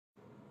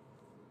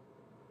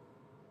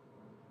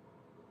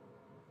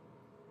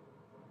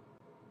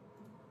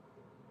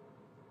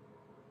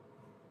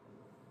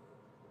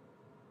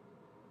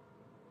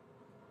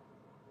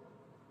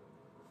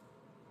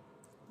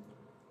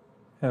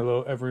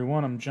Hello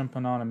everyone, I'm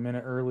jumping on a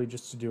minute early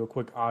just to do a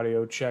quick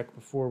audio check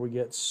before we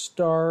get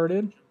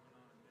started.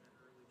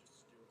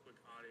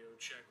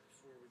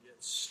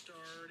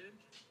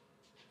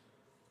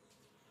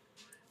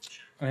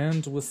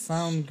 And we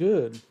sound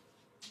good.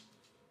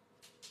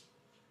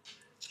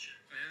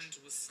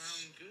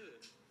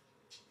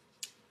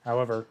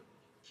 However,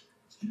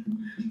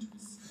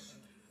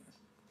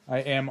 I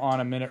am on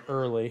a minute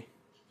early.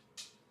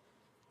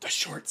 The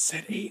short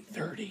said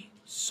 8:30.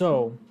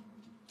 So,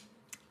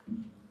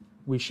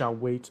 we shall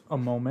wait a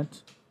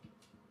moment.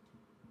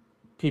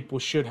 People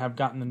should have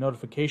gotten the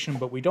notification,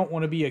 but we don't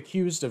want to be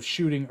accused of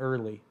shooting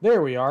early.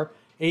 There we are,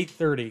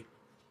 8:30.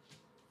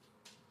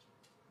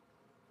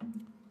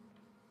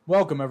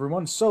 Welcome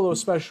everyone, solo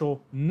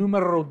special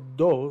numero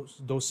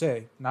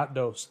doce, not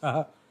dos,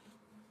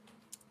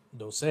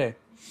 doce.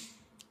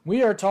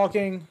 We are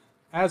talking,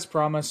 as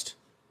promised,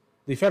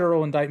 the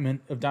federal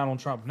indictment of Donald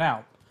Trump.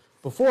 Now,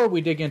 before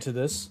we dig into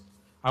this,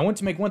 I want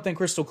to make one thing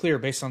crystal clear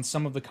based on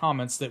some of the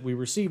comments that we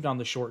received on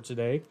the short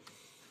today.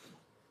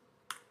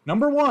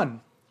 Number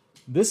one,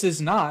 this is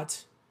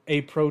not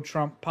a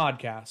pro-Trump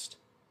podcast.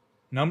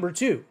 Number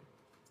two,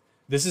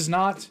 this is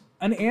not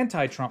an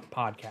anti-Trump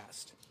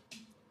podcast.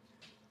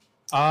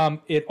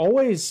 It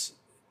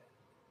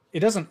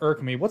doesn't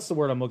irk me. What's the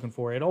word I'm looking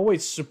for? It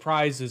always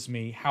surprises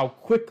me how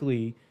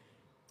quickly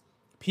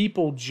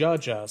people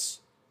judge us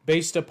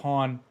based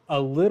upon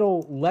a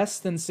little less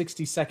than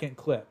 60-second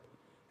clip.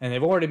 And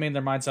they've already made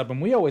their minds up.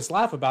 And we always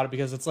laugh about it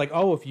because it's like,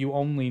 oh, if you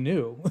only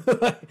knew.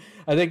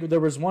 I think there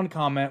was one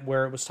comment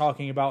where it was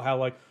talking about how,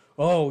 like,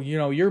 oh, you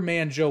know, your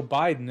man Joe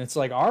Biden. It's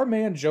like, our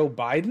man Joe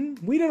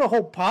Biden? We did a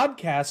whole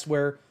podcast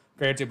where,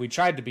 granted, we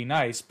tried to be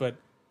nice, but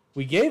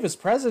we gave his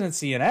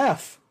presidency an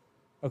F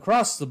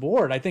across the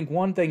board. I think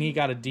one thing he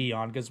got a D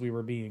on because we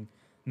were being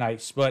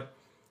nice. But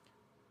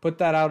put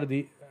that out of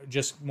the...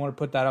 Just want to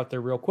put that out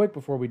there real quick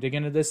before we dig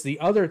into this. The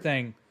other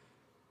thing...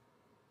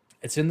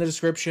 It's in the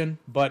description,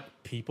 but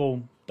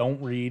people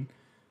don't read.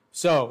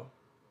 So,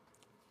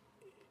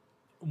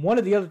 one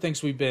of the other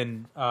things we've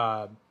been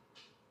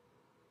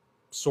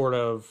sort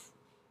of...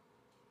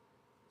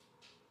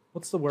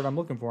 What's the word I'm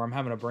looking for? I'm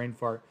having a brain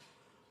fart.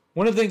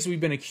 One of the things we've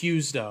been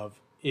accused of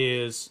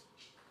is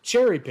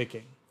cherry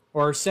picking,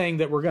 or saying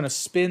that we're going to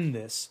spin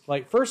this.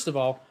 Like, first of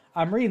all,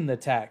 I'm reading the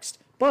text.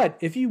 But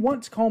if you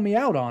want to call me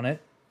out on it,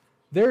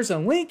 there's a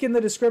link in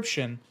the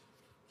description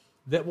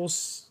that will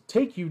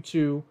take you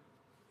to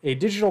a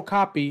digital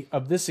copy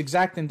of this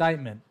exact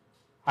indictment.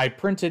 I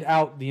printed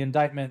out the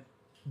indictment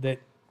that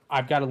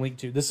I've got a link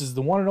to. This is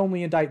the one and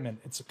only indictment.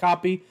 It's a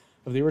copy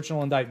of the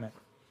original indictment.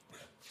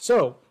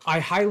 So, I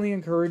highly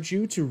encourage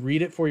you to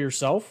read it for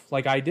yourself,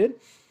 like I did.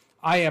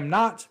 I am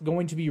not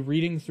going to be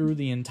reading through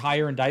the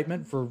entire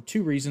indictment for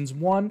two reasons.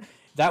 One,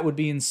 that would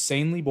be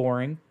insanely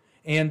boring.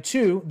 And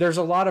two, there's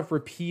a lot of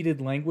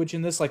repeated language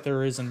in this, like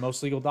there is in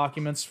most legal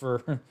documents.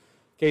 For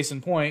case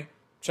in point,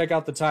 check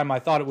out the time I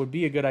thought it would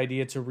be a good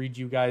idea to read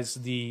you guys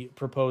the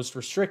proposed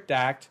Restrict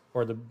Act,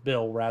 or the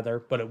bill rather,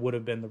 but it would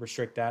have been the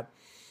Restrict Act.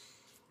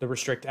 The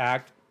Restrict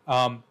Act.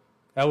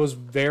 That was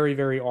very,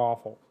 very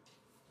awful.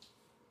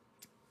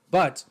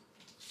 But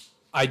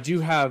I do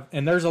have,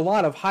 and there's a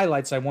lot of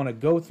highlights I want to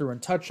go through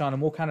and touch on, and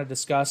we'll kind of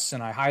discuss,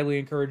 and I highly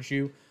encourage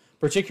you,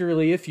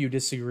 particularly if you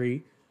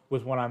disagree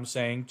with what I'm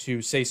saying,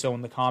 to say so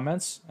in the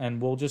comments,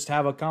 and we'll just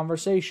have a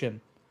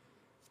conversation.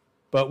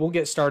 But we'll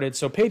get started.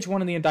 So page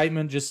 1 of the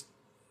indictment just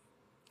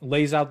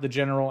lays out the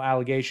general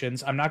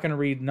allegations. I'm not going to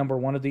read number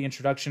 1 of the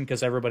introduction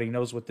because everybody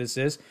knows what this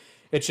is.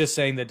 It's just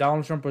saying that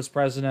Donald Trump was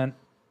president,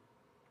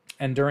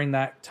 and during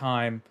that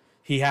time,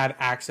 he had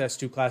access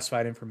to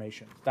classified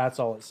information. That's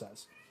all it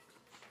says.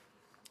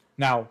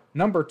 Now,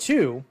 number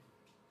 2,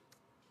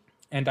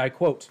 and I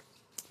quote,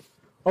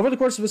 over the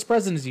course of his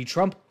presidency,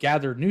 Trump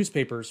gathered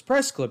newspapers,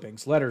 press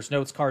clippings, letters,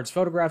 notes, cards,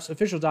 photographs,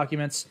 official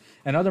documents,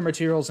 and other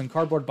materials in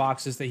cardboard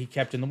boxes that he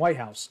kept in the White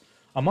House.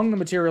 Among the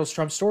materials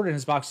Trump stored in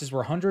his boxes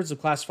were hundreds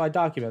of classified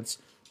documents.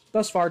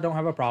 Thus far, don't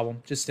have a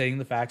problem, just stating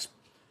the facts.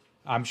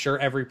 I'm sure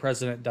every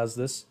president does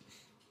this.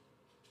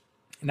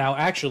 Now,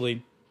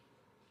 actually,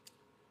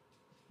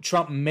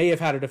 Trump may have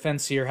had a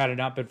defense here had it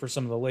not been for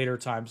some of the later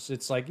times.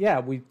 It's like,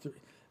 yeah,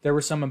 there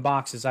were some in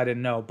boxes I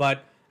didn't know.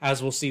 But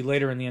as we'll see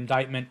later in the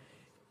indictment,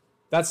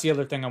 that's the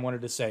other thing I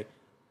wanted to say.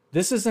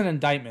 This is an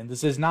indictment.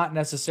 This is not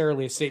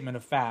necessarily a statement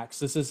of facts.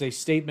 This is a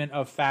statement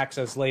of facts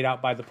as laid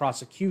out by the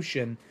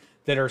prosecution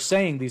that are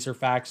saying these are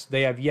facts.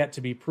 They have yet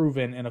to be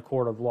proven in a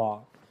court of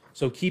law.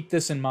 So keep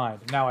this in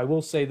mind. Now, I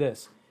will say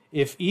this.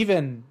 If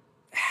even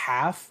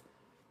half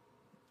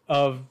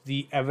of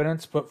the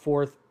evidence put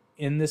forth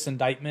in this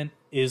indictment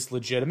is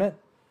legitimate,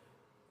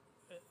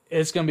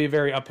 it's going to be a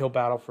very uphill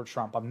battle for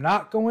Trump. I'm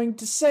not going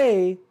to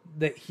say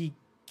that he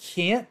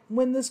can't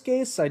win this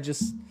case.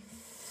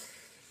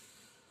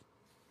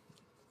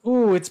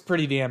 It's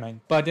pretty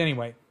damning. But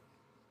anyway,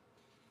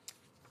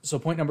 so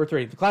point number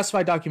 3. The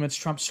classified documents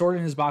Trump stored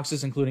in his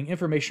boxes, including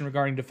information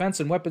regarding defense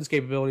and weapons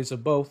capabilities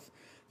of both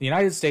the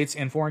United States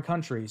and foreign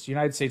countries,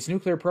 United States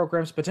nuclear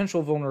programs,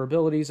 potential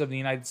vulnerabilities of the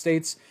United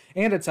States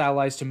and its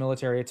allies to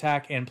military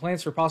attack, and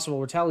plans for possible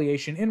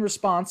retaliation in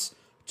response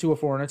to a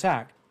foreign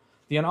attack.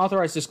 The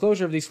unauthorized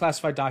disclosure of these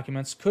classified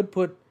documents could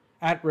put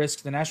at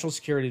risk the national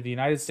security of the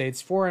United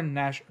States, foreign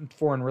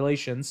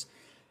relations,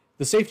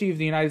 the safety of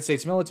the United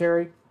States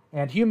military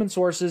and human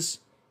sources,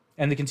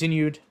 and the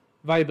continued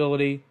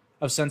viability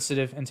of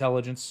sensitive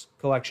intelligence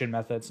collection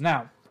methods.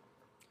 Now,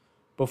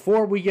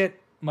 before we get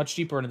much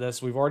deeper into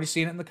this, we've already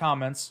seen it in the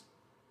comments.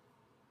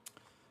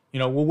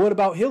 Well, what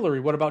about Hillary?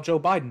 What about Joe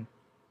Biden?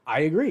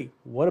 I agree.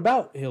 What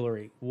about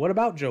Hillary? What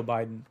about Joe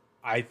Biden?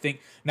 I think,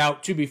 now,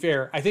 to be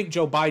fair, I think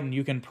Joe Biden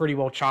you can pretty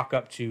well chalk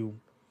up to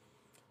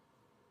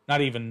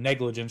not even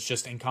negligence,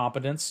 just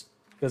incompetence.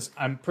 Because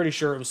I'm pretty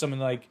sure it was something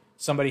like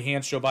somebody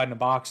hands Joe Biden a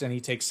box and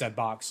he takes said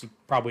box. He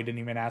probably didn't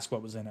even ask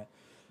what was in it.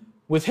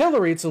 With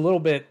Hillary, it's a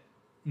little bit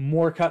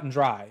more cut and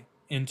dry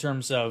in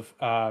terms of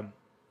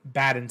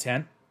bad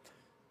intent.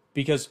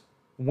 Because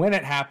when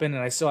it happened,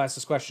 and I still ask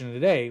this question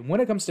today,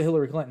 when it comes to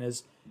Hillary Clinton,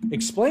 is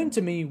explain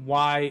to me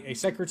why a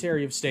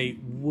Secretary of State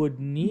would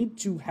need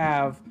to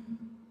have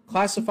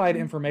classified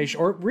information,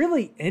 or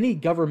really any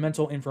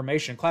governmental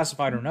information,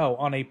 classified or no,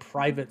 on a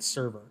private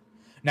server.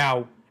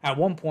 Now, at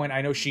one point,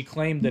 I know she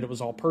claimed that it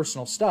was all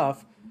personal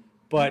stuff,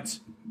 but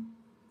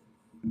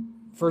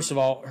first of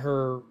all,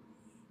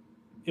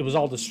 it was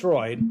all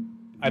destroyed.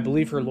 I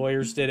believe her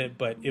lawyers did it,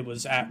 but it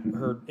was at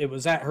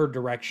her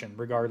direction,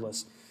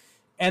 regardless.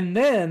 And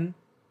then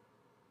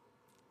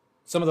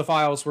some of the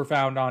files were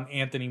found on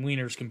Anthony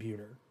Weiner's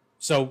computer.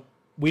 So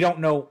we don't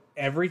know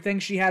everything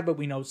she had, but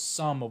we know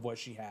some of what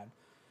she had.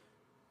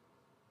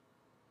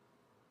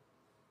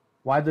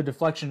 Why the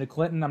deflection to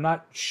Clinton? I'm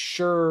not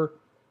sure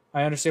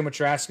I understand what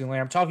you're asking,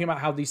 Larry. I'm talking about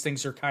how these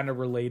things are kind of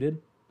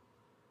related.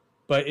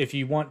 But if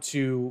you want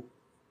to...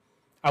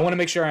 I want to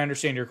make sure I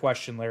understand your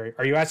question, Larry.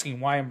 Are you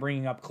asking why I'm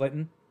bringing up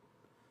Clinton?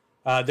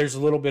 There's a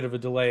little bit of a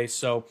delay,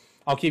 so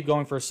I'll keep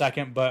going for a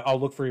second, but I'll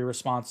look for your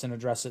response and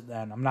address it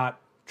then. I'm not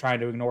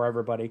trying to ignore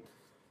everybody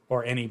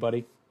or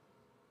anybody.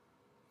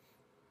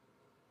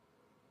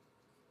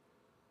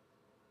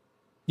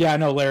 Yeah, I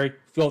know, Larry.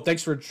 Phil,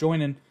 thanks for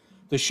joining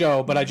the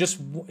show, but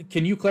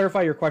can you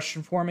clarify your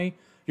question for me?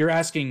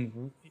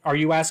 Are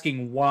you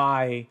asking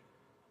why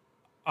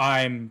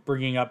I'm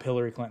bringing up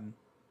Hillary Clinton?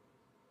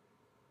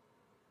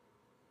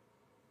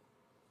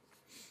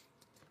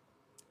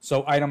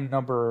 So item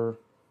number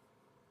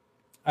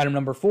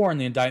 4 in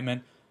the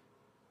indictment,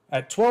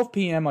 at 12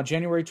 p.m. on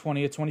January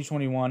 20th,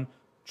 2021,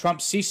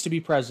 Trump ceased to be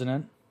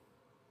president.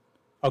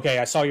 Okay,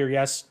 I saw your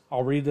yes.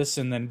 I'll read this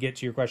and then get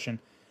to your question.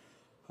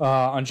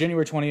 On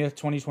January 20th,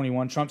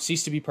 2021, Trump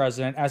ceased to be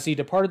president. As he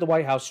departed the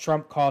White House,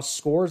 Trump caused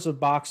scores of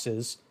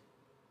boxes.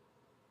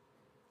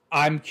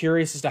 I'm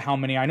curious as to how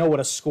many. I know what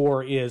a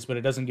score is, but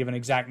it doesn't give an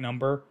exact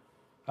number.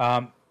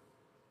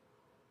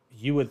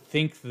 You would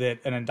think that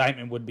an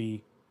indictment would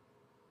be...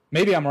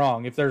 Maybe I'm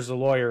wrong. If there's a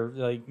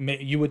lawyer,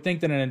 you would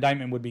think that an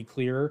indictment would be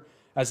clearer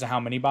as to how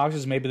many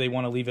boxes. Maybe they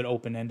want to leave it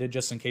open-ended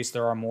just in case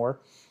there are more.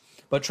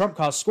 But Trump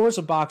caused scores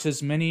of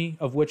boxes, many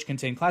of which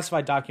contain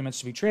classified documents,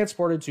 to be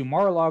transported to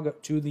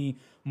the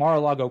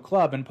Mar-a-Lago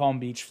Club in Palm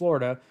Beach,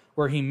 Florida,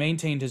 where he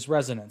maintained his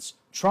residence.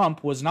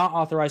 Trump was not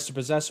authorized to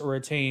possess or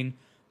retain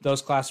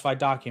those classified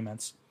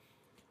documents.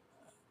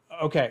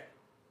 Okay.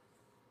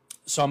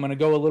 So I'm going to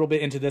go a little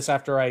bit into this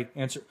after I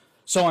answer.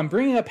 So I'm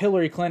bringing up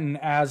Hillary Clinton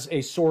as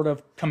a sort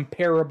of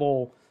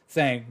comparable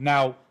thing.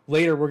 Now,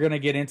 later we're going to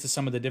get into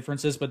some of the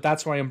differences, but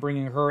that's why I'm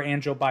bringing her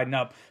and Joe Biden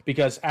up,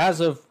 because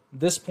as of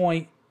this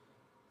point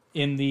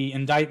in the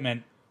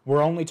indictment,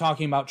 we're only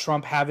talking about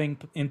Trump having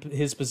in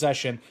his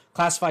possession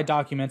classified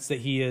documents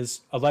that he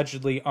is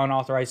allegedly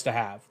unauthorized to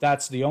have.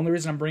 That's the only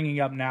reason I'm bringing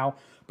up now,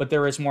 but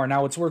there is more.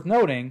 Now, it's worth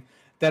noting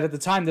that at the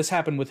time this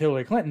happened with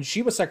Hillary Clinton,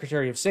 she was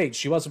Secretary of State.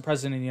 She wasn't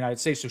president of the United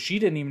States, so she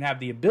didn't even have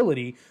the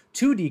ability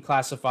to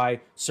declassify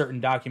certain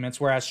documents,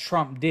 whereas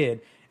Trump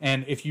did.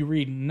 And if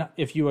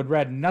you had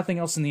read nothing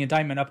else in the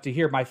indictment up to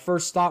here, my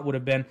first thought would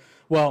have been,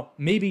 well,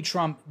 maybe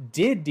Trump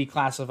did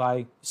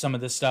declassify some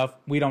of this stuff.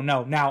 We don't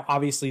know. Now,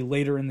 obviously,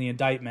 later in the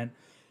indictment,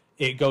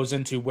 it goes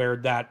into where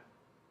that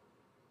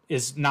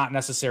is not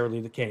necessarily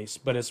the case.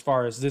 But as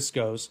far as this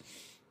goes,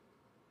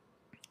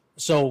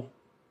 so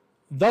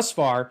thus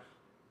far,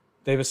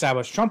 they've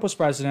established Trump was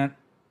president.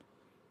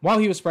 While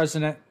he was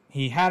president,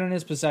 he had in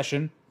his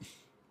possession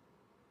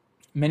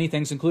many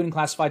things, including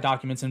classified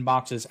documents in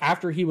boxes.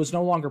 After he was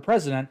no longer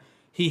president,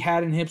 he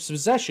had in his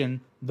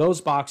possession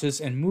those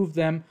boxes and moved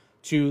them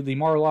to the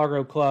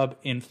Mar-a-Lago Club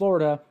in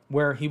Florida,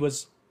 where he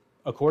was,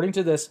 according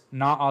to this,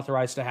 not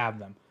authorized to have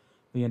them.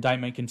 The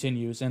indictment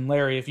continues. And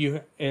Larry,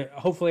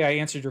 hopefully I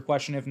answered your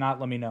question. If not,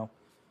 let me know.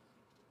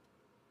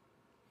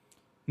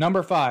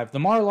 Number 5, the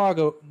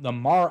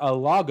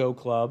Mar-a-Lago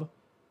Club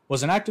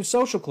was an active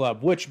social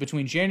club which,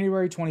 between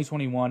January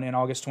 2021 and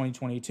August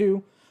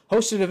 2022,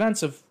 hosted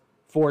events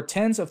for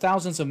tens of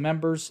thousands of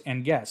members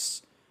and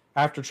guests.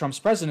 After Trump's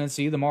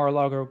presidency, the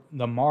Mar-a-Lago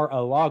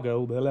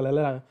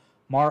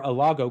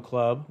Mar-a-Lago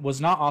Club was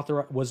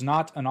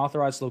not an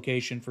authorized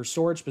location for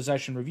storage,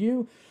 possession,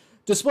 review,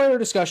 display, or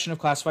discussion of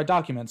classified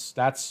documents.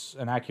 That's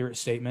an accurate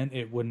statement.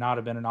 It would not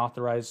have been an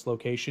authorized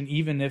location,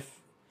 even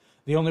if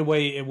the only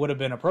way it would have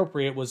been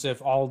appropriate was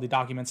if all the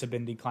documents had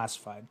been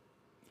declassified.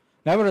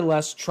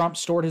 Nevertheless, Trump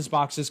stored his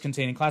boxes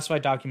containing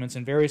classified documents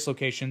in various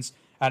locations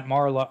at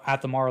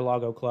the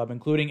Mar-a-Lago Club,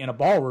 including in a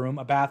ballroom,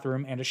 a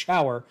bathroom, and a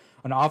shower,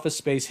 an office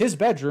space, his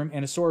bedroom,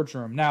 and a storage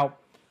room. Now,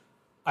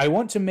 I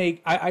want to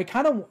make,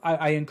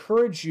 I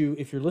encourage you,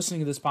 if you're listening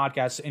to this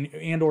podcast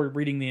and or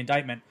reading the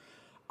indictment,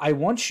 I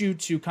want you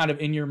to kind of,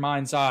 in your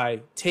mind's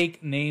eye,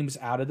 take names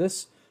out of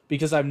this,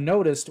 because I've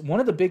noticed one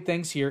of the big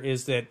things here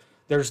is that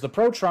there's the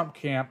pro-Trump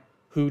camp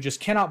who just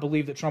cannot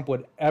believe that Trump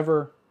would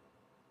ever...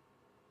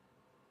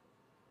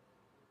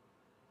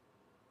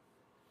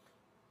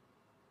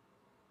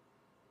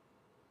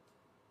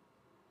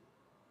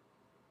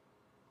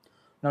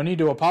 No need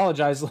to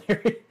apologize,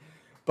 Larry.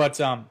 But,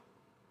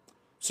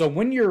 so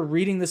when you're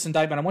reading this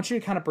indictment, I want you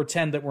to kind of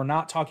pretend that we're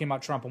not talking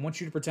about Trump. I want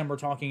you to pretend we're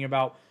talking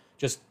about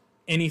just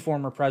any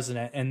former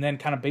president, and then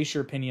kind of base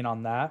your opinion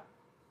on that.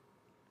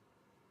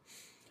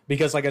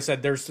 Because, like I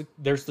said,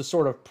 there's the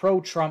sort of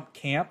pro-Trump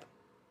camp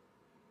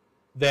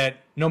that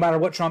no matter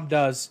what Trump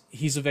does,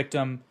 he's a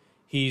victim.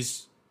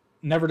 He's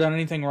never done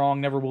anything wrong,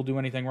 never will do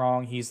anything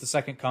wrong. He's the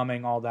second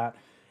coming, all that.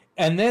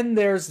 And then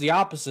there's the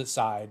opposite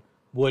side,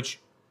 which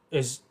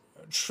is...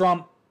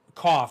 Trump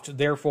coughed,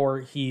 therefore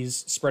he's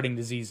spreading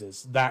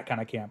diseases, that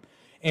kind of camp.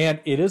 And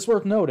it is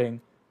worth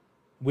noting,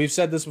 we've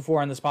said this before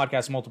on this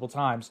podcast multiple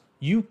times,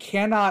 you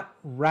cannot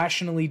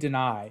rationally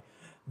deny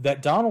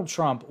that Donald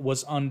Trump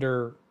was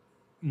under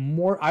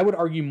more, I would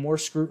argue, more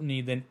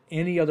scrutiny than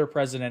any other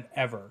president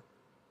ever,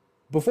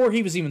 before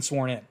he was even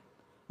sworn in.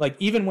 Like,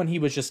 even when he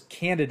was just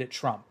candidate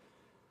Trump,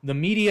 the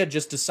media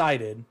just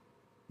decided,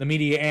 the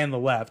media and the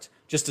left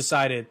just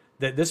decided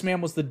that this man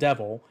was the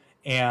devil,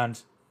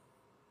 and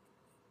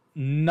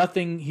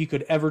nothing he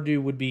could ever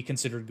do would be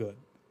considered good.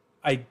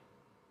 I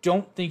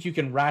don't think you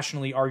can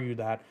rationally argue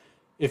that.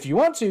 If you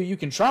want to, you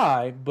can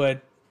try,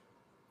 but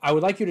I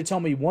would like you to tell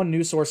me one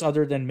news source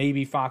other than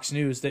maybe Fox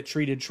News that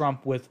treated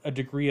Trump with a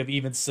degree of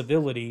even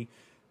civility,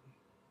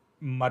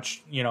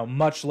 much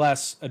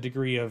less a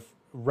degree of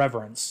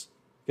reverence,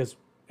 because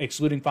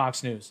excluding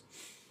Fox News.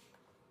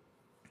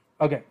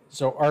 Okay,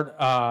 so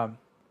our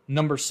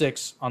number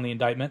 6 on the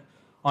indictment.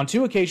 On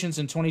 2 occasions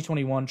in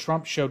 2021,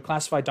 Trump showed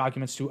classified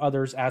documents to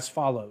others as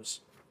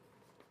follows.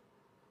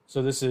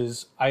 So this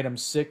is item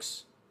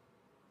 6.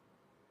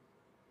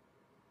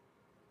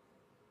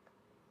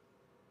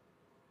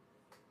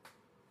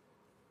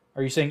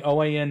 Are you saying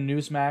OAN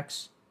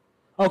Newsmax?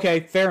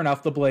 Okay, fair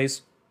enough, The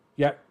Blaze.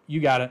 Yep,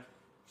 you got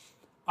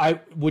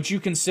it. Would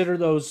you consider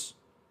those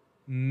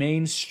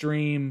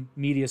mainstream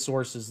media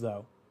sources,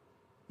 though?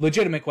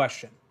 Legitimate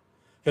question.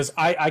 Because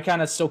I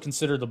kind of still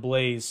consider The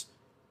Blaze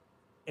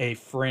a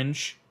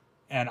fringe,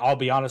 and I'll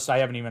be honest, I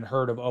haven't even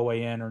heard of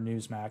OAN or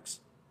Newsmax.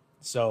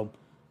 So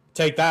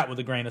take that with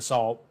a grain of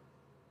salt.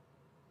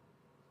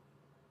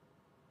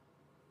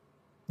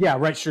 Yeah,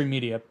 right stream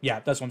media.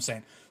 Yeah, that's what I'm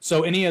saying.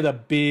 So any of the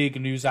big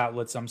news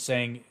outlets, I'm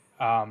saying,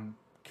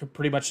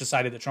 pretty much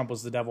decided that Trump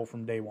was the devil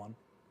from day one.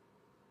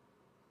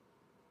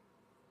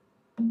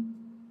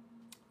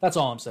 That's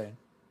all I'm saying.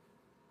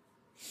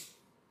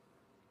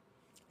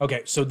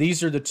 Okay, so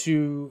these are the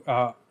 2...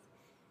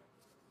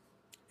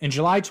 in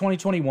July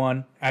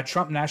 2021, at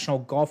Trump National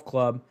Golf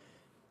Club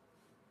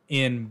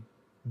in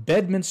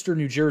Bedminster,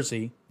 New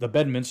Jersey, the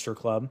Bedminster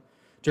Club,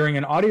 during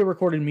an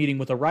audio-recorded meeting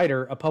with a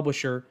writer, a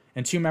publisher,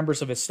 and 2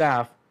 members of his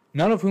staff,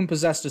 none of whom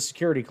possessed a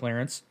security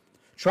clearance,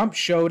 Trump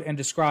showed and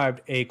described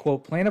a,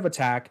 quote, plan of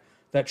attack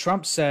that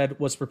Trump said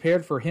was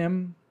prepared for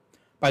him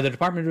by the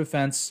Department of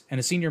Defense and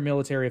a senior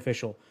military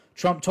official.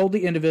 Trump told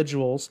the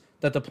individuals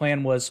that the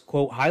plan was,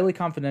 quote, highly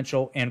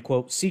confidential and,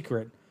 quote,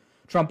 secret.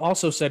 Trump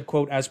also said,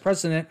 quote, as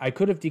president, I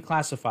could have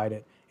declassified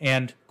it.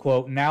 And,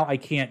 quote, now I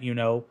can't,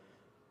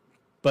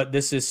 but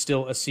this is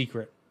still a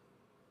secret.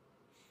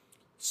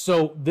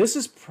 So this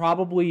is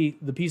probably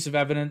the piece of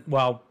evidence,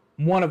 well,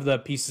 one of the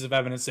pieces of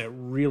evidence that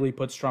really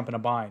puts Trump in a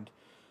bind.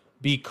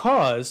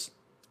 Because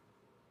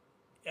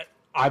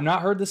I've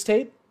not heard this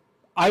tape.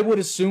 I would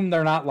assume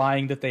they're not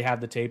lying that they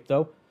have the tape,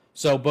 though.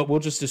 So, but we'll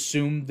just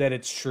assume that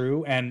it's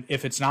true. And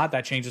if it's not,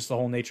 that changes the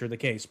whole nature of the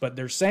case. But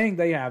they're saying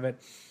they have it.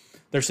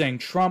 They're saying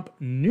Trump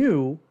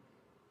knew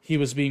he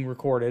was being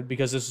recorded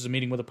because this was a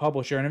meeting with a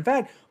publisher. And in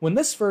fact, when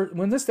this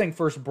thing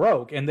first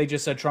broke and they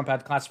just said Trump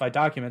had classified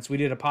documents, we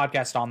did a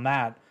podcast on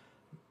that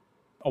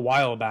a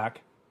while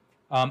back.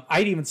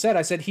 I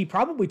said he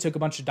probably took a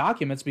bunch of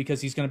documents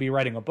because he's going to be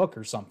writing a book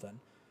or something.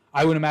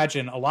 I would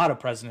imagine a lot of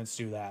presidents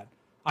do that.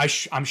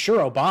 I'm sure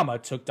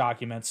Obama took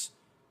documents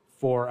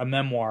for a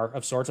memoir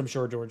of sorts. I'm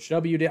sure George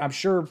W. did. I'm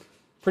sure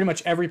pretty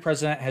much every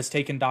president has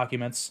taken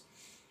documents.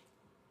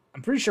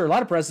 I'm pretty sure a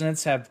lot of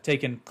presidents have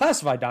taken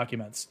classified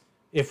documents,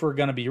 if we're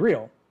going to be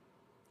real.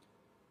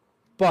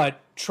 But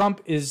Trump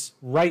is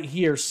right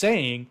here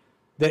saying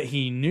that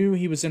he knew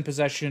he was in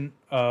possession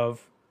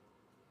of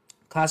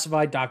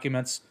classified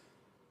documents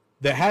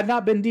that had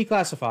not been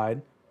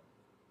declassified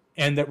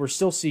and that were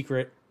still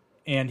secret,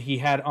 and he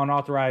had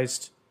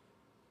unauthorized,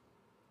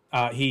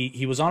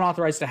 he was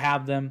unauthorized to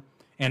have them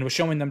and was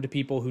showing them to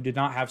people who did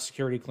not have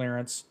security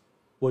clearance,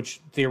 which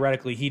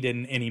theoretically he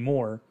didn't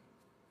anymore.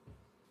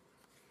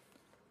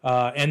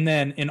 And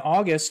then in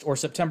August or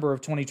September of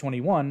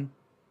 2021,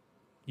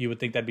 you would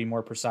think that'd be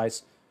more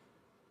precise,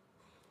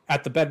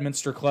 at the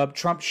Bedminster Club,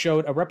 Trump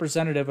showed a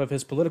representative of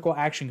his political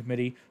action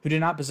committee who did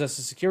not possess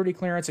a security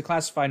clearance a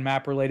classified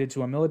map related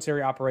to a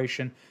military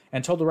operation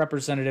and told the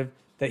representative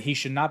that he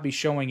should not be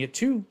showing it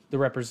to the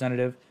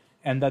representative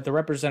and that the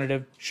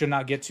representative should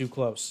not get too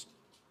close.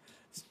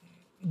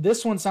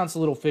 This one sounds a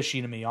little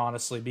fishy to me,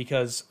 honestly,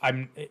 because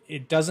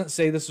it doesn't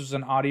say this was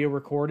an audio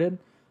recorded,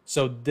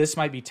 so this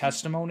might be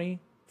testimony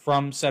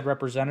from said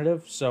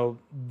representative, so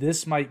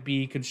this might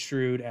be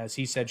construed as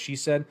he said, she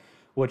said,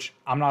 which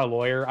I'm not a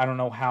lawyer. I don't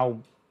know how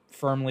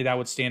firmly that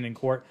would stand in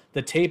court.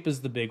 The tape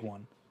is the big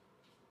one.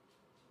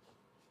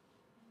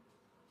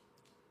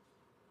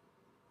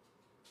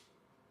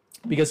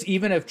 Because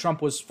even if Trump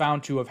was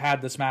found to have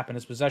had this map in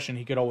his possession,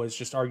 he could always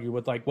just argue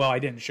with like, well, I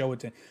didn't show it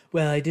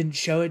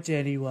to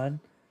anyone.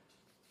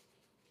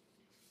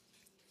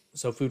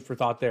 So food for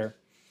thought there.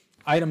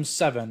 Item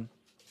 7.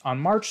 On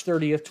March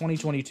 30th,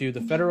 2022,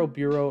 the Federal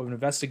Bureau of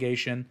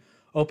Investigation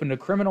opened a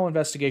criminal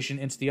investigation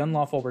into the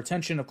unlawful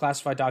retention of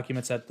classified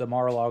documents at the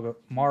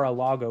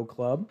Mar-a-Lago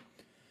Club.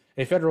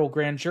 A federal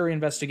grand jury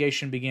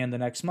investigation began the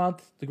next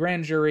month. The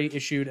grand jury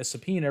issued a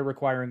subpoena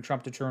requiring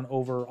Trump to turn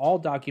over all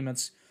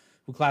documents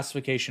with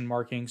classification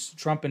markings.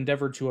 Trump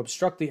endeavored to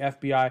obstruct the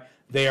FBI.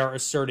 They are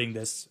asserting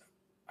this.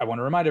 I want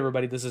to remind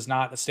everybody, this is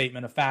not a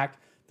statement of fact.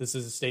 This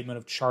is a statement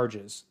of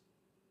charges.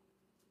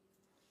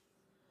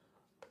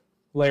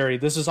 Larry,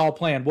 this is all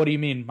planned. What do you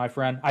mean, my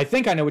friend? I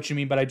think I know what you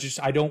mean, but I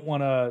don't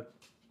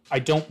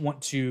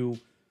want to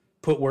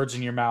put words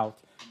in your mouth.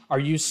 Are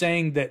you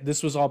saying that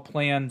this was all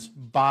planned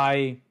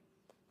by,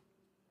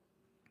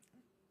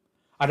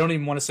 I don't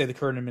even want to say the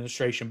current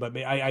administration, but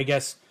I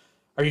guess,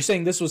 are you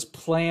saying this was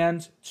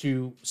planned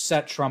to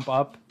set Trump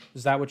up?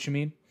 Is that what you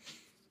mean?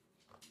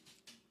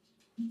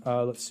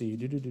 Let's see.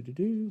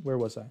 Where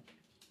was I?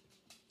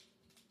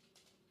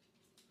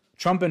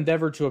 Trump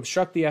endeavored to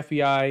obstruct the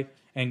FBI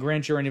and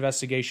grand jury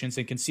investigations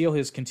and conceal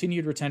his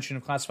continued retention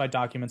of classified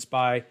documents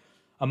by,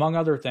 among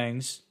other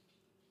things,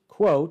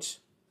 quote,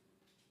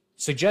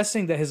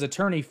 suggesting that his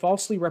attorney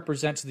falsely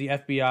represent to the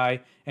FBI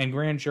and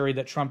grand jury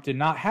that Trump did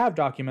not have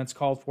documents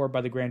called for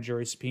by the grand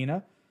jury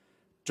subpoena,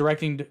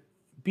 directing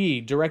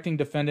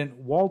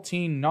defendant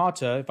Waltine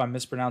Nauta, if I'm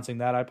mispronouncing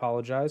that, I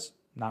apologize.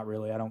 Not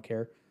really, I don't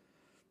care.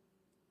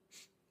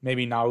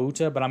 Maybe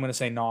Nauta, but I'm going to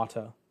say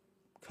Nauta,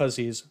 because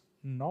he's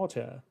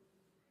Nauta.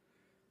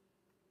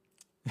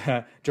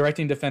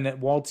 Directing defendant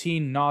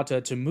Waltine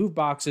Nauta to move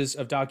boxes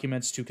of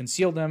documents to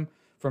conceal them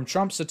from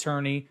Trump's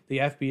attorney, the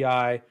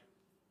FBI,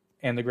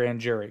 and the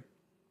grand jury.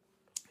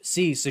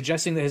 C.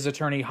 Suggesting that his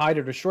attorney hide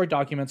or destroy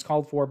documents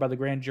called for by the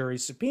grand jury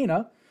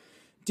subpoena.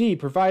 D.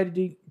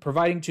 Providing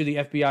to the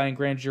FBI and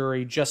grand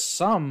jury just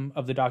some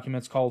of the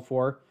documents called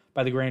for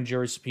by the grand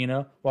jury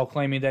subpoena while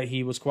claiming that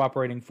he was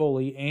cooperating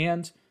fully.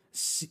 And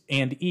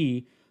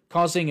E.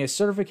 Causing a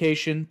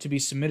certification to be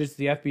submitted to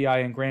the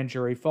FBI and grand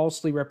jury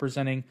falsely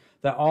representing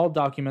that all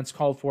documents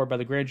called for by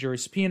the grand jury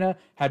subpoena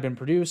had been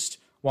produced,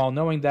 while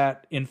knowing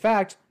that, in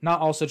fact, not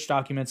all such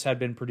documents had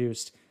been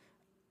produced.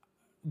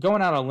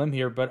 Going out on a limb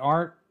here, but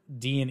aren't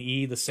D and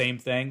E the same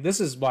thing? This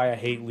is why I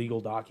hate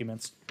legal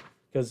documents,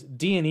 because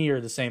D and E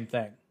are the same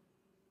thing.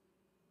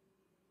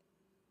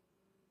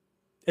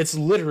 It's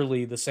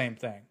literally the same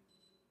thing.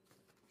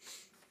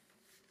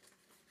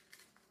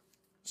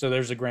 So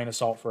there's a grain of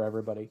salt for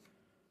everybody.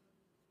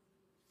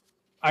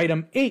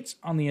 Item 8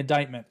 on the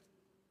indictment.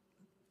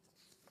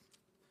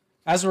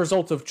 As a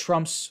result of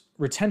Trump's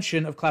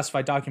retention of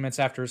classified documents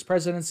after his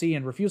presidency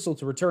and refusal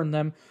to return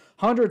them,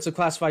 hundreds of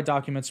classified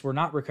documents were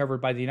not recovered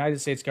by the United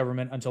States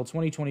government until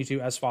 2022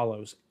 as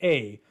follows.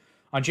 A.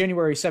 On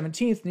January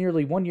 17th,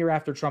 nearly 1 year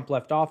after Trump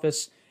left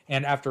office,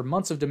 and after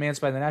months of demands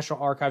by the National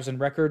Archives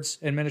and Records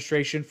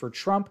Administration for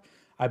Trump,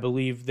 I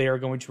believe they are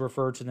going to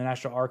refer to the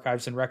National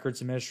Archives and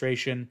Records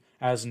Administration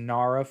as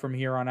NARA from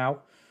here on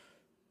out,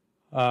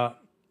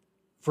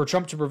 for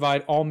Trump to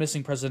provide all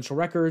missing presidential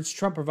records,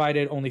 Trump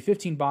provided only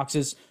 15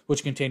 boxes,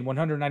 which contained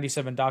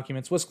 197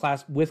 documents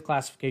with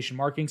classification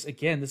markings.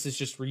 Again, this is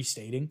just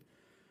restating.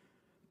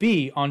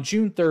 B. On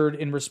June 3rd,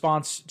 in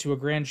response to a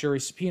grand jury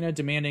subpoena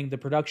demanding the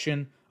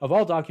production of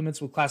all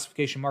documents with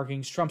classification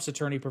markings, Trump's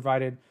attorney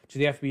provided to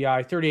the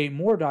FBI 38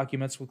 more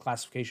documents with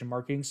classification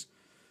markings.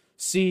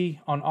 C.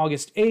 On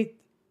August 8th,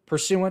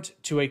 pursuant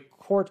to a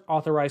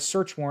court-authorized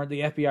search warrant,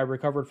 the FBI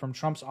recovered from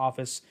Trump's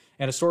office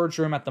and a storage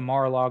room at the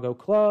Mar-a-Lago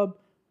Club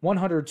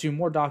 102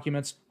 more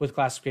documents with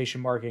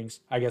classification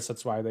markings. I guess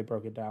that's why they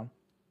broke it down.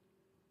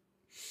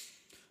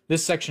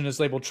 This section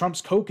is labeled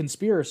Trump's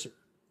co-conspirator.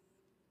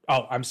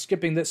 Oh, I'm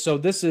skipping this. So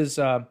this is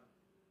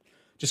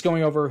just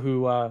going over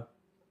who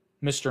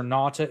Mr.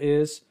 Nauta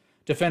is.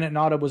 Defendant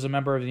Nauta was a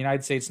member of the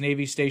United States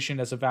Navy stationed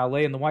as a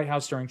valet in the White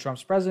House during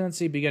Trump's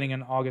presidency. Beginning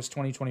in August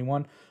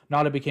 2021,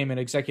 Nauta became an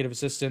executive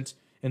assistant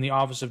in the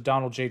office of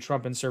Donald J.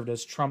 Trump and served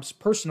as Trump's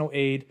personal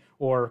aide,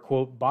 or,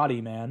 quote,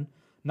 body man.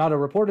 Nauta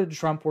reported to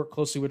Trump, worked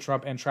closely with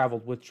Trump, and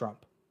traveled with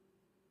Trump.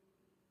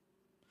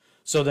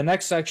 So the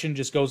next section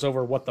just goes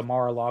over what the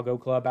Mar-a-Lago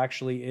Club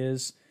actually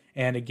is,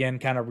 and again,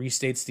 kind of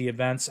restates the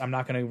events. I'm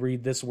not going to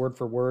read this word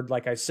for word.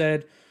 Like I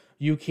said,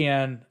 you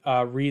can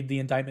read the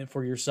indictment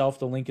for yourself.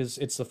 The link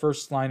it's the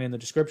first line in the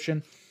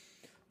description.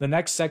 The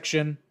next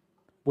section,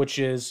 which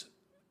is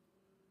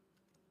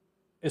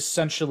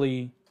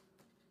essentially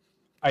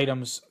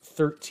items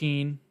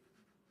 13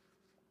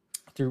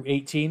 through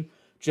 18,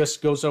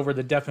 just goes over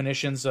the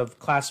definitions of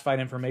classified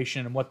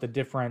information and what the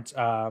different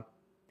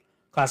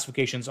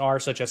classifications are,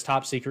 such as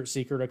top secret,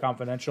 secret, or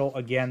confidential.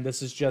 Again,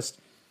 this is just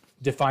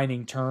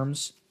defining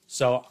terms,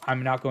 so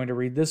I'm not going to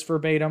read this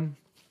verbatim,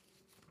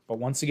 but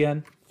once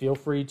again, feel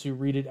free to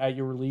read it at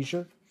your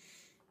leisure.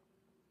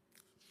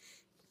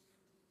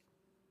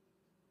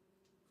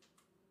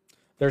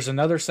 There's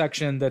another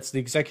section that's the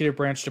executive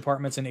branch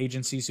departments and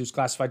agencies whose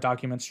classified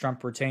documents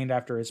Trump retained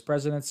after his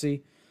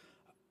presidency.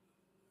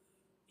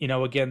 You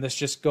know, again, this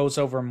just goes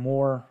over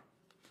more.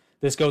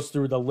 This goes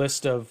through the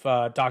list of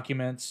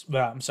documents.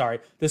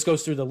 This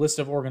goes through the list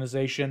of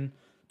organization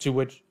to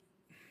which.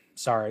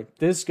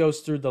 This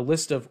goes through the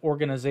list of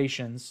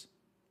organizations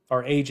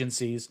or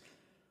agencies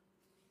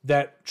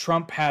that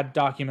Trump had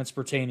documents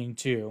pertaining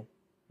to.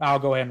 I'll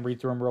go ahead and read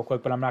through them real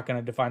quick, but I'm not going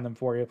to define them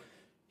for you.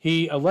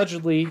 He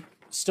allegedly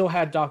still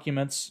had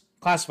documents,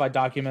 classified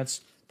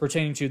documents,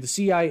 pertaining to the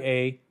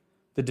CIA,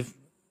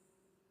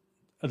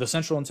 the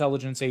Central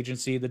Intelligence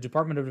Agency, the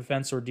Department of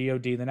Defense or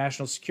DoD, the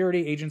National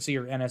Security Agency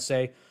or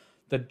NSA,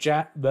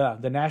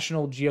 the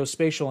National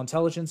Geospatial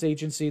Intelligence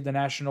Agency, the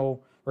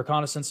National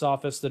Reconnaissance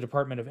Office, the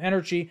Department of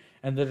Energy,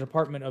 and the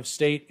Department of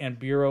State and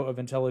Bureau of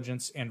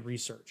Intelligence and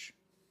Research.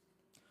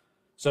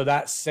 So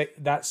that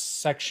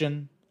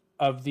section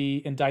of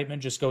the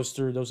indictment just goes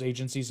through those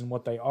agencies and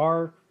what they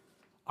are.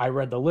 I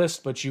read the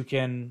list, but you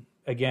can,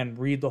 again,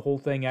 read the whole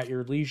thing at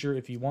your leisure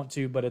if you want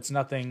to, but it's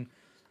nothing.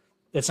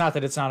 It's not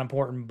that it's not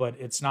important, but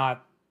it's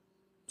not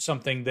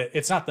something that,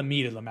 it's not the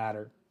meat of the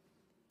matter,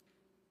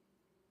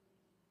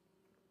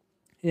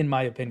 in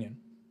my opinion.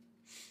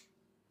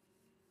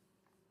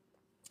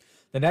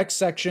 The next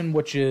section,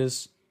 which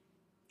is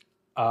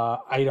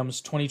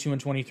items 22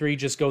 and 23,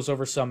 just goes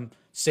over some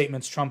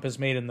statements Trump has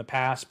made in the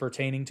past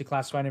pertaining to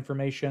classified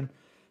information.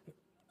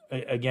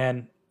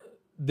 Again,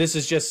 this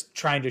is just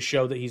trying to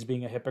show that he's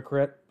being a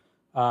hypocrite.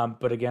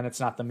 But again, it's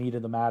not the meat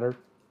of the matter.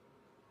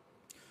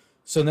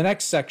 So in the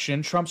next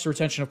section, Trump's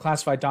retention of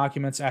classified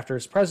documents after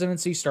his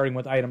presidency, starting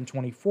with item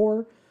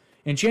 24.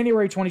 In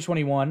January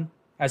 2021,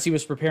 as he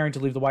was preparing to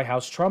leave the White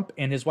House, Trump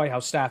and his White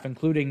House staff,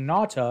 including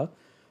Nauta,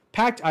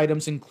 packed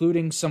items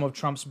including some of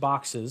Trump's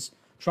boxes.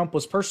 Trump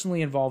was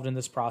personally involved in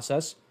this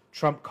process.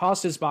 Trump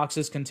caused his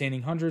boxes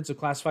containing hundreds of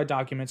classified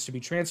documents to be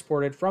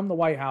transported from the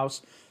White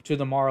House to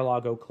the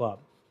Mar-a-Lago Club.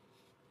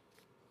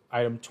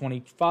 Item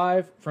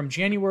 25. From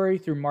January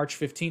through March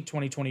 15,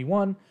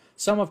 2021,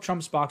 some of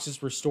Trump's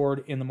boxes were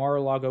stored in the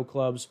Mar-a-Lago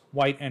Club's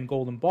White and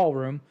Golden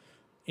Ballroom,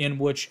 in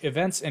which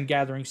events and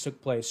gatherings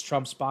took place.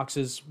 Trump's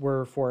boxes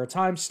were for a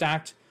time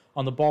stacked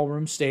on the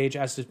ballroom stage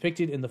as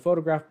depicted in the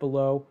photograph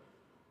below,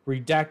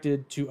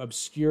 redacted to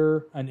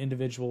obscure an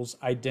individual's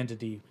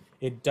identity.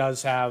 It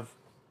does have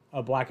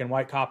a black and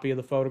white copy of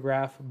the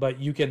photograph, but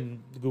you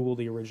can Google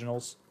the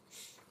originals.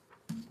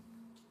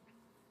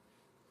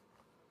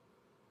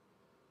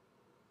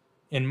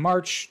 In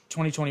March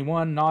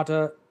 2021,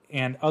 Nauta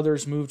and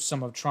others moved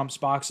some of Trump's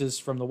boxes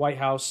from the White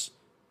House.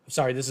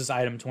 Sorry, this is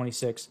item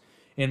 26.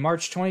 In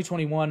March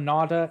 2021,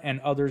 Nauta and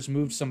others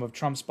moved some of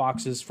Trump's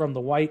boxes from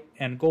the White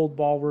and Gold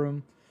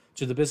Ballroom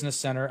to the Business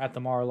Center at the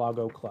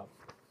Mar-a-Lago Club.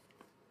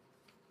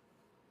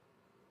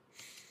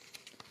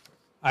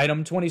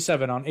 Item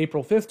 27. On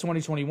April 5th,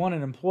 2021,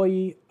 an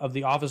employee of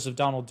the office of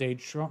Donald J.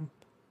 Trump,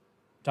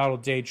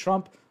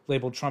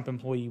 labeled Trump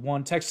Employee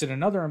 1, texted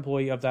another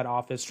employee of that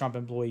office, Trump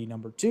Employee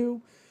number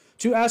 2,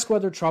 to ask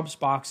whether Trump's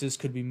boxes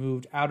could be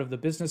moved out of the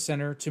business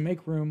center to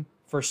make room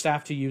for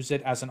staff to use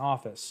it as an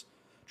office.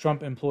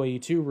 Trump Employee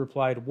 2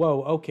 replied,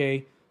 "Whoa,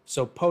 okay,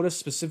 so POTUS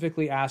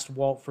specifically asked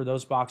Walt for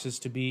those boxes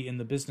to be in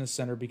the business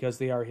center because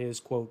they are his,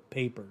 quote,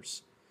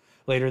 papers."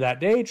 Later that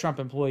day, Trump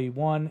Employee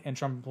 1 and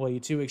Trump Employee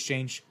 2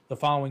 exchanged the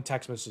following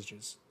text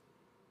messages.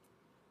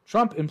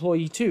 Trump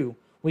Employee 2,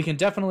 we can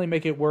definitely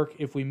make it work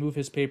if we move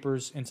his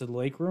papers into the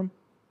lake room?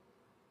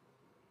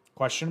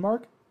 Question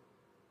mark.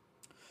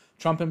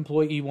 Trump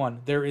Employee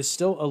 1, there is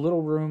still a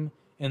little room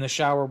in the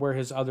shower where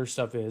his other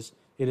stuff is.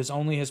 It is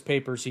only his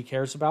papers he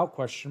cares about?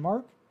 Question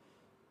mark.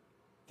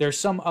 There's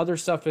some other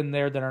stuff in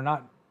there that are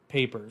not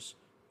papers.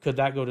 Could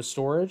that go to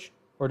storage?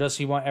 Or does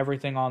he want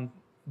everything on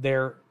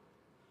there?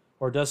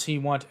 Or does he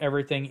want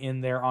everything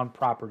in there on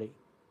property?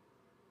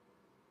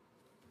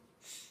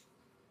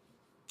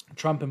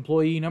 Trump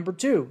Employee number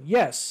 2.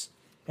 Yes.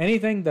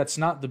 Anything that's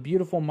not the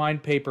beautiful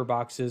Mind paper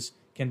boxes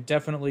can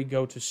definitely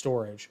go to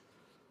storage.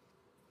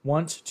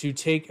 want to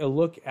take a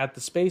look at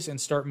the space and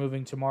start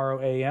moving tomorrow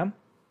a.m.?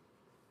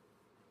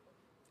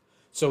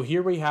 So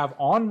here we have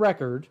on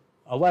record,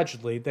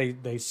 allegedly,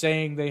 they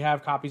saying they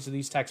have copies of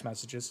these text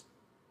messages.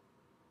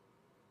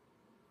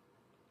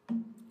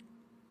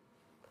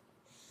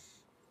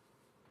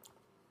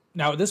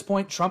 Now, at this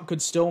point, Trump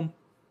could still,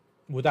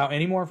 without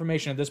any more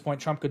information at this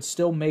point, Trump could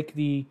still make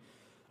the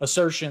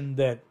assertion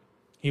that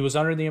he was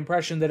under the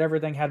impression that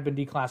everything had been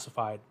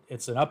declassified.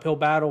 It's an uphill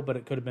battle, but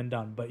it could have been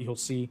done. But you'll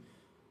see.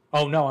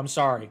 Oh, no, I'm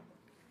sorry.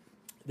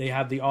 They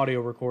have the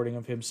audio recording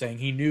of him saying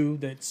he knew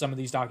that some of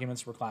these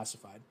documents were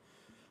classified.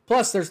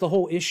 Plus, there's the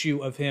whole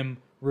issue of him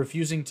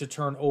refusing to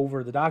turn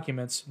over the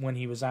documents when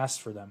he was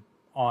asked for them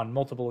on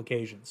multiple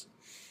occasions.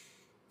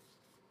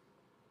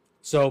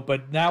 So,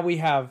 but now we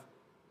have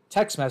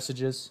text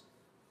messages.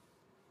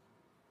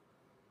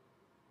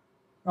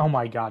 Oh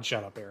my God,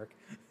 shut up,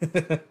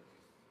 Eric.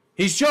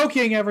 He's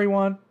joking,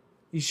 everyone.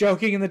 He's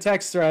joking in the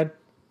text thread.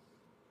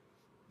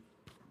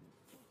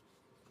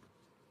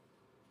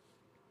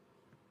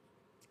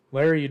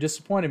 Larry, you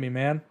disappointed me,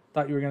 man.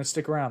 Thought you were going to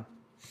stick around.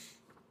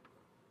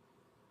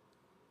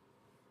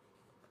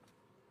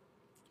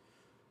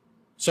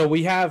 So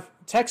we have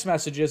text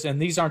messages, and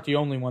these aren't the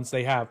only ones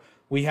they have.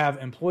 We have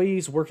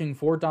employees working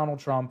for Donald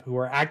Trump who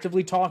are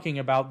actively talking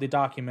about the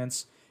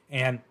documents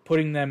and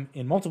putting them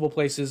in multiple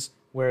places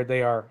where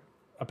they are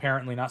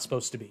apparently not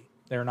supposed to be.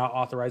 They're not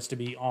authorized to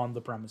be on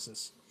the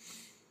premises.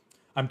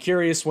 I'm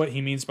curious what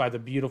he means by the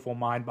beautiful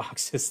mind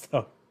boxes,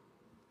 though.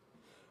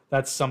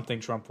 That's something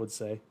Trump would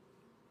say.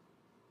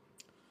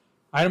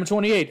 Item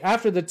 28.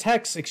 After the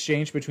text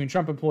exchange between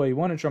Trump Employee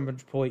 1 and Trump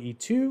Employee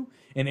 2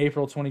 in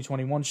April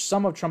 2021,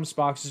 some of Trump's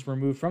boxes were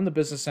moved from the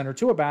business center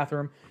to a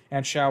bathroom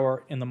and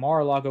shower in the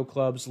Mar-a-Lago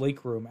Club's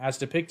lake room, as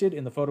depicted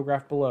in the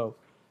photograph below.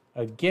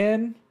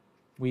 Again,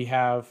 we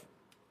have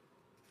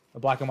a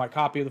black and white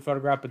copy of the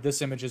photograph, but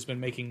this image has been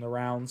making the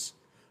rounds.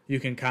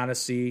 You can kind of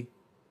see.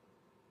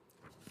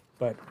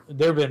 But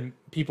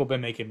people have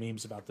been making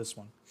memes about this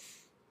one.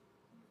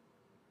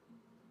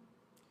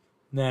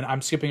 Then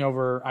I'm skipping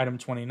over item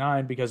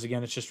 29 because,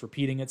 again, it's just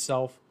repeating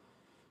itself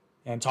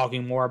and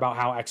talking more about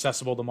how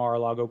accessible the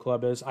Mar-a-Lago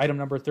Club is. Item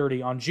number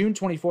 30. On June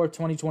 24th,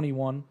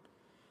 2021,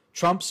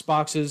 Trump's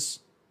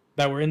boxes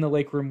that were in the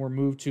lake room were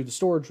moved to the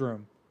storage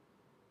room.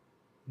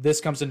 This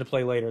comes into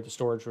play later, the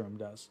storage room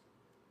does.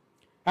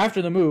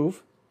 After the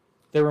move,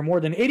 there were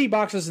more than 80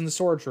 boxes in the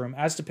storage room,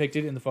 as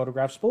depicted in the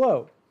photographs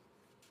below.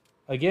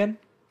 Again,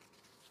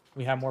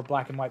 we have more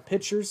black and white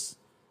pictures.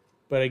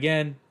 But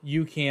again,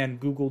 you can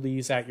Google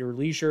these at your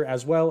leisure,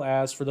 as well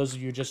as, for those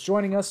of you just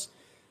joining us,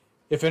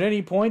 if at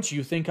any point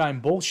you think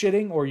I'm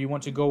bullshitting or you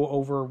want to go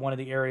over one of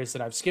the areas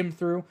that I've skimmed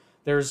through,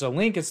 there's a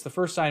link. It's the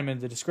first item in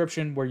the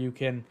description where you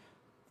can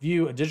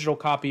view a digital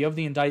copy of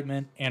the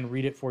indictment and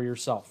read it for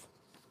yourself.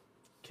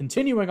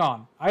 Continuing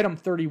on, item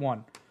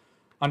 31.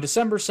 On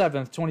December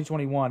 7th,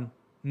 2021,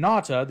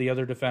 Nata, the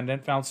other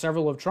defendant, found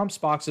several of Trump's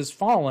boxes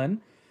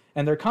fallen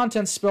and their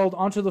contents spilled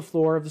onto the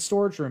floor of the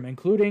storage room,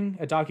 including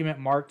a document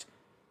marked,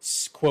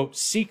 quote,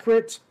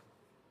 secret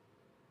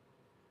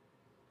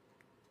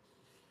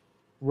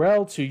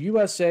rel to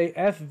USA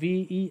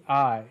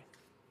FVEY,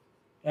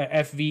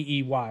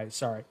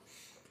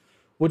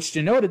 which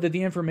denoted that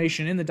the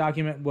information in the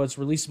document was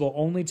releasable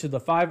only to the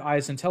Five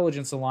Eyes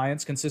Intelligence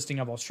Alliance, consisting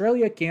of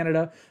Australia,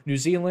 Canada, New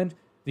Zealand,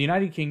 the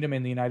United Kingdom,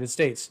 and the United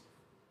States.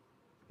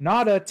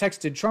 Nada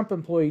texted Trump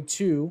Employee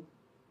 2,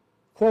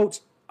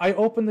 quote, I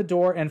opened the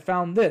door and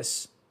found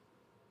this.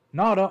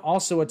 Nada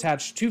also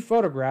attached 2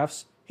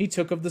 photographs he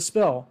took of the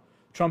spill.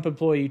 Trump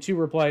Employee 2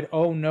 replied,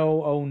 oh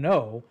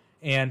no,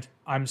 and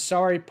I'm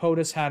sorry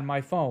POTUS had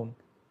my phone.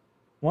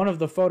 One of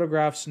the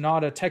photographs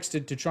Nada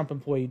texted to Trump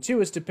Employee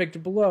 2 is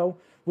depicted below,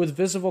 with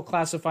visible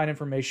classified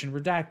information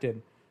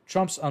redacted.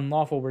 Trump's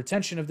unlawful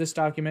retention of this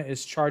document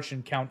is charged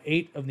in count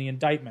 8 of the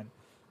indictment.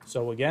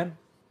 So again,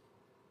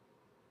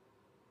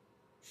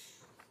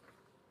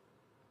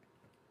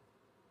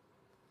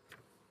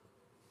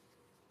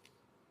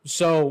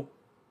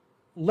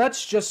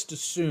 let's just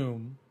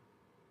assume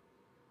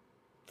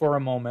for a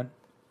moment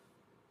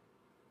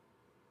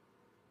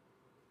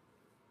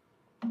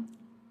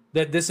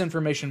that this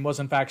information was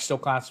in fact still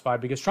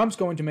classified, because Trump's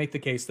going to make the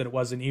case that it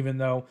wasn't, even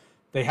though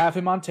they have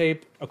him on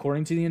tape,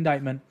 according to the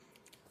indictment,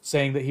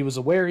 saying that he was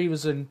aware he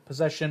was in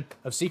possession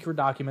of secret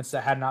documents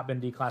that had not been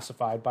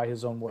declassified, by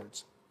his own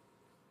words.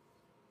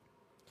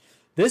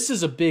 This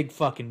is a big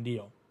fucking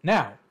deal.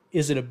 Now,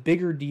 is it a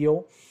bigger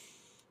deal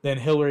than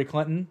Hillary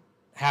Clinton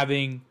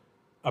having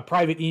a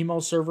private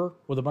email server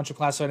with a bunch of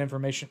classified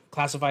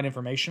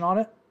information on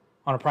it,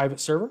 on a private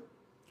server?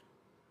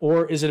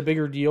 Or is it a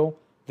bigger deal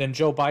than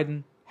Joe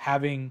Biden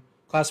having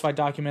classified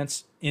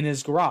documents in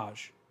his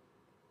garage?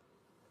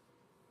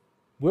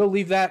 We'll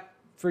leave that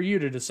for you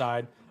to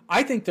decide.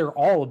 I think they're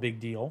all a big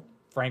deal,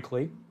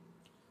 frankly.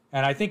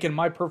 And I think in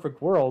my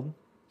perfect world,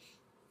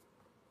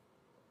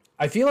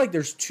 I feel like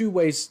there's 2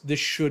 ways this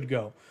should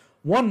go.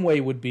 One way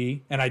would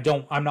be, and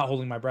I'm not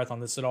holding my breath on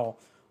this at all.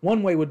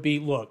 One way would be,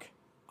 look,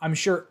 I'm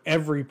sure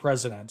every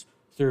president,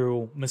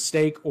 through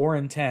mistake or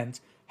intent,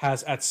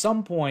 has at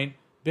some point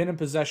been in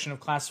possession of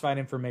classified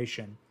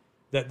information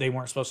that they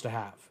weren't supposed to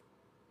have.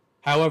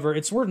 However,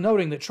 it's worth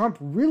noting that Trump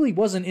really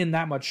wasn't in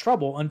that much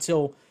trouble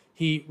until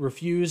he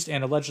refused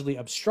and allegedly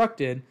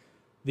obstructed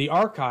the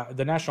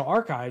National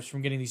Archives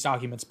from getting these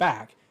documents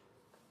back.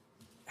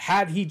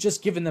 Had he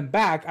just given them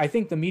back, I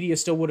think the media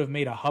still would have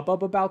made a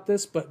hubbub about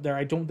this, but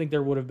I don't think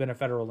there would have been a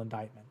federal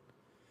indictment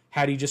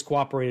had he just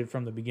cooperated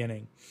from the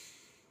beginning.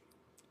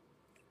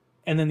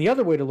 And then the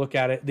other way to look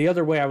at it, the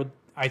other way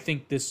I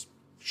think this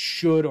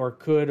should or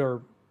could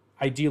or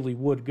ideally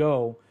would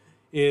go,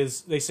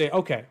 is they say,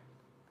 okay,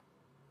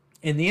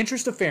 in the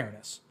interest of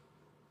fairness,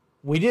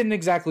 we didn't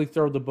exactly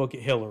throw the book at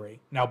Hillary.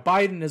 Now,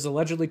 Biden is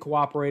allegedly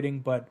cooperating,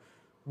 but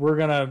we're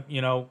going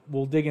to,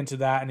 we'll dig into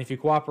that. And if he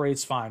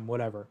cooperates, fine,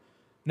 whatever.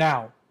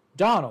 Now,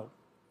 Donald,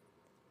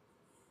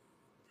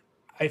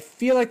 I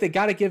feel like they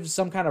got to give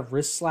some kind of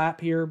wrist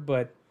slap here,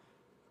 but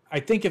I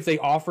think if they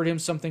offered him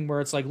something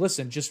where it's like,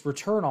 listen, just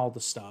return all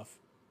the stuff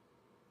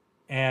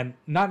and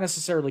not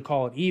necessarily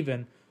call it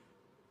even,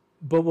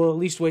 but we'll at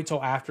least wait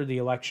till after the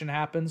election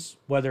happens,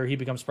 whether he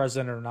becomes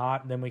president or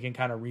not, then we can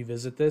kind of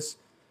revisit this.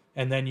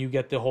 And then you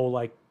get the whole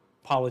like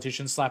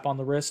politician slap on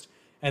the wrist.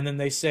 And then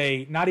they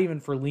say, not even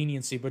for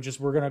leniency, but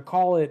just we're going to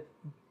call it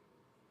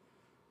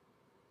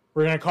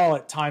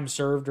time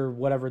served or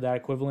whatever that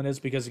equivalent is.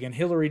 Because again,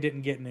 Hillary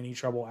didn't get in any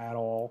trouble at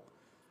all.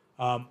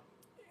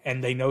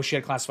 And they know she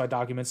had classified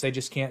documents. They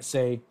just can't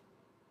say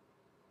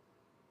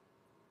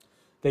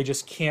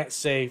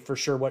for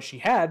sure what she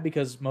had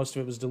because most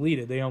of it was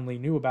deleted. They only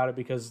knew about it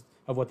because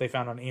of what they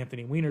found on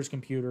Anthony Weiner's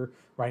computer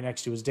right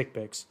next to his dick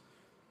pics.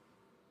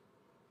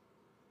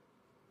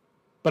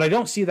 But I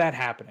don't see that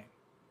happening.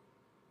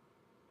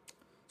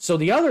 So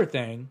the other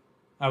thing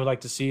I would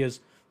like to see is,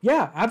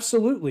 yeah,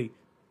 absolutely,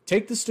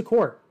 take this to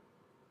court.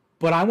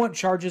 But I want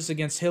charges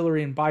against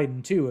Hillary and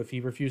Biden too if he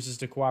refuses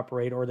to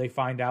cooperate or they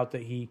find out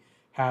that he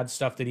had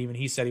stuff that even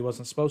he said he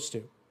wasn't supposed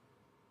to.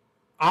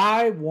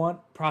 I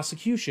want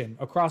prosecution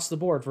across the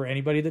board for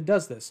anybody that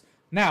does this.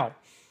 Now,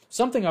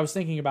 something I was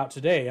thinking about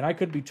today, and I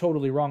could be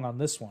totally wrong on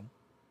this one.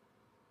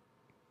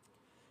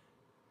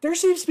 There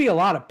seems to be a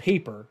lot of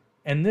paper,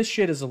 and this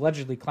shit is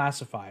allegedly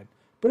classified,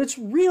 but it's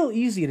real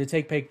easy to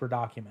take paper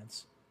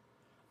documents.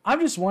 I'm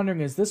just wondering,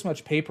 is this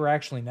much paper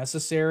actually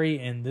necessary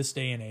in this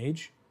day and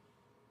age?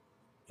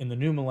 In the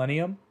new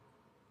millennium?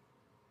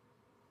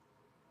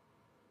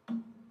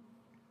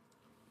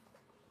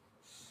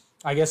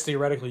 I guess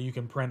theoretically you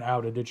can print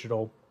out a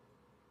digital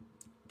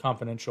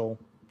confidential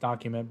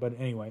document, but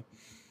anyway.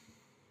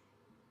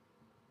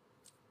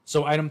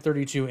 So item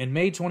 32. In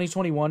May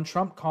 2021,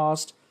 Trump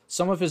caused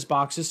some of his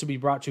boxes to be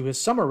brought to his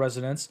summer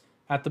residence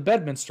at the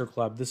Bedminster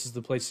Club. This is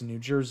the place in New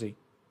Jersey.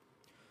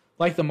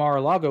 Like the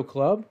Mar-a-Lago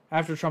Club,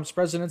 after Trump's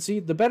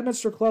presidency, the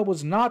Bedminster Club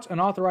was not an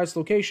authorized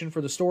location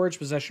for the storage,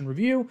 possession,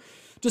 review,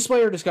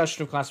 display, or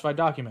discussion of classified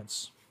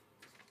documents.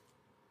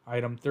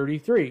 Item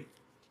 33.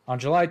 On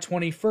July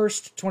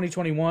 21st,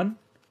 2021,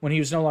 when he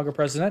was no longer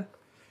president,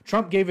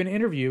 Trump gave an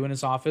interview in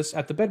his office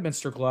at the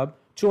Bedminster Club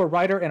to a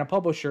writer and a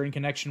publisher in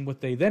connection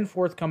with a then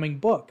forthcoming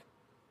book.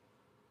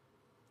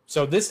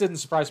 So this didn't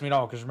surprise me at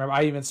all, because remember,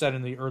 I even said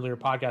in the earlier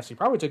podcast, he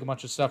probably took a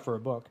bunch of stuff for a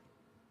book.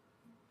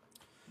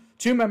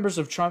 2 members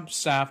of Trump's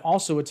staff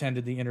also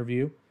attended the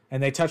interview,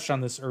 and they touched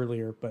on this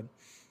earlier, but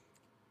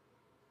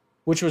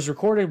which was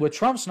recorded with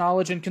Trump's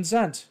knowledge and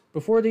consent.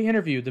 Before the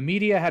interview, the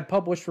media had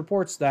published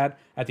reports that,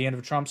 at the end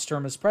of Trump's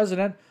term as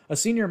president, a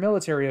senior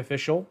military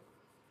official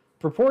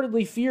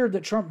purportedly feared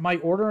that Trump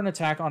might order an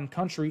attack on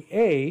country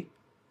A,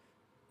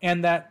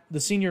 and that the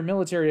senior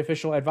military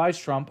official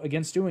advised Trump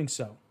against doing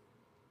so.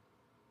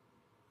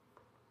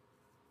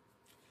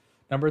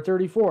 Number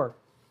 34.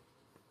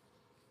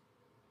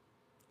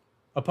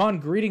 Upon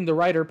greeting the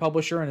writer,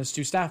 publisher, and his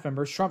 2 staff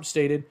members, Trump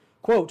stated,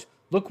 quote,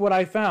 "Look what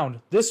I found.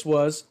 This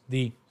was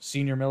the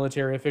senior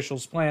military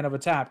official's plan of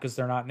attack," because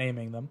they're not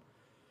naming them.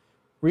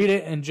 "Read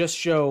it and just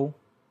show ...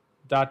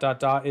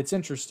 It's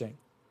interesting."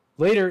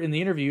 Later in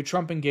the interview,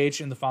 Trump engaged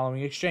in the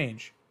following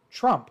exchange.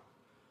 Trump: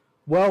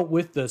 "Well,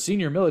 with the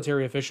senior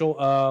military official,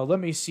 let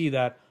me see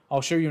that.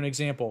 I'll show you an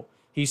example.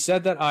 He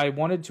said that I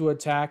wanted to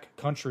attack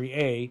country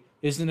A.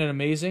 Isn't it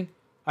amazing?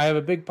 I have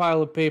a big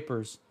pile of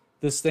papers.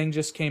 This thing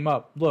just came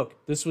up. Look,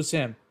 this was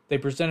him. They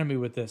presented me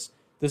with this.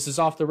 This is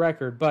off the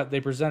record, but they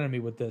presented me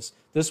with this.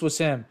 This was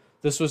him.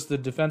 This was the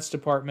Defense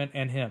Department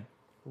and him."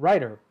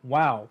 Writer: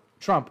 "Wow."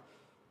 Trump: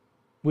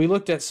 "We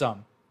looked at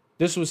some.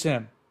 This was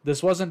him.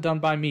 This wasn't done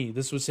by me.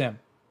 This was him.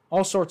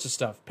 All sorts of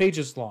stuff.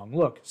 Pages long.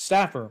 Look.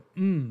 Staffer.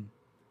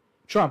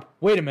 Trump: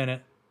 "Wait a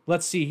minute.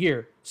 Let's see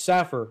here.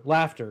 Staffer.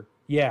 Laughter.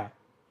 Yeah."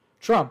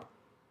 Trump: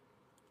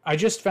 "I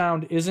just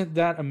found, isn't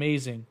that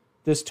amazing?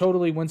 This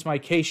totally wins my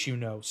case, you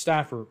know."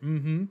 Staffer: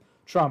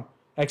 Trump: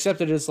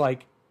 Except it is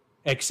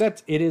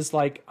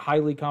like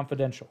highly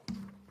confidential."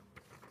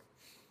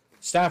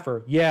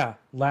 Staffer: "Yeah."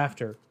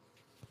 Laughter.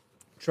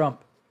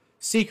 Trump: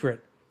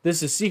 "Secret.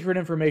 This is secret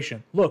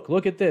information.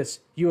 Look at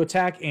this. You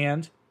attack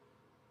and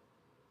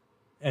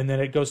then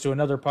it goes to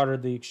another part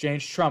of the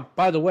exchange. Trump: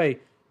 "By the way,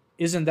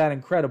 isn't that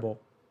incredible?"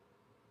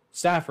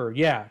 Staffer: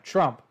 "Yeah."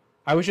 Trump: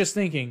 I was just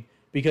thinking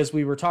because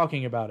we were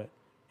talking about it.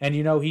 And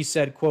he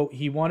said, quote,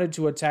 he wanted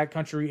to attack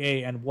country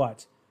A and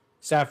what?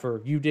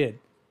 Saffer, you did.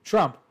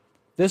 Trump,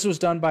 this was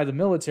done by the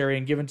military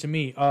and given to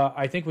me.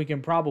 I think we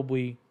can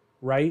probably,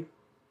 right?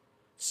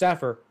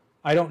 Saffer,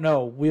 I don't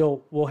know.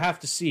 We'll have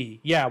to see.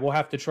 Yeah, we'll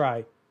have to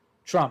try.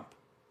 Trump,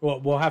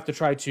 we'll have to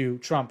try to,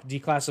 Trump,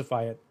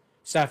 declassify it.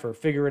 Saffer,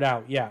 figure it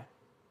out. Yeah.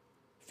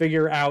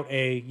 Figure out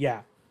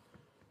yeah.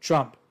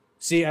 Trump,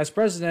 see, as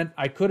president,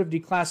 I could have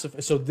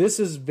declassified. So this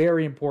is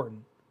very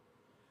important.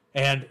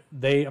 And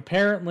they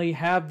apparently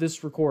have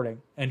this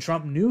recording. And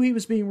Trump knew he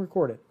was being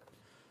recorded.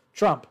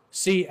 Trump,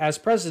 see, as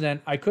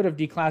president, I could have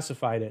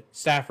declassified it.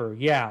 Staffer,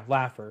 yeah,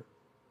 laughter.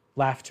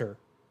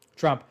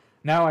 Trump,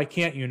 now I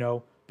can't,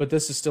 but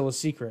this is still a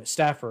secret.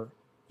 Staffer,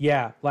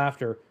 yeah,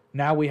 laughter.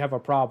 Now we have a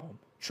problem.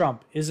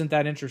 Trump, isn't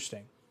that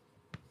interesting?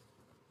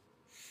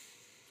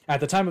 At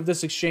the time of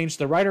this exchange,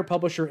 the writer,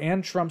 publisher,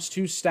 and Trump's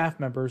 2 staff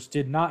members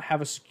did not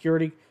have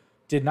security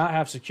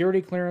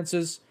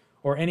clearances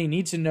or any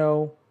need to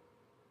know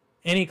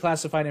any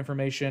classified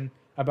information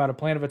about a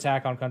plan of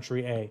attack on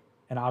country A.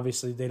 And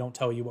obviously, they don't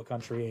tell you what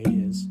country A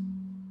is.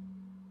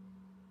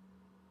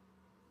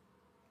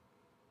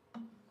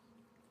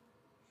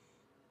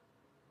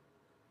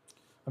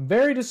 I'm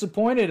very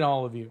disappointed in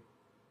all of you.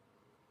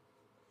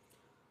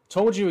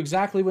 Told you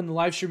exactly when the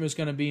live stream was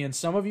going to be, and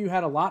some of you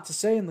had a lot to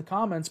say in the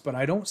comments, but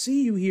I don't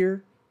see you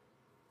here.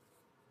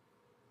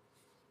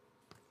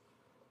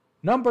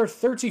 Number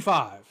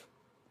 35.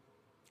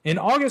 In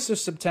August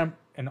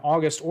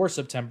or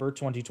September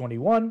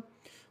 2021,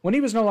 when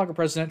he was no longer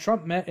president,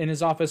 Trump met in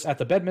his office at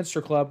the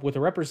Bedminster Club with a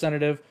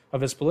representative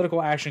of his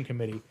Political Action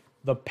Committee,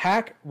 the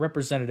PAC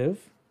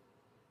representative.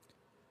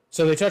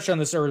 So they touched on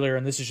this earlier,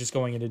 and this is just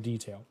going into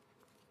detail.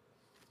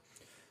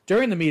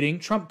 During the meeting,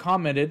 Trump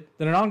commented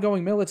that an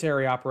ongoing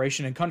military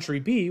operation in country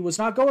B was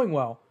not going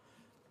well.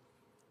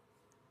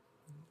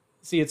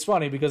 See, it's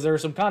funny because there are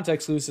some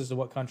context clues as to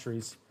what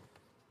countries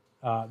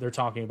they're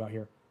talking about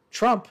here.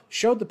 Trump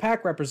showed the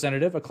PAC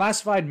representative a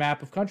classified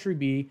map of country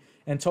B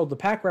and told the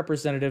PAC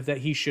representative that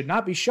he should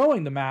not be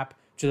showing the map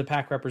to the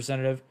PAC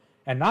representative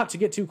and not to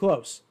get too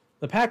close.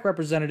 The PAC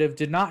representative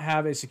did not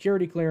have a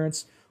security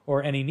clearance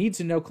or any need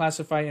to know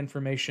classified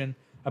information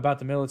about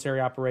the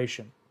military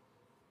operation.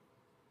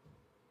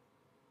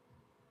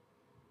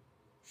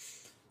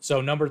 So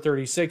number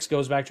 36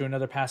 goes back to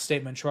another past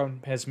statement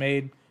Trump has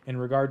made in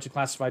regard to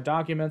classified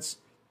documents.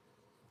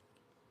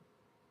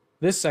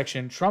 This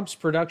section, Trump's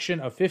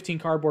production of 15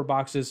 cardboard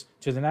boxes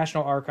to the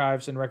National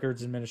Archives and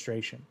Records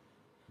Administration.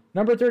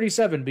 Number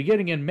 37,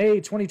 beginning in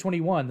May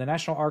 2021, the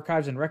National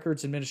Archives and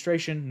Records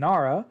Administration,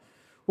 NARA,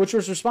 which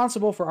was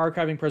responsible for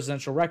archiving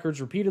presidential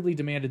records, repeatedly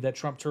demanded that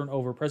Trump turn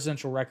over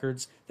presidential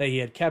records that he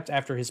had kept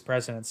after his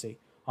presidency.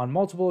 On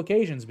multiple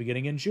occasions,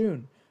 beginning in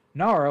June,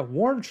 NARA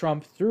warned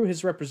Trump through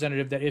his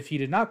representative that if he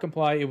did not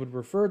comply, it would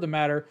refer the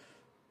matter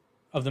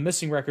of the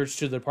missing records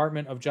to the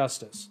Department of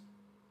Justice.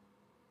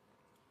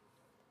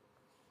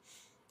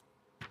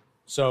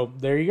 So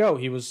there you go.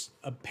 He was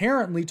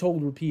apparently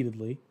told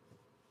repeatedly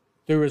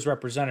through his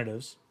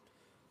representatives.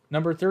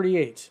 Number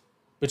 38.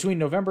 Between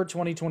November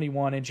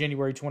 2021 and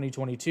January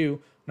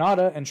 2022,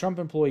 NADA and Trump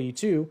employee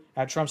 2,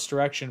 at Trump's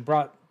direction,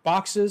 brought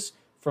boxes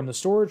from the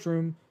storage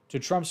room to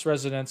Trump's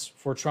residence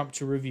for Trump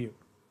to review.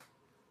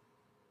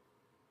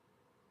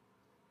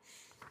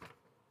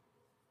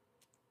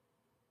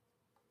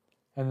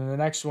 And then the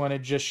next one, it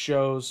just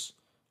shows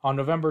on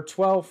November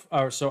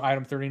 12th, so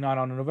item 39,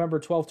 on November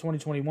 12th,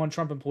 2021,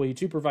 Trump employee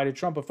 2 provided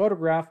Trump a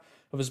photograph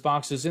of his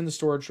boxes in the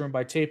storage room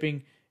by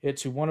taping it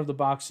to one of the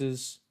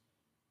boxes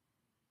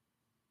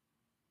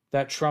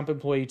that Trump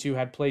employee 2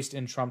 had placed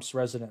in Trump's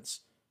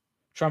residence.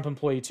 Trump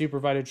employee 2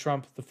 provided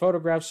Trump the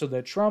photograph so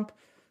that Trump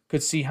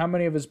could see how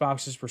many of his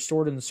boxes were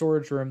stored in the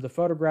storage room. The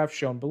photograph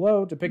shown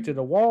below depicted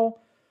a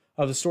wall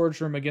of the storage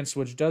room against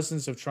which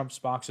dozens of Trump's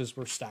boxes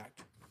were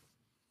stacked.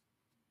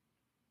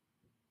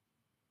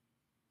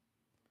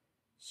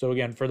 So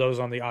again, for those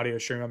on the audio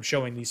stream, I'm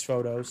showing these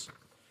photos.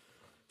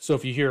 So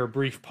if you hear a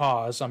brief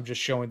pause, I'm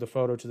just showing the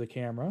photo to the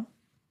camera.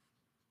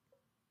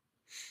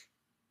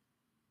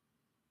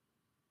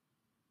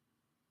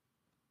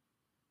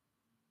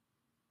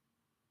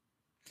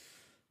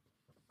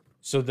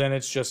 So then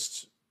it's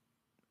just,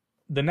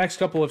 the next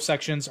couple of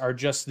sections are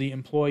just the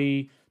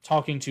employee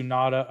talking to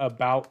NADA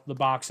about the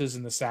boxes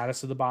and the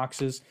status of the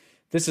boxes.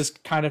 This is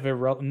kind of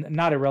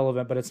not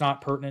irrelevant, but it's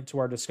not pertinent to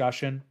our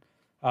discussion.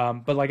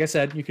 But like I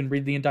said, you can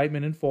read the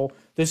indictment in full.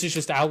 This is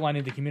just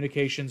outlining the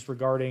communications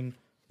regarding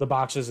the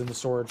boxes in the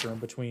storage room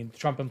between the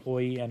Trump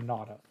employee and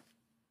NADA.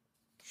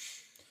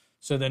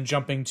 So then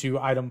jumping to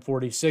item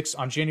 46,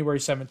 on January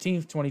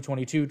 17th,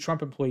 2022,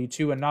 Trump employee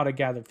 2 and NADA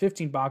gathered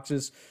 15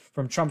 boxes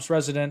from Trump's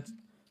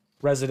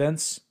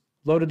residence,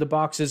 loaded the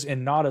boxes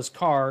in NADA's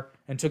car,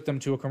 and took them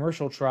to a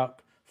commercial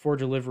truck for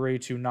delivery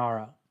to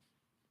NARA.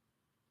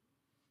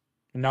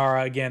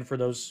 NARA, again, for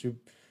those who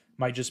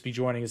might just be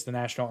joining, is the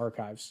National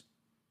Archives.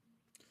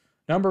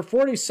 Number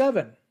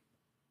 47,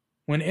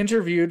 when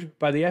interviewed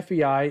by the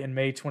FBI in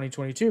May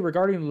 2022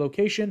 regarding the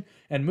location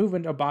and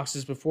movement of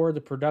boxes before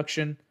the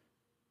production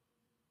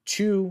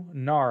to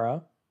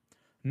NARA.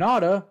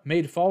 Nada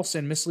made false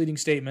and misleading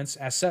statements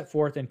as set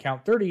forth in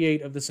count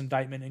 38 of this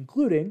indictment,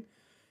 including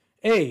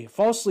A,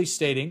 falsely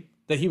stating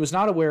that he was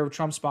not aware of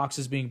Trump's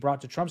boxes being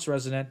brought to Trump's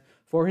residence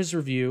for his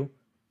review.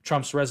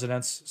 Trump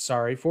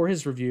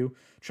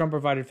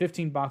provided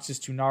 15 boxes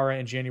to NARA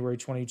in January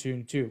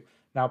 2022.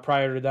 Now,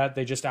 prior to that,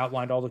 they just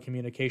outlined all the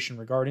communication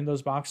regarding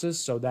those boxes,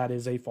 so that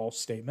is a false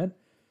statement.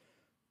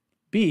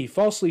 B,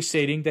 falsely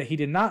stating that he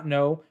did not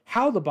know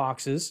how the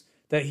boxes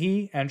that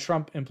he and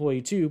Trump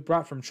employee 2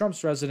 brought from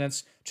Trump's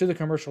residence to the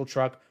commercial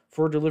truck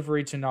for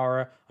delivery to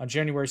NARA on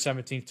January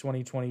 17,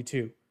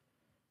 2022,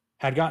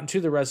 had gotten to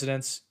the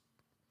residence.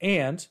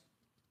 And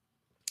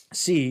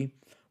C,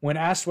 when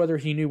asked whether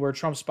he knew where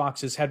Trump's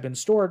boxes had been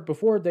stored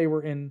before they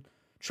were in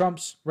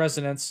Trump's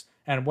residence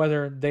and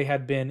whether they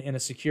had been in a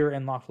secure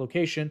and locked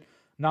location,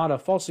 Nada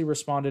falsely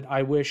responded,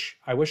 I wish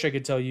I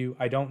could tell you.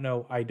 I don't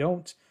know. I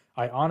don't.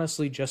 I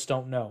honestly just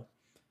don't know.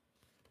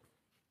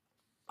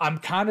 I'm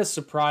kind of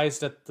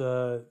surprised at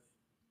the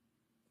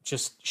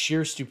just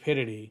sheer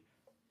stupidity,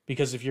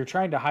 because if you're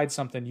trying to hide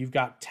something, you've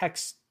got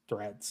text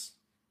threads.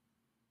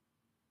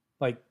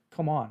 Like,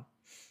 come on.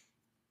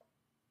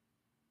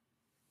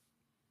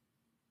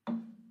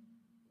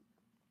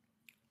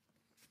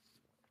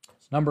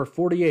 Number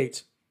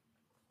 48.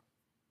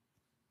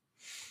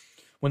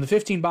 When the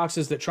 15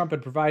 boxes that Trump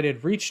had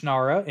provided reached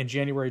NARA in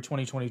January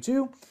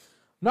 2022,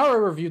 NARA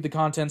reviewed the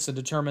contents and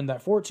determined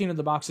that 14 of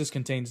the boxes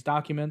contained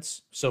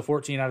documents, so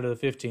 14 out of the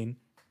 15,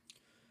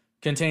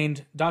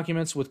 contained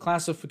documents with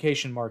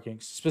classification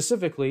markings.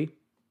 Specifically,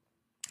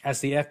 as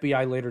the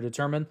FBI later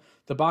determined,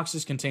 the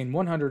boxes contained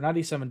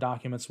 197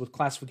 documents with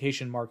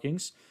classification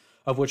markings,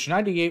 of which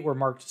 98 were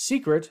marked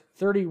secret,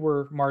 30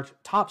 were marked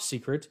top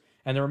secret,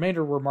 and the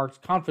remainder were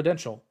marked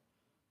confidential.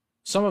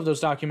 Some of those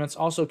documents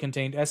also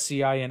contained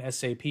SCI and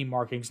SAP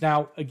markings.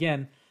 Now,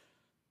 again,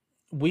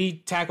 we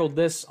tackled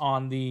this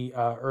on the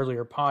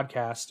earlier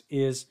podcast,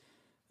 is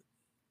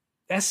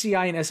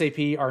SCI and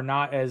SAP are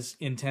not as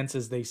intense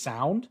as they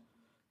sound.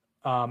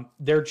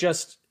 They're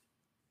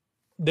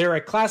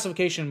a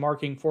classification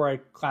marking for a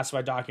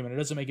classified document. It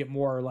doesn't make it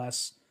more or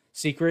less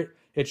secret.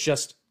 It's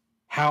just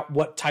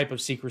what type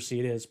of secrecy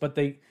it is. But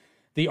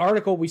the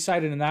article we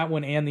cited in that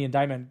one and the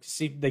indictment,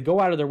 they go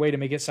out of their way to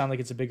make it sound like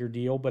it's a bigger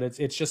deal, but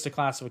it's just a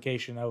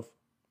classification of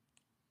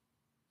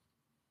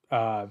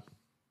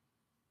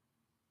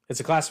it's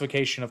a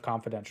classification of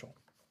confidential.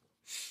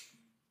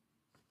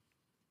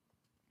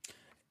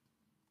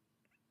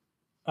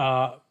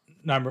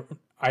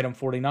 Item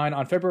 49.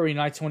 On February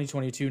 9,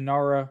 2022,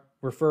 NARA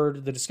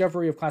referred the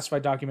discovery of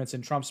classified documents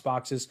in Trump's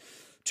boxes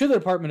to the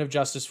Department of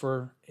Justice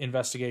for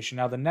investigation.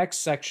 Now, the next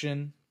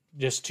section,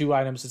 just 2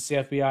 items. It's the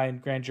FBI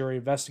and grand jury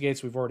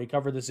investigates. We've already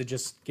covered this. It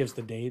just gives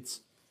the dates.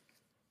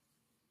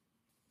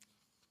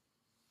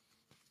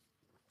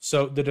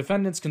 So the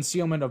defendant's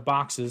concealment of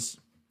boxes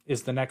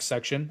is the next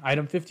section.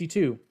 Item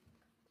 52.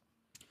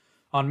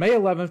 On May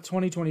 11th,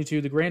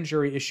 2022, the grand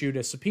jury issued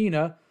a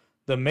subpoena,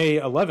 the May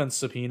 11th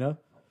subpoena,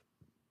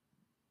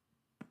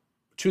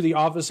 to the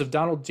office of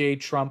Donald J.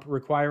 Trump,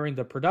 requiring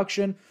the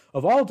production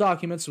of all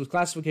documents with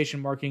classification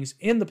markings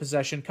in the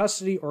possession,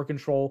 custody, or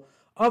control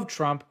of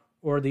Trump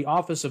or the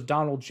office of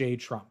Donald J.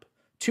 Trump.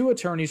 2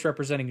 attorneys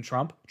representing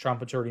Trump,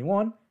 Trump Attorney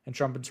 1 and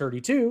Trump Attorney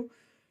 2,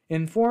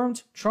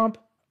 informed Trump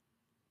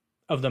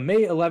of the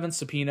May 11th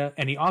subpoena,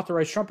 and he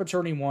authorized Trump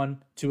Attorney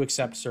 1 to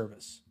accept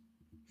service.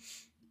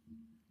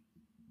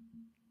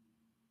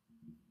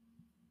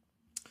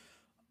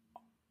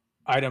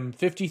 Item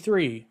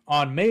 53.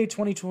 On May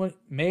 22nd,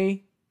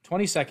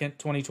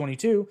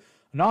 2022,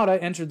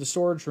 Nada entered the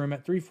storage room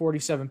at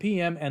 3:47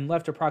 p.m. and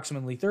left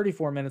approximately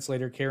 34 minutes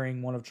later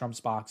carrying one of Trump's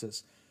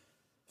boxes.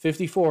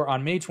 54.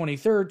 On May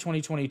 23rd,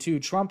 2022,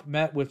 Trump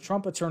met with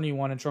Trump Attorney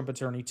 1 and Trump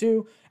Attorney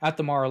 2 at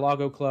the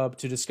Mar-a-Lago Club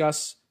to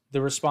discuss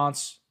the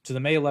response to the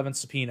May 11th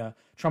subpoena.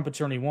 Trump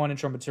Attorney 1 and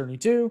Trump Attorney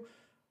 2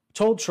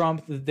 told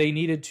Trump that they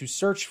needed to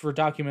search for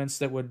documents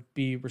that would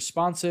be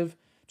responsive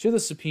to the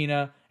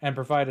subpoena and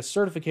provide a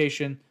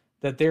certification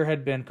that there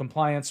had been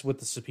compliance with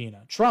the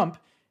subpoena. Trump,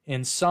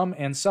 in sum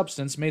and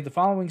substance, made the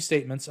following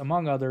statements,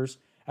 among others,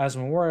 as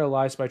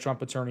memorialized by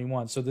Trump Attorney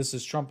 1. So this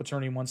is Trump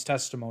Attorney 1's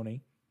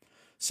testimony,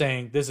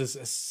 saying this is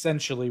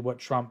essentially what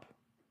Trump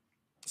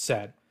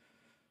said.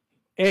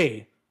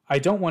 A, I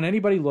don't want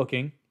anybody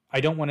looking. I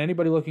don't want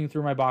anybody looking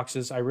through my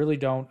boxes. I really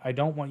don't. I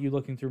don't want you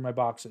looking through my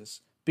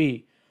boxes.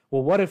 B,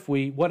 well,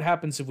 what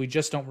happens if we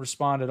just don't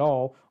respond at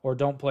all or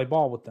don't play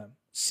ball with them?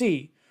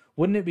 C,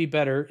 wouldn't it be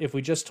better if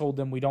we just told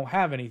them we don't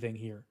have anything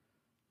here?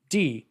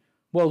 D,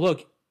 well,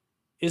 look,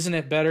 isn't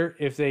it better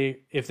if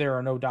there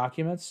are no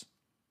documents?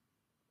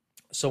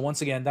 So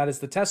once again, that is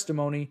the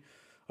testimony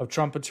of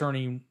Trump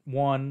Attorney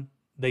 1.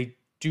 They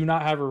do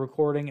not have a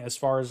recording as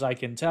far as I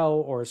can tell,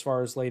 or as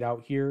far as laid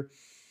out here.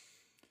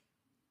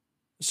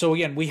 So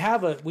again, we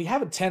have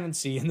a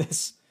tendency in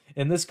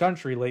this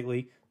country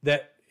lately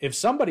that if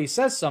somebody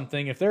says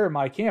something, if they're in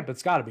my camp,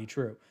 it's got to be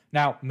true.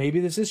 Now,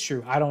 maybe this is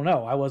true. I don't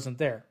know. I wasn't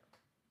there.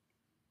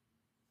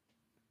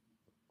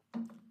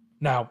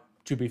 Now,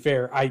 to be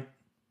fair,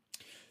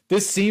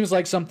 This seems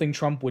like something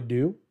Trump would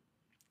do.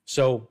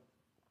 So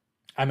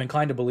I'm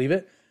inclined to believe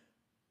it.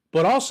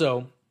 But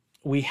also,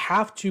 we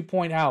have to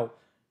point out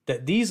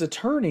that these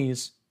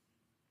attorneys,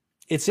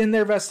 it's in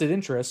their vested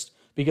interest,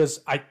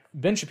 because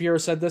Ben Shapiro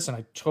said this, and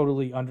I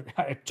totally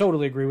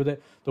agree with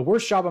it. The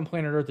worst job on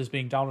planet Earth is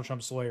being Donald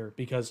Trump's lawyer,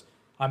 because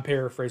I'm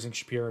paraphrasing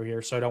Shapiro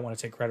here, so I don't want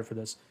to take credit for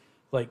this.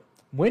 Like,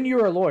 when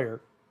you're a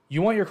lawyer,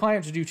 you want your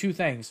client to do two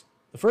things.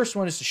 The first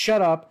one is to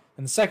shut up,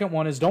 and the second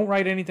one is don't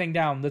write anything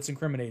down that's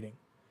incriminating.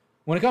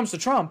 When it comes to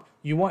Trump,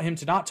 you want him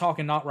to not talk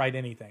and not write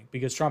anything,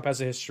 because Trump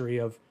has a history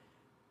of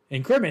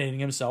incriminating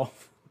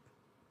himself.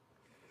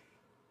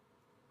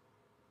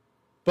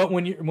 But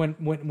when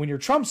you're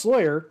Trump's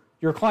lawyer,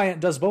 your client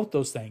does both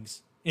those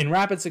things in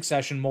rapid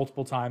succession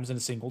multiple times in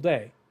a single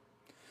day.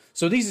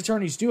 So these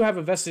attorneys do have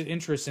a vested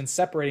interest in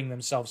separating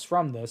themselves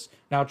from this.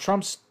 Now,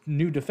 Trump's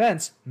new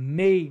defense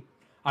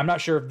I'm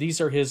not sure if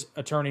these are his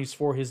attorneys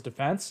for his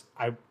defense.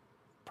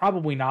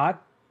 Probably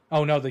not.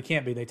 Oh, no, they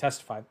can't be. They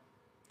testified.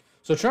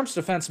 So Trump's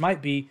defense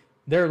might be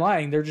they're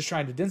lying. They're just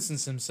trying to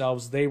distance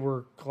themselves. They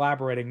were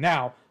collaborating.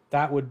 Now,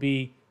 that would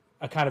be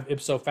a kind of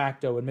ipso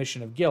facto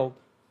admission of guilt,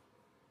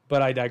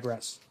 but I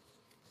digress.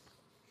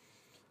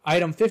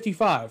 Item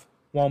 55.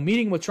 While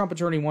meeting with Trump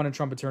Attorney 1 and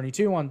Trump Attorney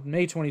 2 on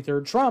May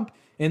 23rd, Trump,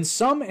 in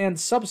sum and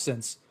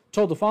substance,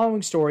 told the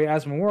following story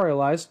as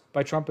memorialized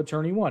by Trump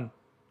Attorney 1.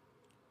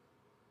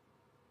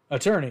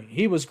 Attorney,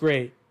 he was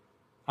great.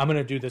 I'm going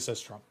to do this as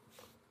Trump.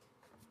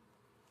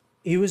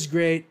 He was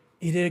great.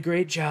 He did a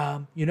great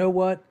job. You know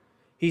what?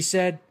 He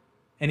said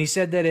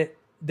that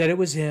it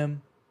was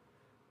him,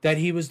 that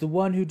he was the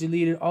one who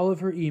deleted all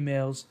of her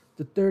emails,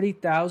 the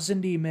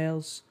 30,000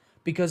 emails,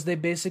 because they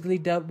basically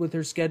dealt with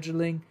her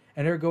scheduling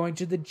and her going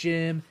to the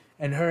gym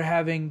and her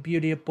having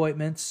beauty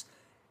appointments.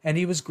 And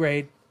he was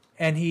great.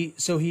 And he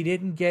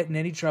didn't get in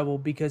any trouble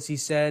because he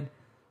said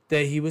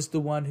that he was the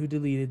one who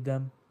deleted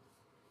them.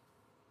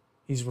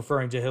 He's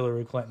referring to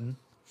Hillary Clinton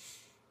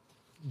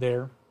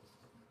there.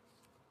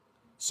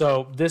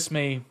 So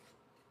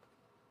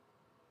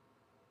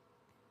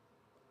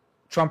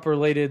Trump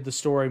related the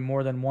story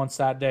more than once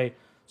that day.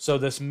 So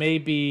this may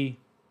be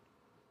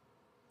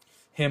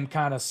him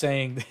kind of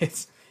saying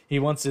that he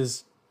wants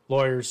his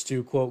lawyers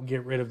to, quote,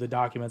 get rid of the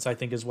documents, I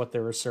think is what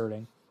they're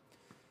asserting.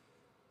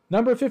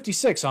 Number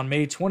 56, on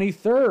May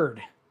 23rd,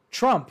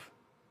 Trump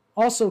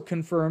also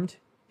confirmed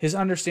his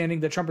understanding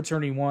that Trump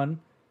Attorney 1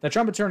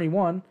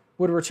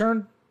 would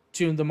return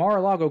to the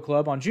Mar-a-Lago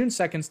Club on June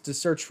 2nd to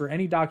search for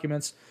any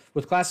documents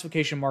with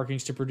classification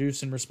markings to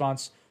produce in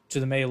response to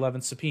the May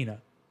 11th subpoena.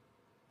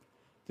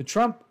 The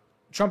Trump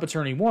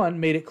Attorney 1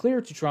 made it clear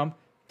to Trump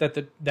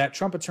that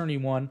Trump Attorney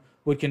 1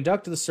 would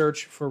conduct the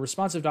search for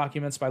responsive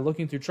documents by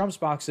looking through Trump's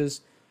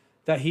boxes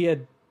that he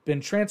had been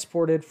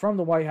transported from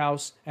the White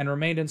House and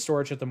remained in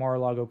storage at the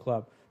Mar-a-Lago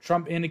Club.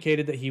 Trump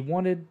indicated that he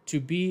wanted to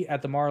be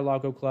at the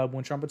Mar-a-Lago Club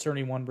when Trump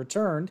Attorney 1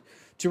 returned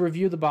to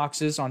review the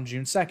boxes on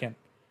June 2nd,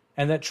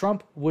 and that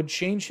Trump would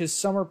change his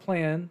summer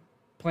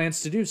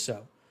plans to do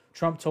so.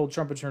 Trump told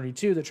Trump Attorney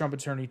 2 that Trump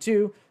Attorney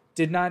 2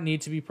 did not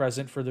need to be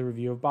present for the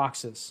review of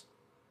boxes.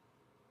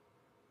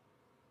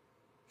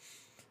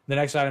 The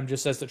next item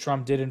just says that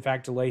Trump did, in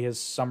fact, delay his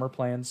summer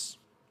plans.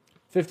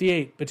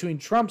 58. Between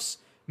Trump's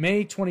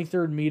May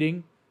 23rd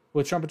meeting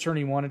with Trump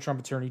Attorney 1 and Trump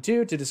Attorney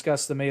 2 to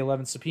discuss the May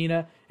 11th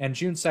subpoena and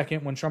June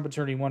 2nd when Trump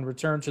Attorney 1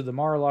 returned to the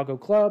Mar-a-Lago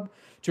Club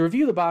to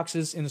review the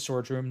boxes in the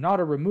storage room,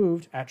 Nauta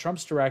removed, at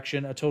Trump's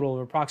direction, a total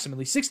of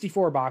approximately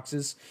 64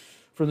 boxes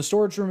from the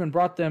storage room and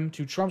brought them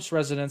to Trump's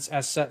residence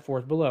as set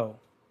forth below.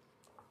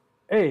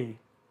 A.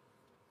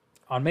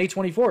 On May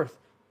 24th,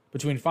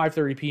 between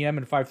 5:30 p.m.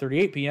 and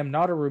 5:38 p.m.,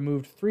 Nauta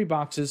removed 3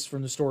 boxes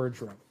from the storage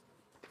room.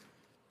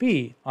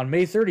 B. On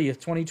May 30th,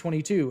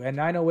 2022, at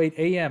 9:08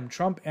 a.m.,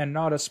 Trump and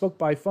Nauta spoke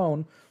by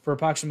phone for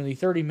approximately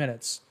 30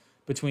 minutes.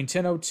 Between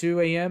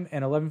 10:02 a.m.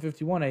 and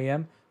 11:51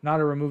 a.m.,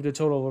 Nauta removed a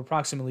total of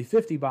approximately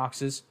 50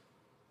 boxes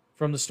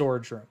from the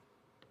storage room.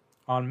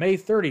 On May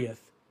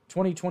 30th,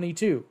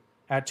 2022,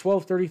 at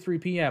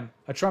 12:33 p.m.,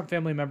 a Trump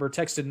family member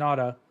texted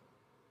Nauta,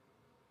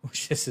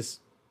 which this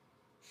is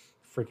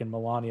freaking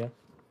Melania.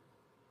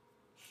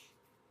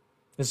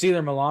 It's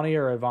either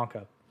Melania or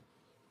Ivanka.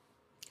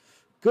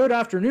 Good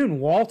afternoon,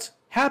 Walt.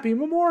 Happy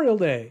Memorial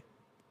Day.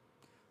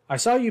 I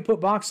saw you put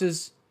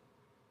boxes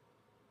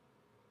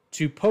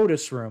to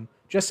POTUS room.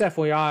 Just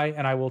FYI,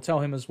 and I will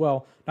tell him as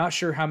well, not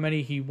sure how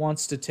many he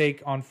wants to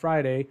take on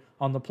Friday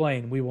on the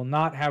plane. We will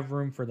not have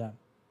room for them.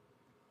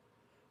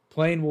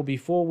 Plane will be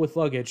full with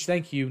luggage.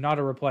 Thank you.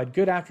 Nauta replied,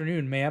 good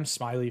afternoon, ma'am.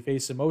 Smiley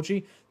face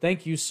emoji.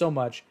 Thank you so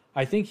much.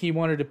 I think he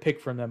wanted to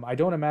pick from them. I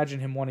don't imagine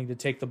him wanting to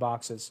take the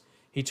boxes.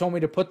 He told me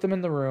to put them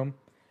in the room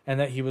and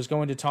that he was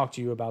going to talk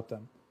to you about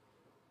them.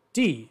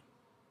 D.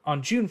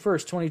 On June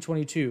 1st,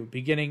 2022,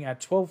 beginning at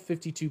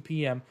 12:52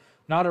 p.m.,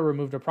 Nauta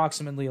removed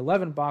approximately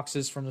 11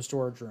 boxes from the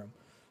storage room.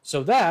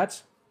 So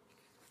that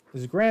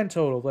is a grand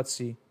total. Let's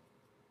see.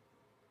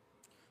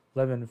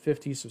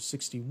 11:50, so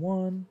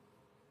 61.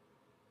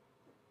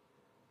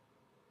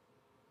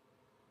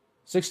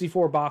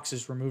 64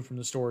 boxes removed from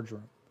the storage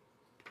room.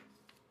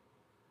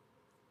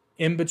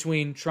 in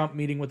between Trump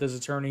meeting with his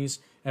attorneys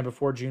and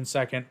before June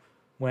 2nd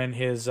when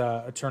his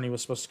attorney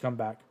was supposed to come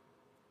back.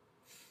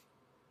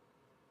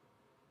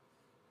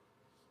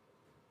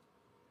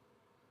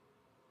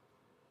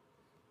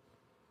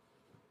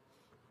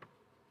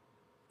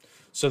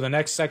 So the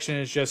next section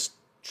is just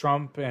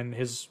Trump and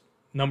his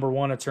number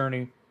one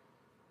attorney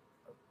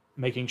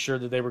making sure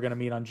that they were going to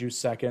meet on June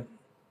 2nd.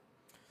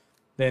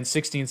 Then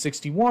 60 and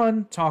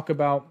 61 talk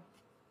about...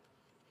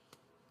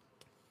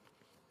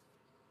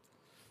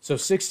 So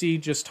 60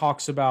 just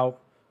talks about...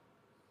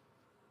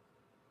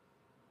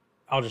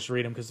 I'll just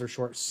read them because they're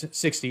short.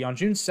 60. On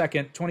June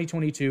 2nd,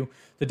 2022,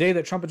 the day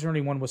that Trump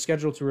Attorney 1 was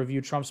scheduled to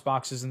review Trump's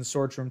boxes in the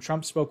storage room,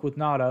 Trump spoke with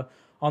Nada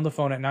on the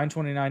phone at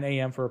 9:29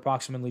 a.m. for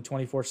approximately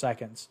 24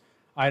 seconds.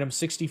 Item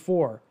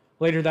 64.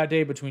 Later that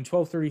day, between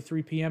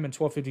 12:33 p.m. and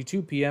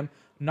 12:52 p.m.,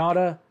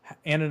 Nada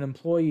and an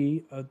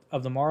employee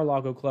of the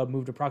Mar-a-Lago Club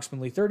moved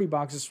approximately 30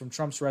 boxes from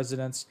Trump's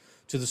residence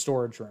to the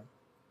storage room.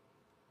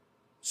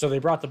 So they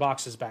brought the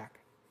boxes back.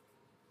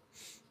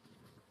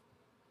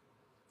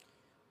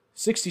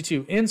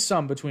 62. In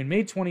sum, between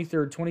May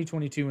 23rd,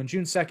 2022 and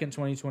June 2nd,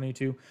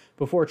 2022,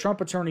 before Trump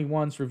Attorney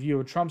 1's review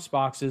of Trump's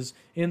boxes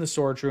in the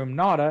storage room,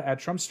 Nada, at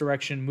Trump's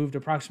direction, moved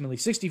approximately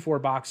 64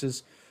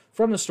 boxes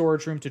from the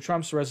storage room to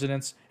Trump's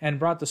residence and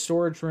brought to the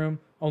storage room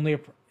only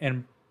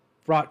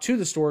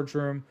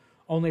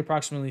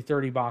approximately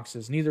 30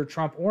 boxes. Neither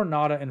Trump or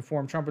Nada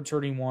informed Trump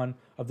Attorney 1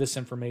 of this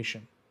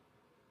information.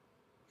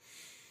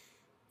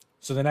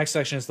 So the next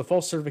section is the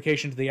false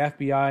certification to the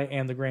FBI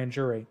and the grand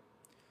jury.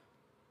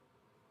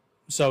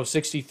 So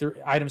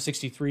item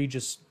 63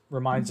 just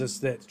reminds us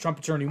that Trump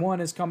Attorney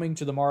 1 is coming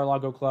to the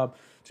Mar-a-Lago Club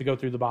to go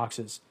through the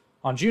boxes.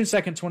 On June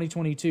 2nd,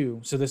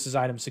 2022, so this is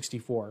item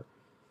 64,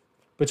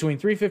 between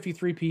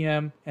 3:53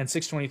 p.m. and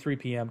 6:23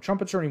 p.m.,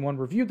 Trump Attorney 1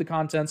 reviewed the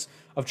contents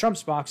of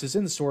Trump's boxes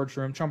in the storage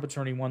room. Trump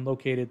Attorney 1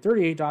 located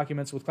 38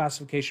 documents with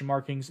classification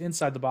markings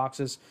inside the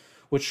boxes,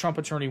 which Trump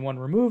Attorney 1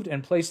 removed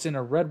and placed in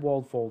a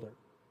red-walled folder.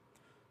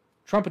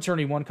 Trump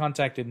Attorney 1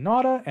 contacted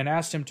Nada and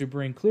asked him to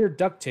bring clear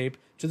duct tape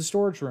to the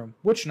storage room,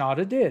 which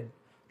Nada did.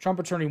 Trump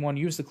Attorney 1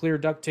 used the clear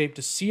duct tape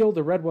to seal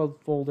the red-walled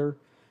folder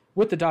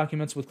with the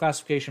documents with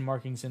classification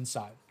markings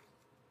inside.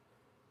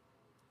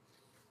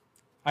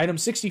 Item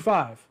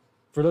 65.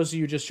 For those of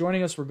you just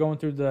joining us, we're going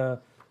through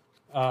the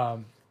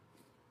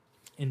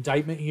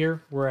indictment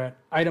here. We're at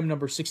item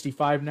number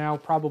 65 now,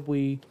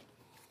 probably,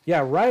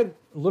 right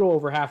a little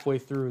over halfway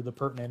through the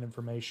pertinent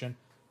information,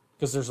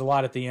 because there's a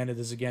lot at the end of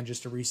this, again,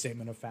 just a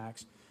restatement of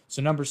facts.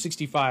 So number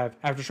 65,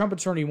 after Trump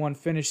Attorney 1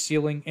 finished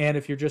sealing, and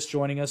if you're just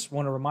joining us,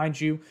 want to remind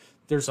you,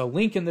 there's a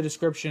link in the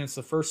description. It's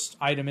the first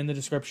item in the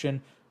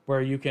description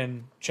where you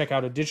can check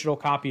out a digital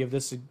copy of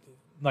this,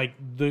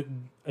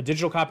 a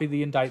digital copy of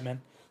the indictment,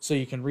 so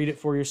you can read it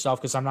for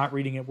yourself, because I'm not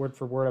reading it word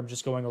for word. I'm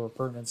just going over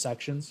pertinent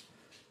sections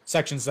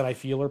that I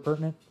feel are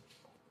pertinent.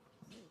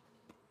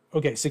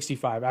 Okay,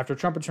 65. After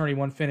Trump Attorney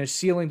 1 finished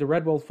sealing the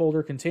red-walled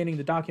folder containing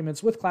the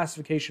documents with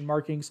classification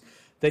markings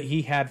that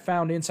he had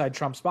found inside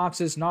Trump's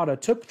boxes, Nada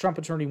took Trump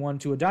Attorney 1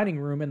 to a dining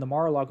room in the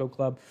Mar-a-Lago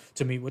Club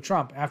to meet with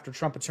Trump. After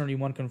Trump Attorney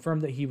 1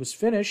 confirmed that he was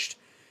finished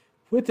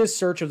with his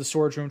search of the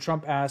storage room,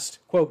 Trump asked,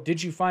 quote,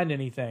 "Did you find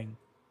anything?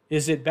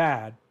 Is it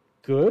bad?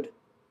 Good?"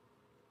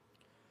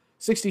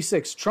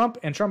 66. Trump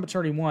and Trump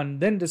Attorney 1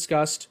 then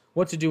discussed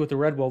what to do with the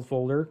red-walled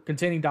folder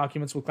containing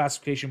documents with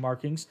classification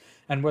markings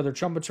and whether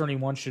Trump Attorney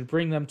 1 should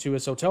bring them to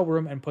his hotel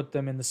room and put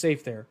them in the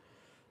safe there.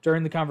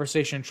 During the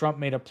conversation, Trump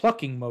made a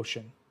plucking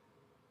motion,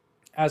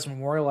 as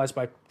memorialized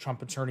by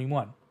Trump Attorney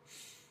 1.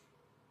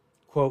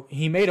 Quote,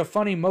 "He made a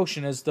funny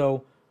motion as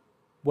though,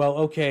 well,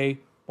 okay,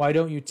 why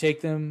don't you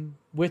take them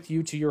with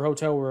you to your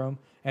hotel room,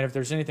 and if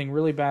there's anything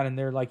really bad in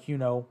there,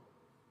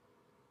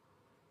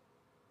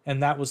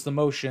 and that was the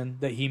motion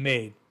that he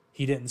made."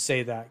 He didn't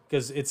say that,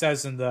 because it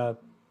says in the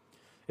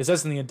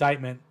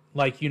indictment,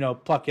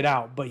 pluck it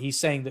out. But he's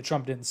saying that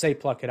Trump didn't say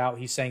pluck it out.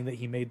 He's saying that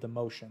he made the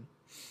motion.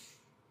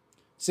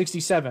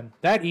 67.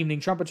 That evening,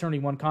 Trump Attorney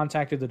 1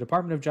 contacted the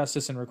Department of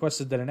Justice and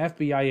requested that an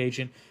FBI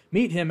agent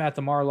meet him at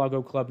the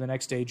Mar-a-Lago Club the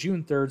next day,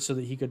 June 3rd, so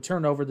that he could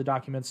turn over the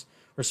documents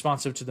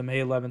responsive to the May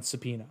 11th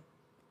subpoena.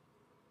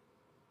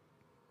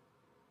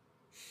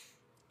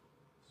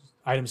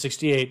 Item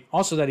 68.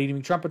 Also that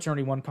evening, Trump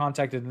Attorney 1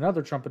 contacted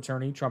another Trump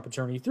Attorney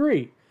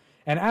 3,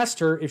 and asked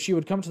her if she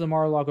would come to the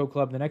Mar-a-Lago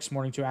Club the next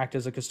morning to act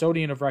as a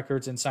custodian of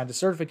records and signed a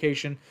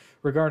certification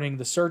regarding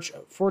the search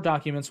for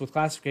documents with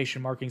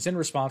classification markings in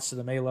response to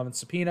the May 11th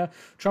subpoena.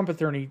 Trump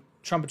Attorney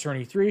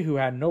 3, who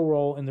had no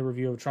role in the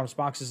review of Trump's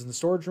boxes in the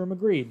storage room,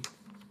 agreed.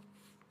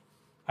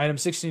 Item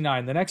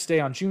 69. The next day,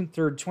 on June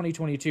 3rd,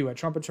 2022, at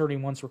Trump Attorney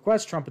 1's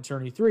request, Trump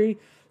Attorney 3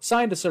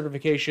 signed a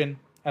certification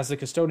as the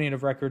custodian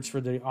of records for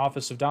the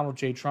office of Donald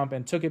J. Trump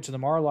and took it to the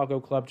Mar-a-Lago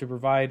Club to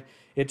provide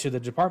it to the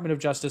Department of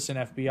Justice and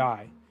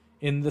FBI.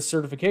 In the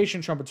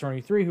certification, Trump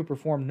Attorney 3, who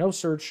performed no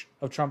search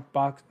of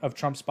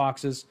Trump's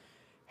boxes,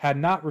 had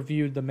not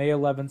reviewed the May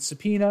 11th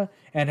subpoena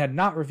and had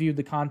not reviewed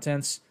the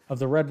contents of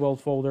the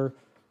red-walled folder,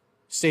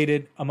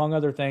 stated, among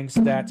other things,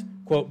 that,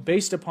 quote,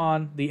 based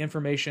upon the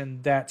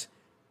information that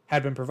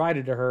had been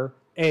provided to her,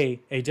 A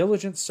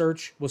diligent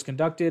search was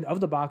conducted of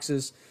the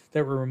boxes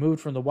that were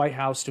removed from the White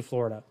House to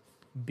Florida.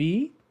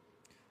 B,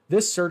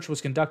 this search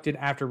was conducted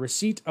after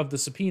receipt of the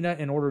subpoena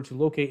in order to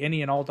locate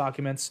any and all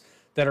documents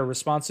that are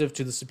responsive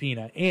to the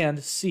subpoena.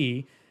 And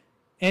C,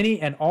 any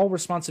and all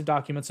responsive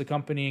documents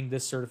accompanying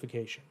this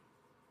certification.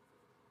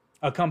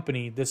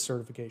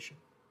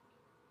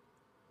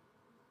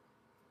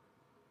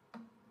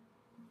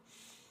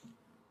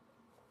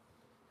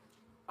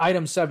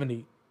 Item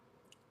 70.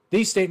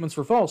 These statements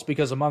were false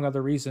because, among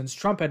other reasons,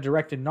 Trump had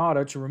directed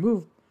NADA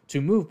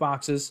to move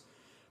boxes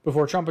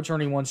before Trump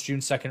Attorney 1's June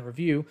 2nd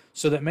review,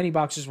 so that many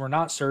boxes were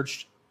not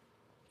searched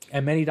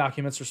and many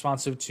documents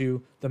responsive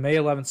to the May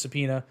 11th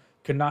subpoena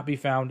could not be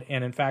found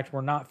and, in fact,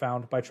 were not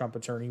found by Trump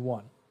Attorney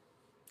 1.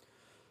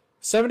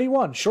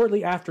 71.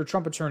 Shortly after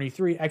Trump Attorney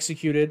 3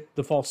 executed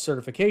the false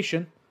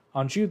certification,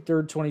 on June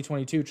 3rd,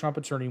 2022, Trump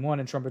Attorney 1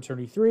 and Trump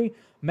Attorney 3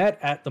 met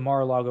at the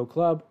Mar-a-Lago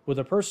Club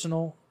with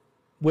personnel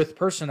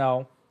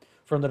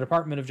from the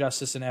Department of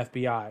Justice and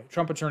FBI.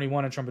 Trump Attorney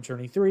 1 and Trump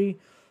Attorney 3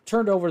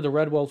 turned over the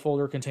Redwell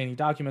folder containing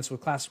documents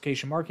with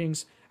classification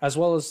markings, as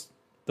well as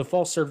the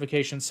false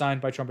certification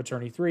signed by Trump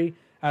Attorney 3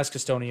 as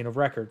custodian of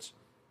records.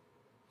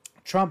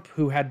 Trump,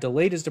 who had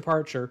delayed his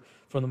departure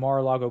from the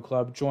Mar-a-Lago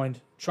Club,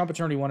 joined Trump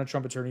Attorney 1 and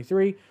Trump Attorney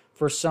 3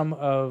 for some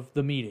of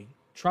the meeting.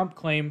 Trump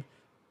claimed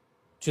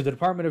to the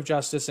Department of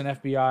Justice and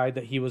FBI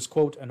that he was,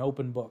 quote, an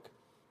open book.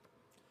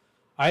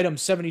 Item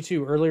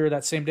 72. Earlier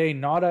that same day,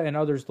 NADA and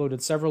others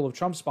loaded several of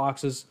Trump's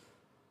boxes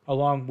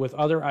along with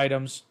other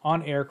items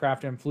on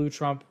aircraft and flew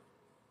Trump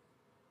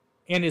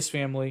and his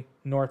family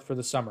north for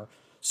the summer.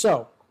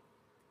 So,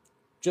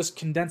 just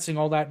condensing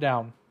all that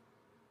down,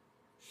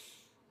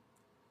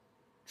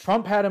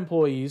 Trump had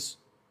employees,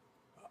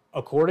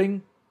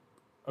 according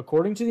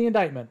to the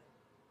indictment,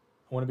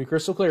 I want to be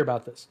crystal clear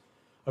about this.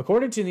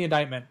 According to the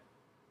indictment,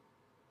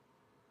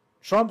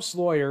 Trump's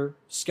lawyer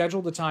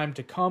scheduled the time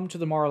to come to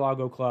the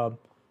Mar-a-Lago Club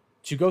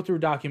to go through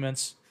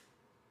documents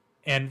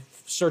and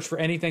search for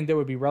anything that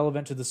would be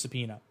relevant to the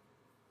subpoena.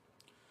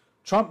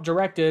 Trump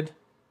directed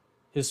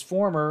his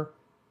former,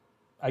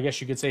 I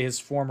guess you could say his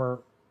former,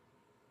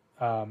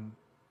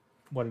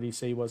 what did he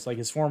say he was? Like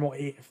his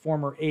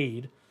former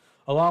aide,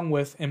 along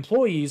with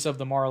employees of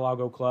the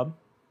Mar-a-Lago Club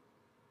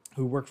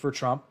who worked for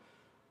Trump,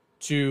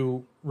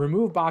 to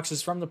remove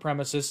boxes from the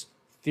premises.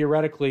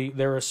 Theoretically,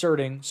 they're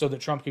asserting so that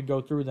Trump could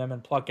go through them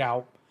and pluck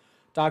out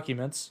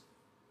documents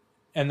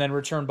and then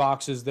return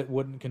boxes that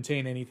wouldn't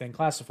contain anything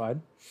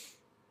classified.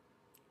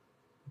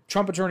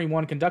 Trump Attorney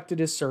 1 conducted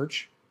his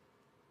search,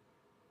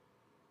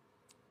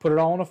 put it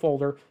all in a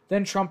folder.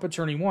 Then Trump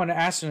Attorney 1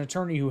 asked an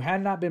attorney who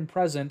had not been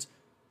present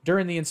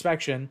during the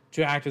inspection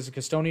to act as a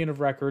custodian of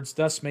records,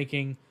 thus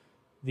making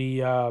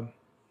the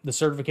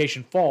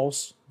certification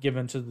false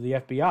given to the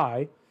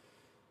FBI.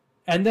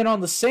 And then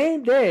on the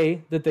same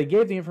day that they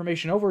gave the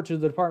information over to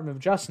the Department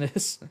of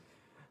Justice,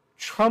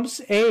 Trump's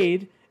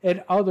aide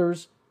and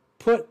others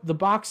put the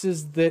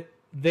boxes that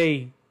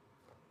they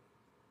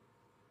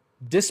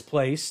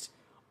displaced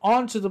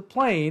onto the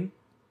plane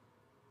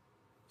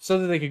so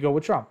that they could go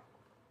with Trump.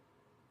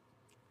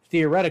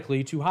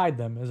 Theoretically, to hide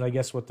them, is I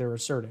guess what they're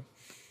asserting.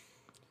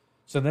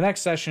 So the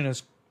next session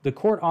is the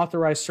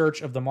court-authorized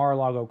search of the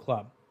Mar-a-Lago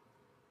Club.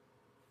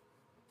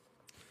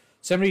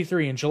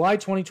 73. In July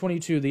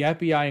 2022, the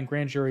FBI and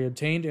grand jury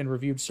obtained and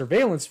reviewed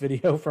surveillance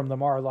video from the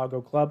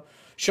Mar-a-Lago Club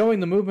showing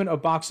the movement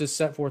of boxes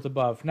set forth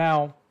above.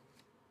 Now,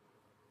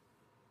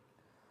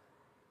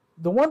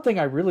 the one thing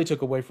I really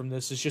took away from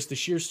this is just the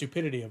sheer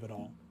stupidity of it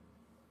all.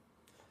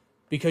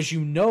 Because you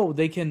know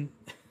they can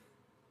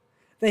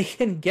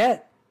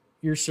get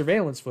your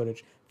surveillance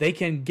footage. They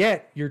can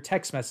get your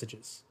text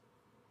messages.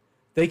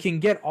 They can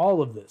get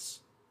all of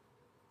this.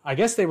 I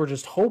guess they were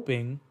just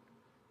hoping,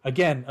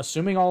 again,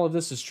 assuming all of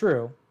this is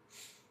true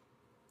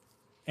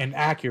and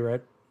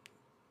accurate,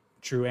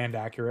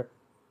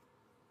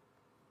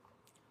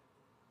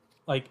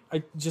 like,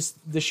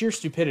 just the sheer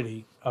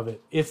stupidity of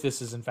it, if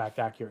this is in fact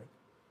accurate.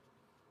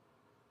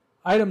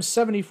 Item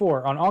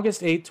 74. On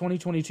August 8,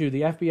 2022,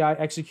 the FBI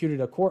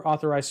executed a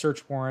court-authorized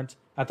search warrant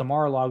at the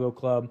Mar-a-Lago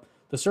Club.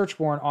 The search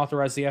warrant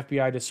authorized the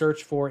FBI to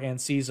search for and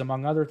seize,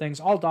 among other things,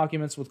 all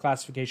documents with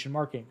classification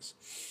markings.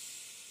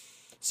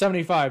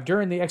 75.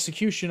 During the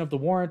execution of the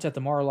warrant at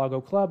the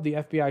Mar-a-Lago Club, the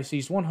FBI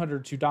seized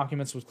 102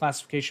 documents with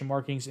classification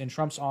markings in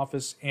Trump's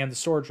office and the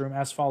storage room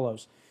as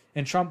follows.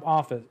 In Trump's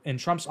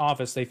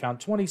office, they found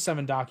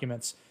 27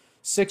 documents,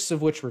 6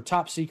 of which were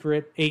top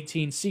secret,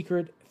 18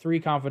 secret, 3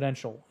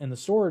 confidential. In the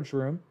storage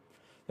room,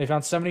 they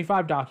found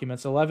 75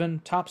 documents,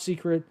 11 top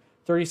secret,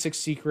 36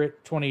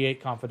 secret,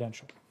 28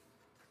 confidential.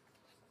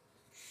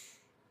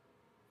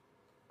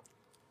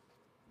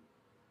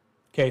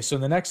 Okay, so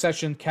the next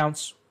section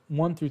counts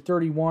 1 through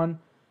 31.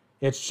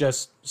 It's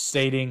just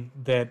stating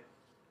that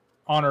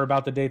on or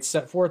about the dates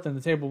set forth in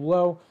the table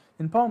below,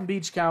 in Palm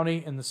Beach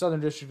County, in the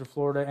Southern District of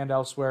Florida, and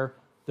elsewhere,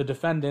 the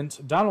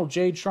defendant, Donald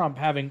J. Trump,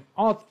 having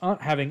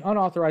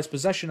unauthorized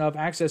possession of,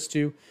 access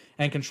to,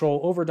 and control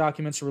over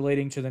documents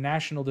relating to the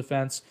national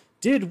defense,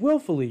 did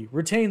willfully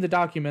retain the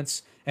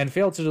documents and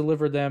fail to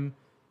deliver them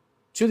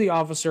to the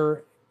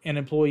officer and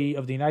employee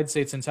of the United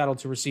States entitled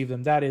to receive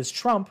them, that is,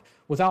 Trump,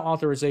 without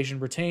authorization,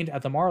 retained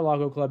at the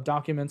Mar-a-Lago Club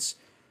documents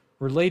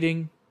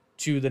relating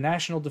to the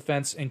national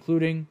defense,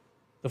 including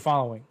the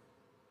following.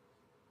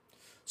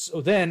 So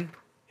then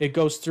it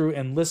goes through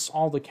and lists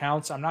all the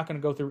counts. I'm not going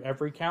to go through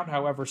every count.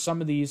 However,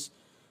 some of these...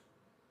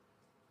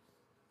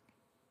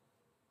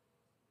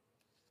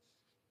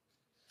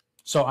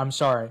 So, I'm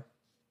sorry.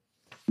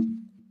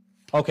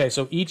 Okay,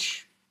 so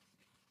each...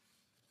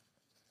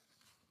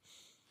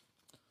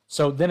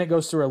 So then it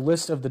goes through a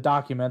list of the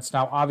documents.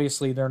 Now,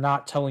 obviously, they're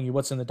not telling you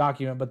what's in the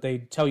document, but they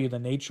tell you the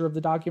nature of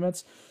the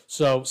documents.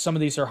 So some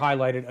of these are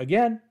highlighted.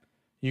 Again,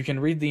 you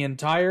can read the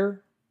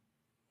entire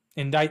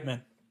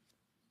indictment.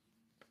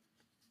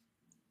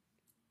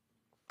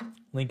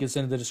 Link is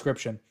in the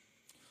description.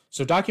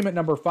 So document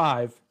number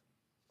 5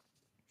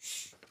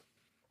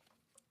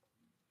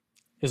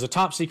 is a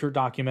top secret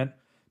document.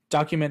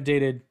 Document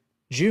dated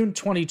June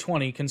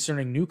 2020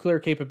 concerning nuclear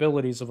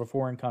capabilities of a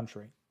foreign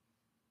country.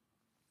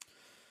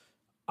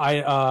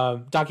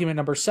 Document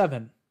number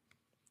 7,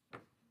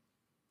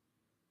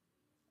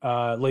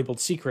 labeled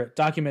secret.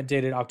 Document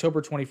dated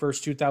October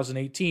 21st,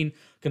 2018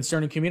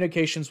 concerning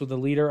communications with the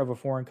leader of a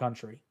foreign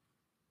country.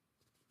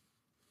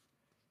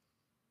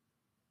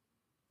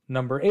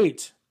 Number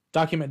 8,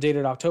 document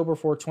dated October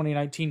 4th,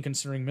 2019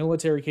 concerning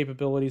military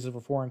capabilities of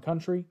a foreign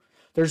country.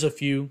 There's a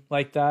few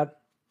like that.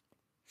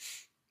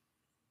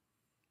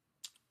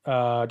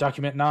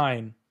 Document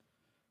 9,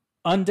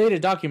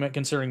 undated document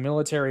concerning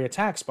military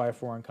attacks by a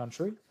foreign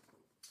country.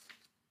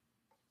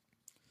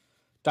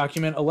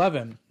 Document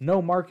 11,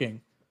 no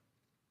marking.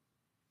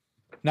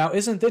 Now,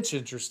 isn't this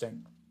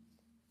interesting?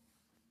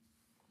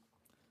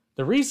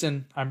 The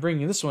reason I'm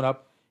bringing this one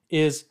up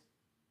is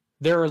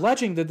they're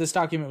alleging that this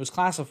document was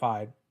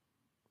classified,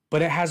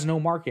 but it has no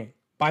marking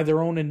by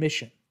their own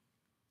admission.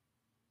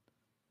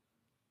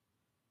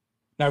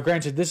 Now,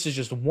 granted, this is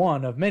just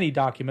one of many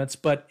documents,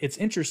 but it's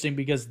interesting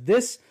because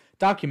this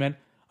document,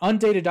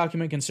 undated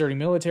document concerning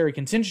military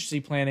contingency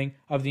planning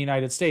of the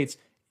United States,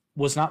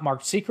 was not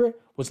marked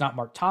secret, was not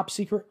marked top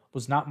secret,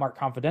 was not marked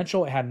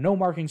confidential. It had no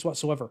markings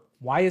whatsoever.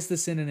 Why is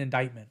this in an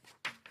indictment,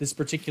 this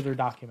particular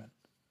document?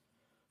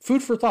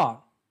 Food for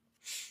thought.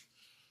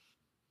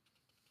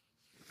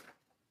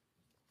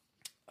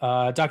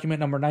 Document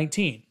number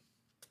 19.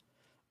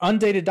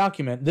 Undated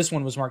document. This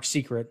one was marked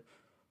secret.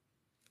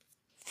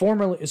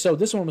 So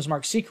this one was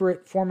marked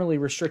secret, formerly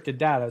restricted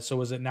data.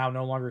 So is it now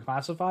no longer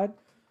classified?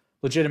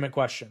 Legitimate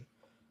question.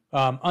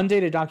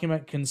 Undated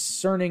document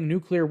concerning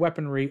nuclear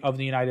weaponry of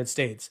the United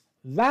States.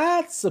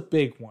 That's a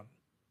big one.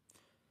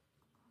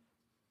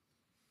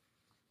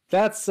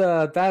 That's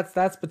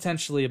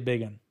potentially a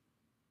big one.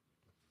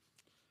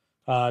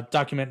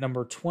 Document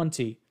number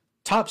 20.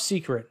 Top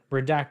secret,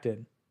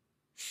 redacted.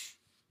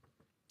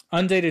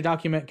 Undated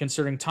document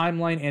concerning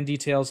timeline and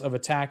details of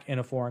attack in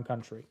a foreign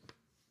country.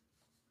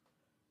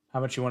 How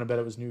much you want to bet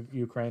it was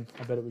Ukraine?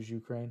 I bet it was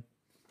Ukraine.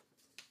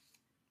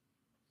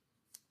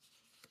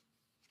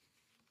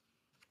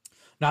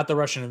 Not the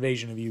Russian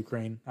invasion of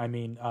Ukraine. I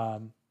mean,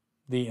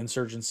 the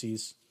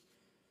insurgencies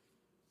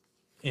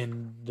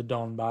in the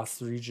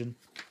Donbass region.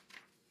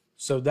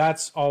 So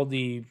that's all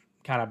the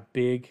kind of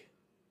big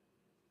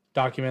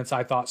documents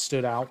I thought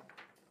stood out.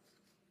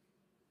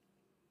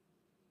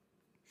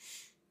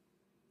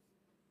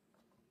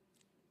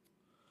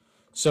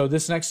 So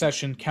this next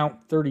section, count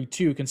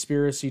 32,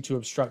 conspiracy to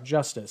obstruct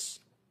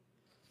justice.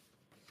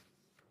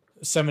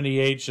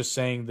 78, just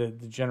saying that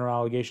the general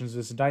allegations of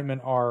this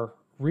indictment are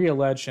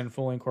re-alleged and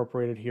fully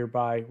incorporated here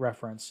by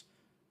reference.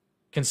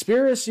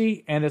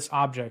 Conspiracy and its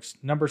objects.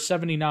 Number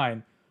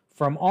 79.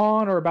 From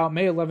on or about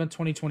May 11,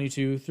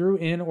 2022 through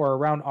in or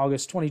around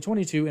August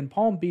 2022 in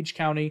Palm Beach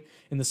County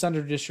in the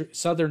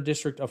Southern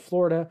District of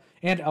Florida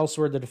and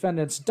elsewhere, the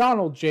defendants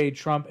Donald J.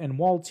 Trump and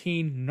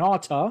Waltine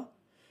Nauta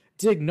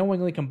did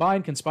knowingly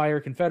combine,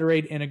 conspire,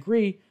 confederate, and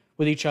agree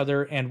with each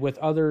other and with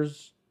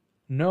others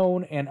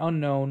known and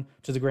unknown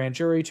to the grand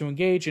jury to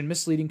engage in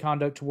misleading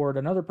conduct toward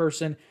another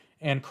person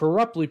and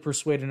corruptly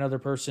persuade another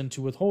person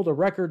to withhold a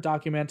record,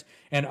 document,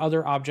 and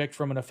other object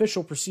from an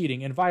official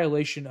proceeding in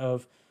violation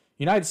of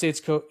United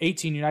States Code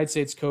 18 United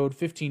States Code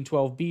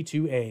 1512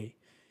 B2A,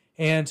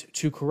 and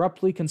to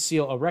corruptly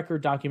conceal a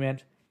record,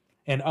 document,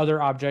 and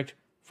other object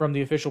from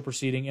the official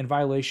proceeding in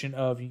violation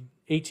of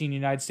 18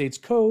 United States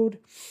Code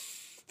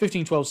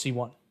 1512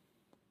 C1.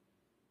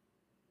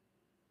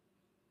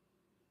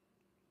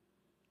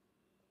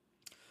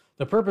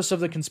 The purpose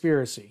of the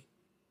conspiracy.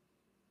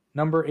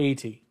 Number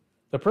 80.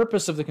 The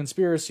purpose of the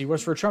conspiracy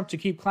was for Trump to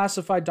keep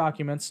classified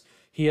documents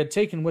he had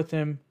taken with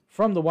him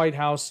from the White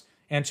House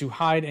and to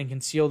hide and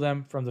conceal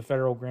them from the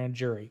federal grand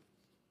jury.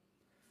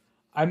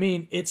 I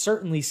mean, it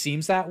certainly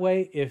seems that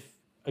way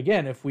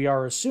if we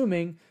are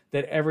assuming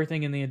that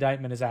everything in the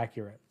indictment is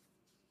accurate.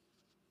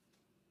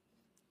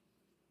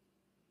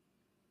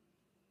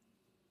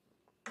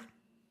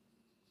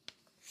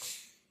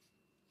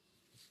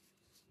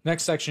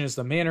 Next section is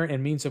the manner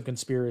and means of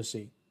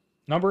conspiracy.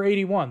 Number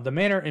 81, the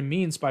manner and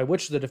means by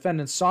which the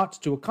defendants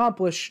sought to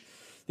accomplish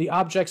The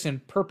objects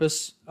and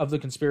purpose of the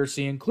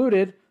conspiracy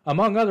included,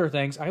 among other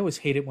things, I always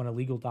hate it when a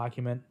legal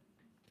document,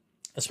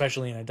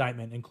 especially an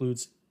indictment,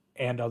 includes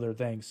and other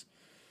things.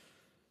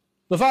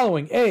 The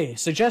following: A,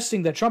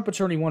 suggesting that Trump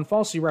Attorney 1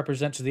 falsely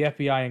represent to the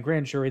FBI and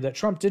grand jury that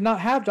Trump did not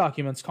have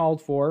documents called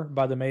for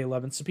by the May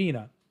 11th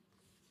subpoena.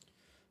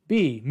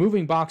 B,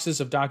 moving boxes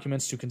of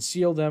documents to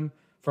conceal them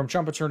from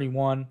Trump Attorney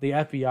 1, the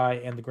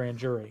FBI, and the grand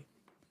jury.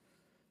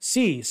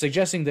 C,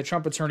 suggesting that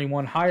Trump Attorney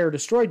 1 hire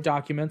destroyed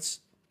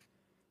documents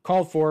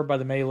called for by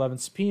the May 11th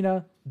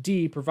subpoena.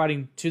 D,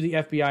 providing to the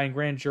FBI and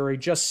grand jury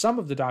just some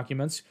of the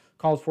documents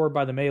called for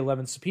by the May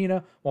 11th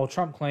subpoena, while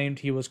Trump claimed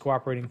he was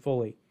cooperating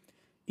fully.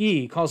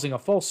 E, causing a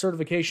false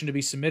certification to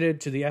be submitted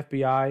to the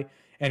FBI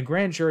and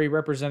grand jury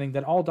representing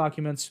that all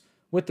documents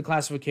with the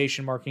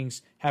classification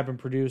markings had been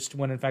produced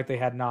when in fact they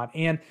had not.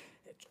 And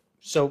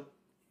so,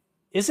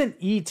 isn't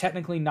E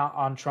technically not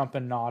on Trump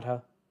and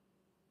Nauta?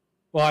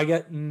 Well, I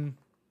get... No,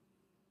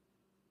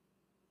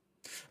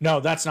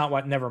 that's not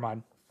what... Never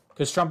mind.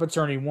 Because Trump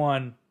Attorney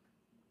 1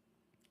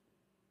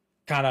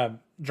 kind of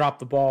dropped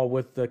the ball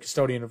with the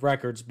custodian of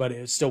records, but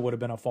it still would have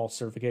been a false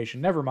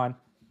certification. Never mind.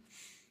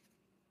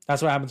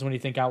 That's what happens when you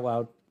think out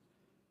loud.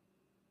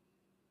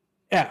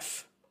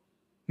 F,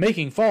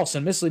 making false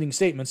and misleading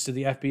statements to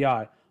the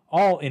FBI,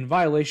 all in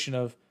violation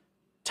of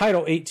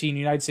Title 18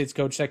 United States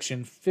Code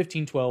Section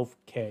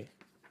 1512K.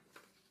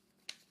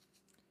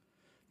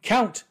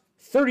 Count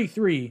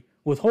 33,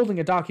 withholding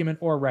a document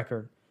or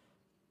record.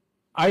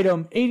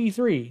 Item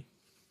 83,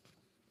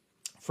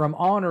 from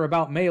on or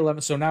about May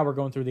 11th, so now we're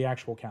going through the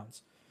actual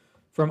counts.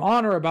 From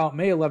on or about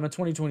May 11,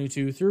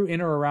 2022 through in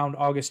or around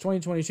August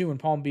 2022 in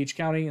Palm Beach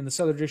County in the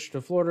Southern District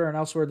of Florida and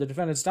elsewhere, the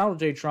defendants Donald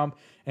J. Trump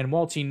and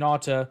Walter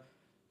Nauta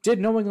did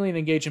knowingly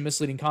engage in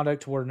misleading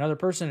conduct toward another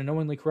person and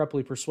knowingly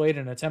corruptly persuade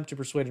and attempt to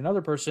persuade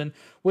another person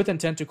with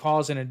intent to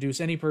cause and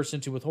induce any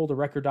person to withhold a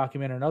record,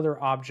 document, or another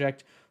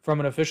object from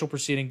an official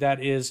proceeding.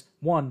 That is,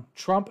 1.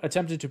 Trump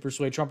attempted to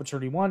persuade Trump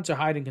Attorney 1 to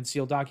hide and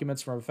conceal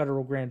documents from a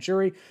federal grand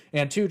jury,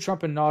 and 2.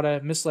 Trump and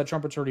Nauta misled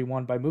Trump Attorney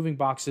 1 by moving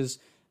boxes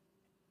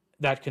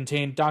that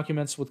contained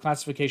documents with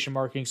classification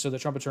markings so that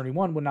Trump Attorney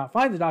 1 would not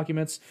find the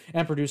documents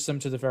and produce them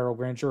to the federal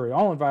grand jury,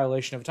 all in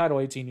violation of Title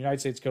 18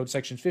 United States Code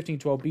Sections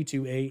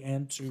 1512B2A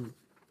and 2.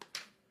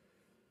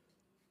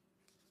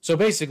 So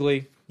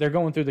basically, they're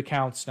going through the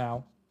counts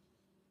now.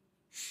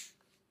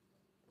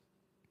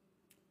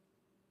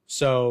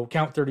 So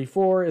count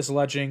 34 is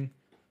alleging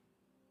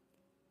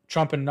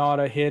Trump and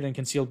Nauta hid and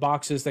concealed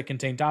boxes that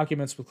contained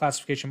documents with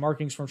classification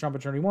markings from Trump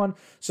Attorney 1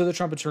 so that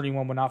Trump Attorney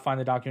 1 would not find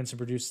the documents and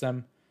produce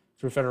them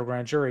to a federal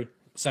grand jury,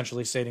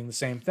 essentially stating the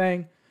same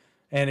thing.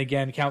 And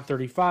again, count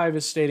 35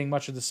 is stating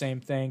much of the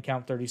same thing.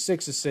 Count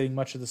 36 is stating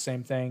much of the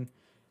same thing,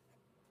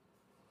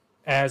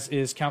 as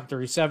is count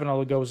 37,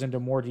 although it goes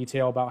into more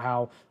detail about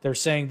how they're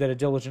saying that a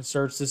diligent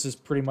search, this is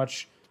pretty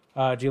much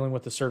dealing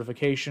with the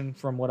certification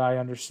from what I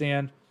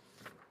understand.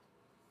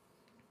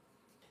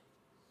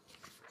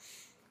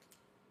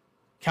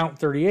 Count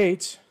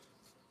 38,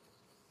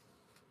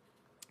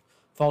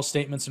 false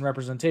statements and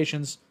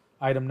representations.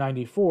 Item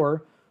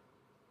 94,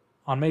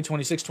 on May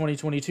 26,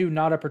 2022,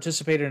 Nauta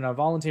participated in a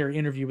voluntary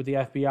interview with the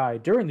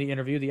FBI. During the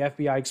interview, the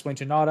FBI explained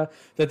to Nauta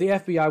that the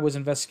FBI was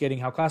investigating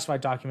how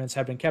classified documents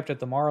had been kept at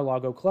the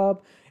Mar-a-Lago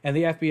Club, and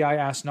the FBI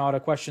asked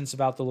Nauta questions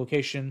about the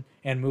location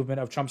and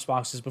movement of Trump's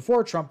boxes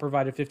before Trump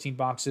provided 15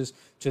 boxes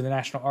to the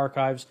National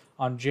Archives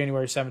on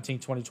January 17,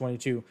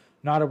 2022.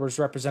 Nauta was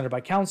represented by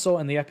counsel,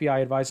 and the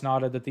FBI advised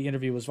Nauta that the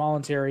interview was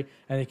voluntary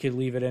and they could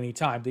leave at any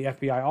time. The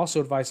FBI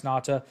also advised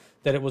Nauta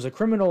that it was a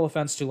criminal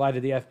offense to lie to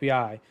the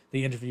FBI.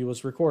 The interview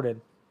was recorded.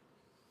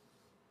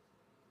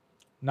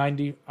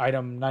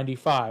 Item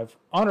 95.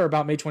 On or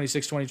about May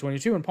 26,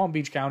 2022, in Palm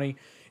Beach County,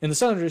 in the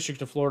Southern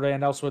District of Florida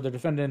and elsewhere, the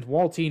defendant,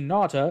 Walter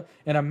Nauta,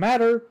 in a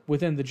matter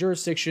within the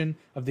jurisdiction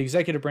of the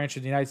executive branch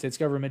of the United States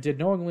government, did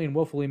knowingly and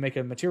willfully make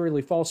a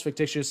materially false,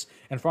 fictitious,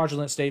 and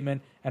fraudulent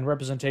statement and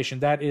representation.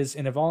 That is,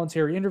 in a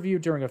voluntary interview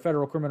during a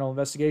federal criminal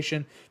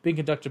investigation being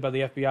conducted by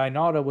the FBI,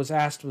 Nauta was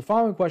asked the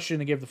following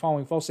question and gave the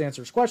following false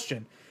answers.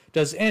 Question: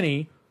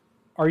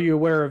 are you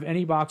aware of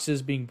any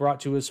boxes being brought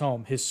to his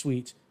home, his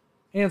suite?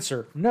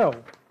 Answer: no.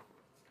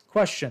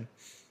 Question: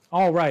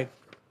 all right.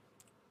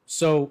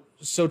 So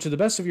to the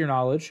best of your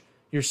knowledge,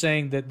 you're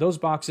saying that those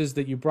boxes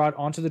that you brought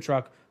onto the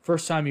truck,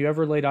 first time you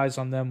ever laid eyes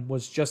on them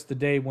was just the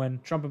day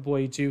when Trump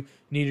Employee 2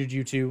 needed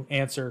you to?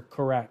 Answer: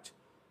 correct.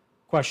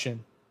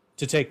 Question: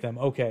 to take them.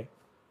 Okay.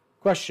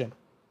 Question: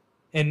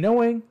 and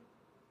knowing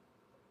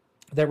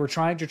that we're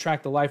trying to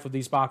track the life of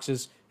these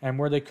boxes and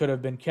where they could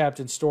have been kept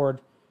and stored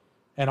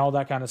and all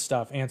that kind of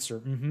stuff. Answer: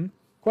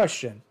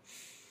 Question: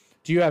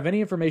 do you have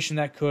any information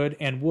that could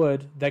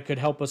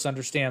help us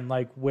understand,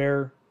 like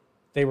where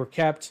they were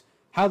kept,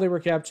 how they were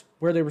kept,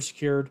 where they were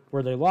secured,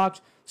 where they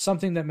locked,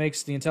 something that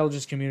makes the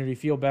intelligence community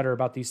feel better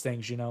about these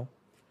things, you know?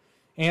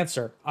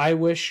 Answer: I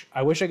wish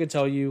I could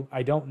tell you.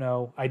 I don't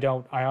know.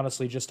 I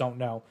honestly just don't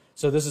know.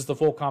 So this is the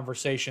full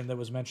conversation that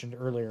was mentioned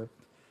earlier.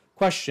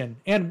 Question: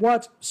 and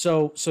what?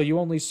 So you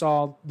only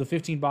saw the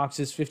 15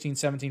 boxes,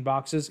 17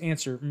 boxes?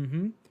 Answer: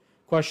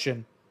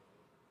 Question: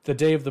 The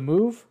day of the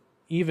move,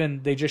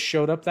 even they just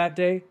showed up that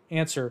day.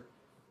 Answer,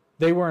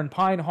 they were in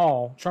Pine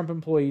Hall. Trump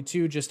employee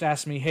 2 just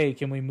asked me, hey,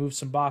 can we move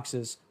some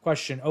boxes?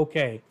 Question,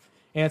 okay.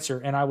 Answer,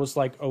 and I was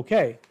like,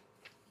 okay.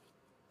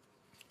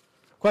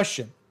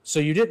 Question, so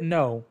you didn't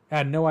know,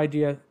 had no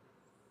idea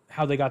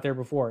how they got there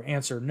before?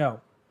 Answer,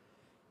 no.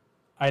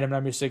 Item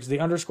number 6, the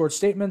underscored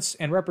statements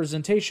and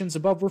representations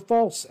above were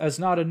false, as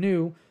Nada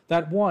knew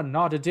that 1,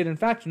 Nada did in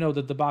fact know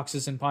that the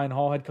boxes in Pine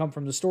Hall had come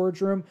from the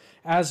storage room,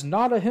 as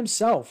Nada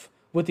himself,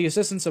 with the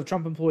assistance of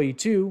Trump employee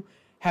 2,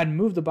 had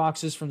moved the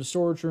boxes from the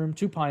storage room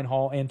to Pine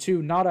Hall, and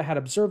 2, Nada had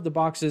observed the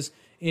boxes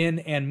in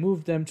and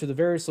moved them to the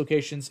various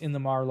locations in the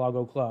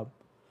Mar-a-Lago Club.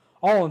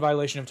 All in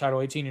violation of Title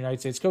 18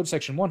 United States Code,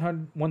 Section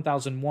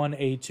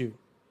 1001A2.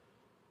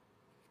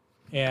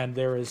 And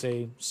there is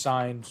a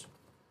signed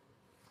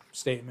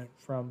statement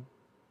from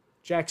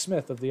Jack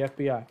Smith of the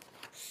FBI.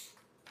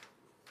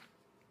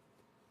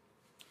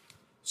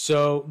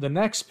 So the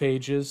next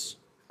pages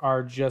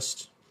are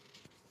just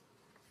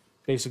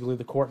basically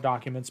the court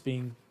documents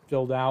being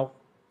filled out.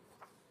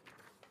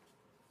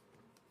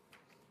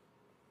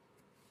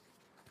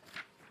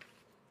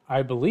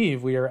 I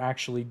believe we are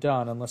actually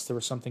done, unless there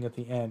was something at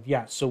the end.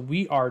 Yeah, so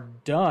we are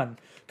done.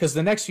 Because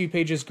the next few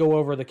pages go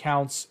over the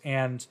counts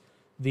and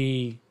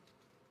the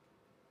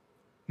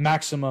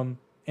maximum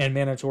and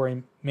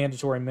mandatory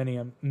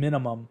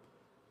minimum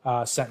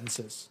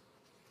sentences.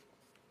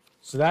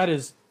 So that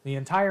is the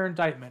entire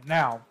indictment.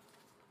 Now,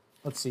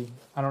 let's see.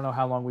 I don't know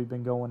how long we've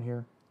been going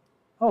here.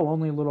 Oh,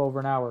 only a little over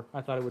an hour.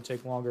 I thought it would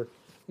take longer.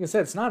 Like I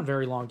said, it's not a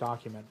very long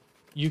document.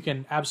 You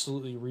can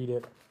absolutely read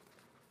it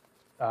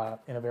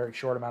in a very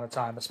short amount of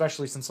time,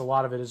 especially since a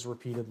lot of it is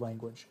repeated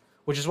language,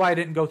 which is why I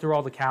didn't go through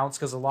all the counts,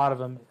 because a lot of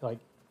them, like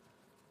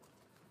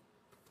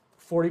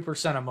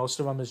 40% of most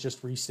of them is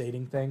just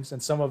restating things,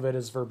 and some of it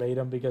is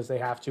verbatim because they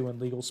have to in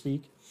legal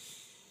speak.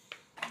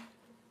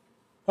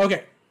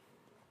 Okay.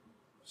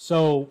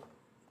 So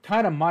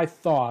kind of my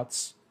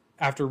thoughts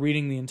after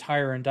reading the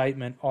entire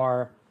indictment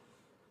are,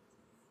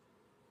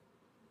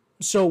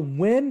 so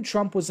when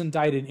Trump was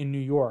indicted in New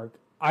York,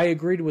 I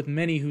agreed with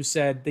many who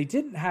said they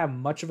didn't have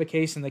much of a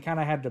case and they kind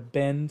of had to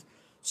bend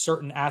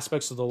certain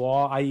aspects of the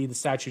law, i.e. the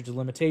statute of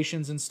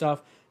limitations and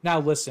stuff. Now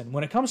listen,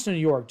 when it comes to New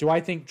York, do I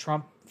think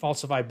Trump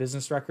falsified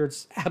business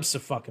records?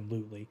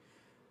 Abso-fucking-lutely.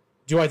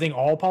 Do I think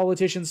all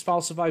politicians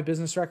falsify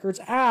business records?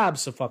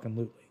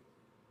 Abso-fucking-lutely.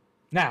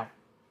 Now,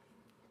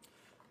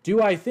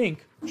 do I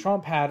think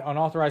Trump had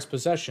unauthorized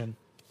possession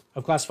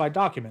of classified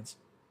documents?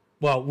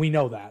 Well, we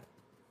know that.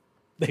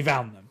 They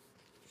found them.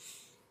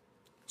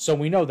 So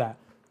we know that.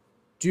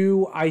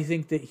 Do I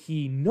think that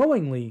he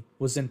knowingly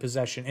was in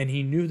possession and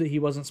he knew that he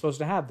wasn't supposed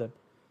to have them?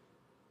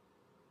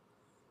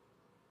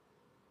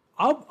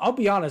 I'll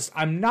be honest,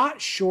 I'm not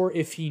sure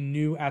if he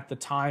knew at the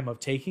time of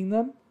taking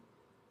them.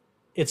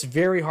 It's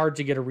very hard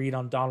to get a read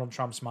on Donald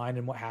Trump's mind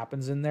and what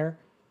happens in there.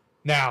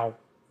 Now,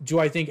 do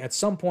I think at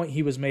some point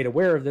he was made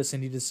aware of this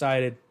and he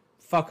decided,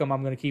 fuck him,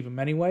 I'm going to keep him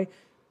anyway?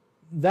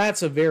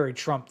 That's a very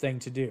Trump thing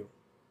to do.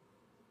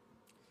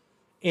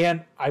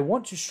 And I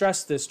want to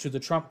stress this to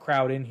the Trump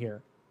crowd in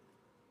here.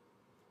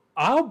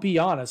 I'll be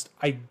honest,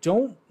 I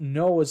don't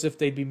know as if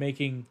they'd be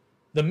making,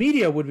 the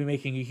media would be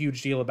making a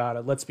huge deal about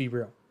it, let's be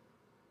real.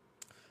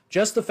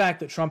 Just the fact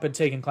that Trump had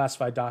taken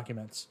classified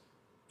documents,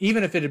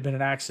 even if it had been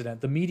an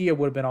accident, the media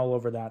would have been all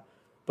over that.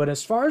 But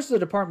as far as the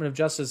Department of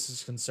Justice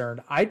is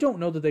concerned, I don't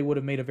know that they would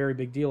have made a very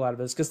big deal out of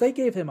this because they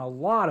gave him a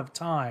lot of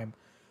time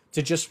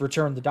to just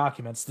return the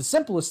documents. The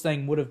simplest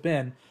thing would have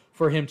been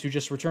for him to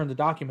just return the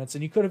documents.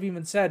 And he could have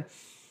even said,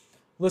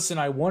 listen,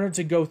 I wanted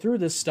to go through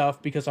this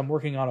stuff because I'm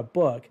working on a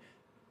book.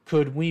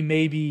 Could we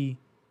maybe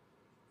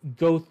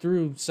go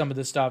through some of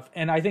this stuff?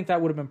 And I think that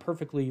would have been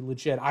perfectly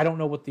legit. I don't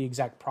know what the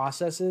exact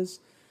process is,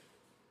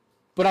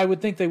 but I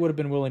would think they would have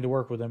been willing to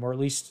work with him, or at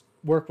least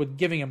work with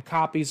giving him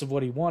copies of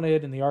what he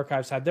wanted, and the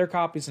archives had their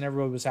copies, and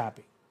everybody was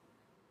happy.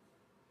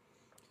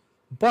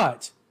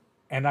 But,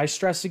 and I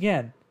stress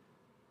again,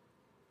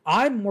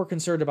 I'm more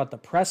concerned about the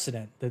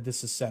precedent that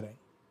this is setting,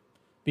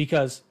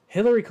 because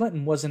Hillary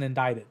Clinton wasn't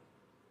indicted.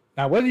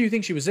 Now, whether you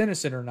think she was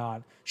innocent or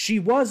not, she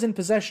was in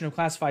possession of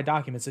classified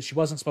documents that she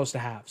wasn't supposed to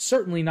have.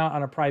 Certainly not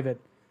on a private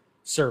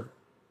server.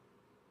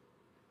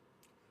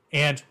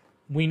 And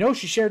we know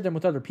she shared them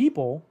with other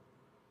people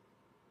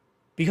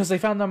because they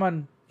found them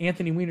on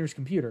Anthony Weiner's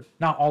computer.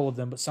 Not all of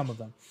them, but some of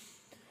them.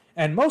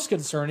 And most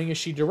concerning is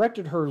she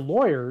directed her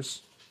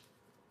lawyers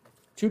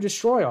to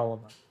destroy all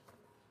of them.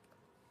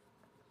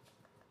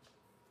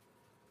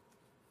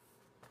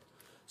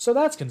 So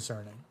that's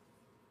concerning.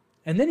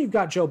 And then you've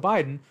got Joe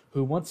Biden,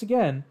 who, once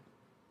again,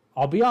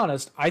 I'll be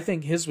honest, I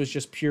think his was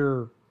just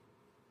pure,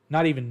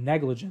 not even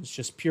negligence,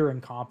 just pure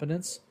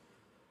incompetence.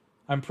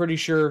 I'm pretty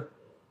sure,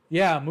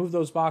 yeah, move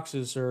those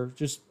boxes or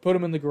just put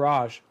them in the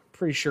garage.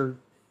 Pretty sure.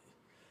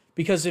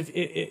 Because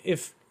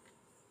if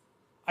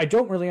I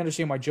don't really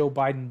understand why Joe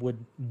Biden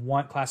would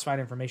want classified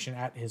information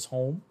at his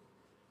home,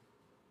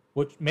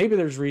 which maybe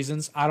there's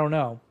reasons, I don't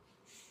know.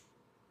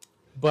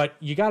 But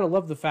you got to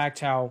love the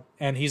fact how,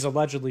 and he's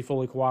allegedly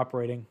fully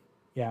cooperating.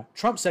 Yeah,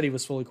 Trump said he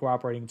was fully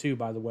cooperating too,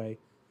 by the way.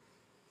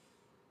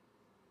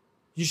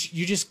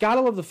 You just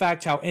gotta love the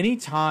fact how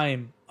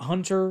anytime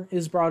Hunter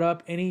is brought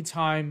up,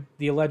 anytime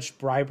the alleged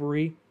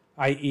bribery,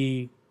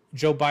 i.e.,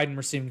 Joe Biden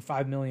receiving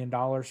 $5 million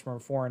from a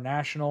foreign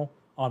national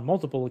on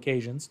multiple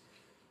occasions,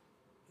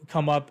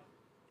 come up,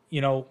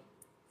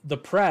 the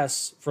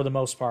press, for the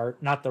most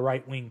part, not the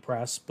right-wing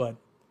press, but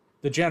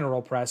the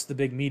general press, the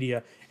big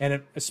media,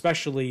 and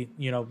especially,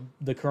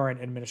 the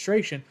current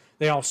administration,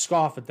 they all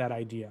scoff at that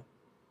idea.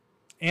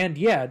 And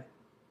yet,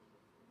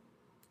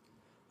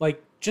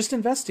 just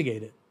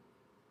investigate it.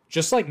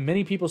 Just like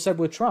many people said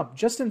with Trump,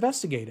 just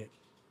investigate it.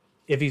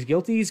 If he's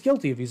guilty, he's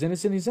guilty. If he's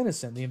innocent, he's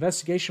innocent. The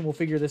investigation will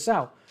figure this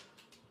out.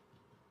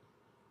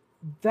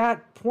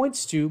 That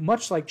points to,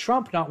 much like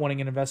Trump not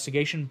wanting an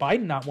investigation,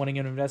 Biden not wanting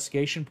an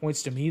investigation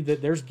points to me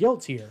that there's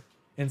guilt here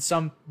in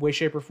some way,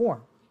 shape, or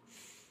form.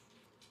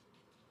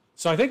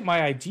 So I think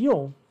my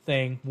ideal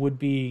thing would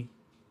be,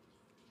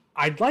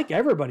 I'd like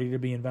everybody to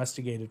be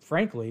investigated,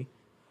 frankly.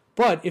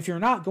 But if you're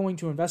not going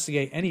to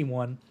investigate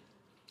anyone,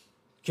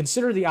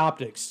 consider the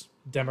optics,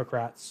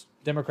 Democrats,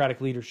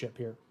 Democratic leadership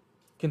here.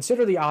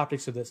 Consider the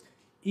optics of this.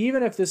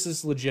 Even if this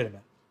is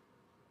legitimate,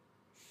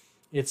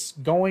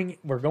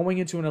 we're going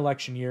into an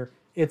election year.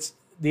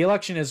 The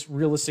election is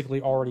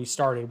realistically already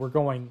started.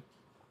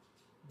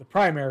 The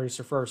primaries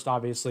are first,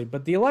 obviously,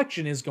 but the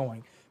election is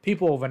going.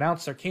 People have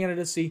announced their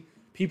candidacy.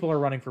 People are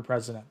running for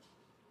president.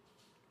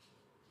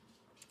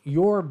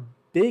 You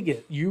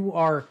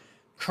are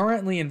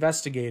currently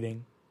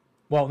investigating.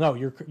 Well, no,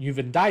 you've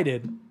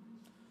indicted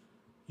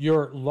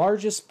your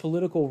largest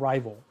political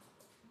rival,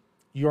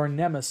 your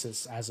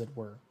nemesis, as it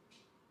were.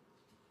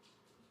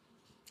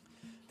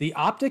 The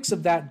optics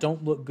of that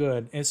don't look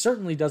good. And it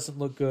certainly doesn't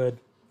look good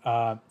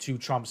to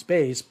Trump's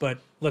base, but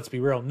let's be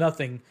real,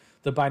 nothing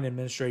the Biden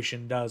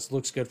administration does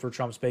looks good for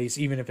Trump's base,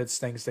 even if it's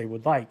things they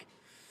would like.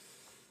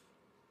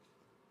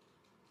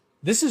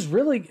 This is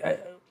really,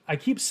 I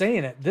keep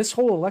saying it, this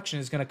whole election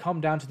is going to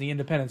come down to the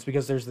independents,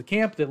 because there's the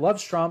camp that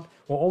loves Trump,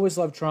 will always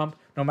love Trump,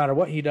 no matter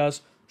what he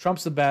does.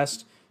 Trump's the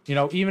best.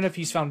 Even if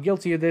he's found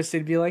guilty of this,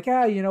 they'd be like,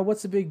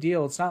 what's the big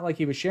deal? It's not like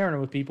he was sharing it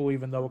with people,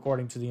 even though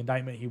according to the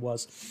indictment he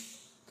was.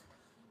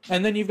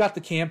 And then you've got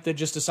the camp that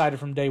just decided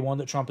from day one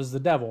that Trump is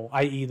the devil,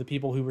 i.e. the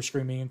people who were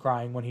screaming and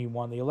crying when he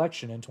won the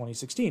election in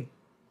 2016.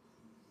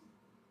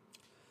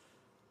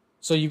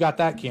 So you got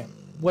that camp.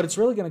 What it's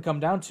really going to come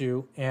down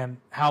to, and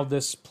how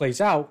this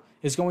plays out,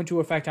 is going to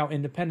affect how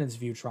independents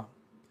view Trump.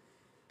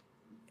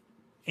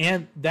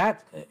 And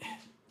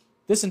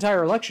this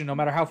entire election, no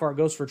matter how far it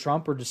goes for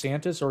Trump or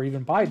DeSantis or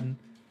even Biden,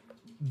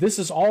 this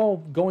is all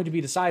going to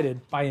be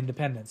decided by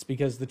independents,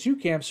 because the two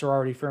camps are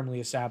already firmly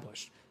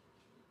established.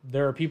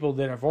 There are people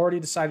that have already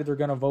decided they're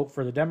going to vote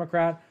for the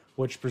Democrat,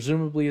 which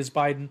presumably is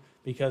Biden,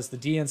 because the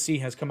DNC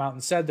has come out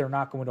and said they're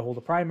not going to hold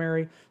a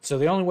primary. So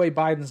the only way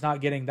Biden's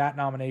not getting that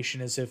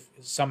nomination is if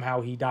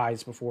somehow he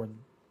dies before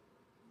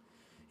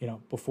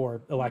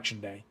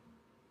election day.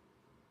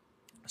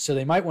 So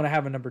they might want to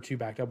have a number 2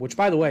 backed up, which,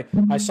 by the way,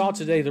 I saw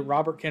today that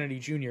Robert Kennedy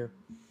Jr.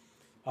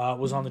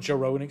 Was on the Joe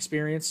Rogan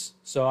Experience.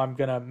 So I'm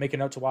going to make a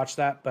note to watch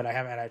that, but I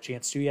haven't had a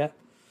chance to yet.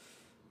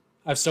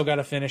 I've still got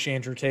to finish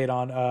Andrew Tate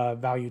on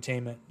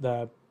Valuetainment,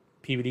 the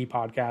PVD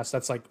podcast.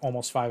 That's like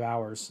almost 5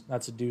 hours.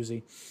 That's a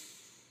doozy.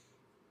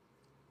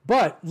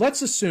 But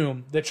let's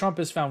assume that Trump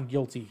is found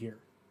guilty here.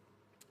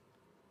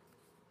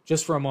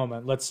 Just for a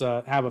moment, let's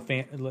have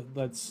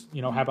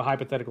a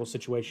hypothetical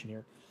situation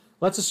here.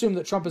 Let's assume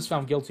that Trump is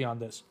found guilty on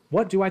this.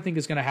 What do I think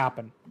is going to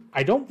happen?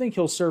 I don't think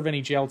he'll serve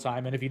any jail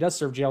time, and if he does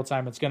serve jail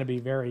time, it's going to be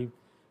very,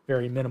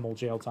 very minimal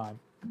jail time.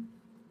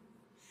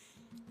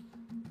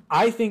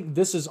 I think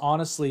this is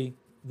honestly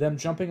them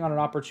jumping on an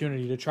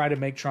opportunity to try to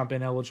make Trump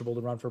ineligible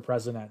to run for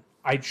president.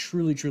 I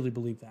truly, truly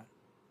believe that.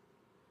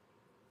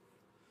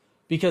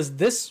 Because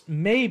this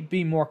may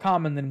be more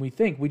common than we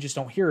think. We just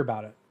don't hear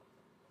about it.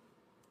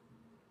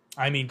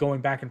 I mean,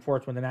 going back and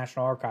forth with the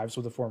National Archives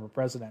with a former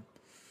president.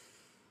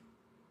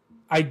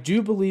 I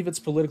do believe it's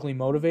politically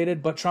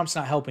motivated, but Trump's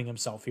not helping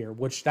himself here,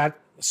 which that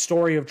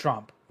story of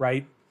Trump,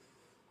 right?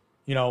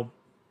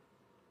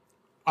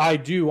 I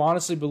do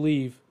honestly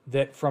believe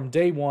that from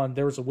day one,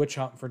 there was a witch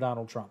hunt for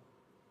Donald Trump.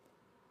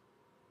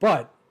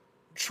 But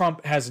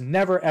Trump has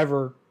never,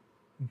 ever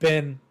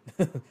been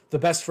the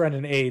best friend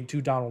and aide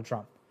to Donald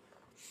Trump.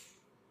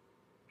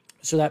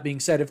 So that being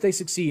said, if they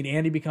succeed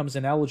and he becomes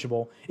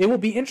ineligible, it will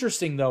be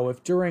interesting, though,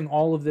 if during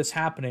all of this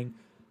happening,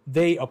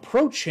 they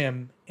approach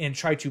him and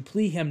try to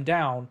plea him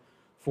down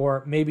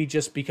for maybe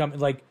just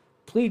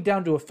plead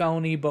down to a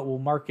felony, but will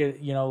mark it,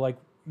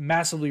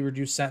 massively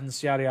reduced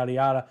sentence, yada, yada,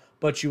 yada,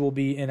 but you will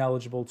be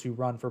ineligible to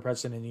run for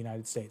president in the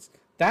United States.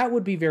 That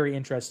would be very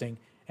interesting.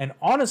 And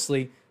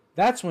honestly,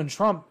 that's when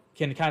Trump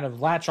can kind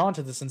of latch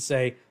onto this and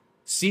say,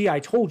 see, I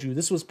told you,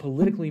 this was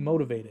politically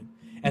motivated.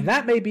 And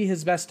that may be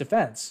his best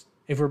defense,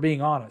 if we're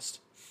being honest.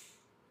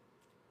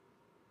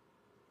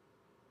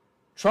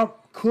 Trump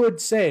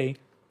could say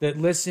that,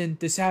 listen,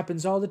 this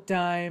happens all the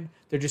time.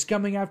 They're just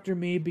coming after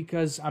me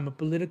because I'm a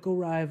political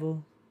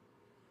rival.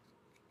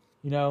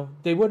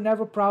 They wouldn't have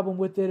a problem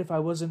with it if I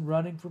wasn't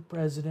running for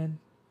president.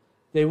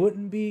 They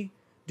wouldn't be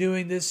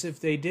doing this if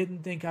they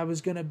didn't think I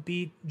was going to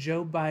beat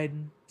Joe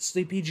Biden.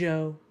 Sleepy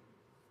Joe.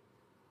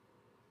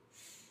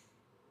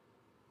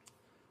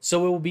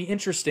 So it will be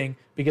interesting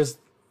because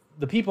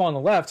the people on the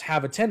left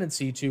have a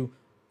tendency to,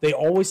 they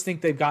always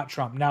think they've got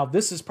Trump. Now,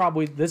 this is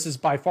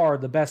by far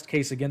the best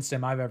case against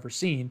him I've ever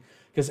seen,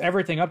 because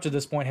everything up to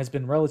this point has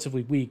been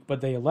relatively weak,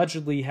 but they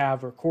allegedly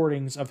have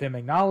recordings of him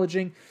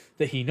acknowledging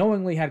that he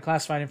knowingly had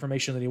classified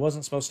information that he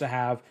wasn't supposed to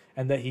have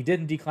and that he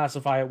didn't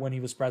declassify it when he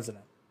was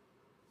president.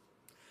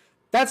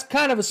 That's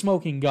kind of a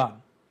smoking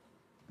gun.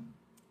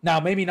 Now,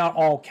 maybe not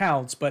all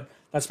counts, but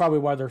that's probably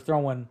why they're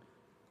throwing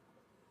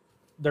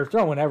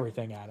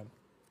everything at him.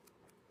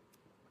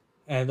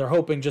 And they're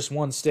hoping just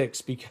one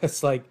sticks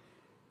because, like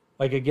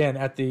again,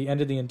 at the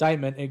end of the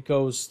indictment, it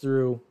goes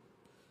through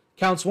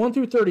counts 1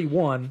 through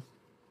 31.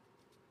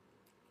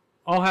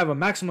 I'll have a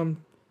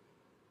maximum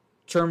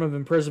term of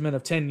imprisonment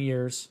of 10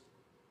 years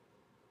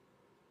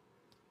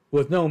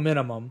with no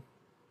minimum.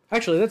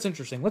 Actually, that's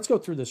interesting. Let's go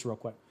through this real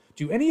quick.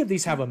 Do any of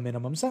these have a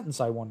minimum sentence,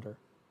 I wonder?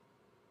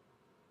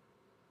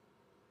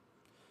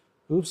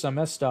 Oops, I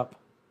messed up.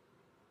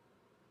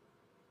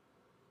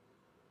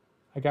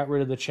 I got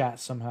rid of the chat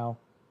somehow.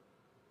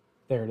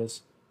 There it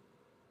is.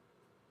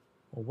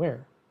 Well,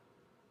 where?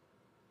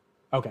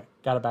 Okay,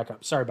 got it back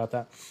up. Sorry about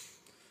that.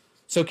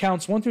 So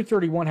counts 1 through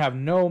 31 have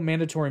no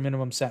mandatory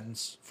minimum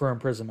sentence for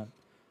imprisonment.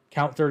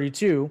 Count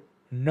 32,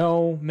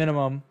 no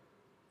minimum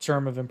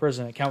term of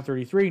imprisonment. Count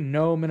 33,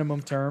 no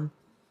minimum term.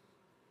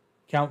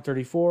 Count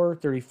 34,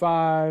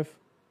 35,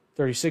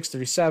 36,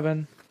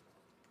 37.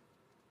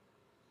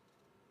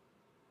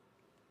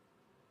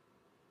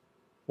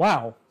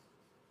 Wow.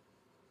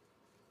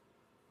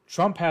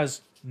 Trump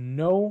has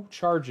no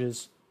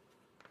charges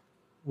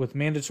with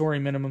mandatory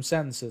minimum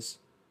sentences.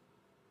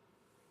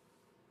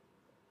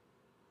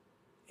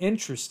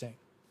 Interesting.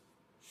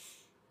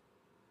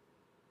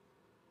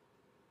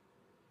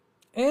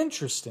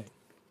 Interesting.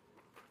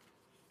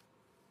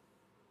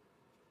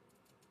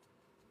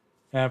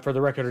 And for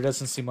the record, it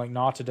doesn't seem like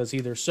NATA does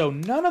either. So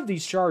none of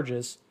these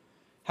charges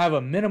have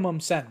a minimum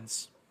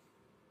sentence.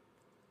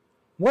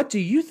 What do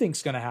you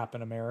think's going to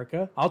happen,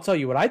 America? I'll tell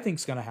you what I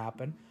think's going to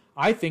happen.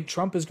 I think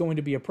Trump is going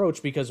to be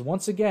approached because,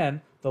 once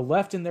again, the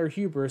left in their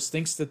hubris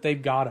thinks that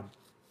they've got him.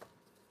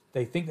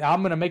 They think,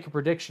 I'm going to make a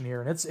prediction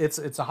here, and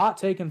it's a hot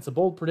take and it's a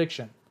bold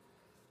prediction.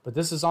 But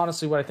this is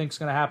honestly what I think is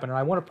going to happen. And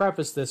I want to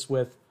preface this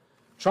with,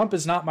 Trump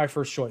is not my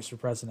first choice for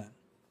president.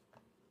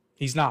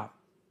 He's not.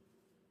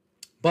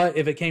 But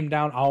if it came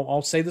down,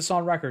 I'll say this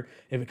on record,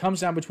 if it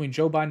comes down between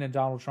Joe Biden and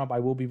Donald Trump, I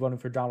will be voting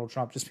for Donald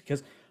Trump just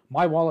because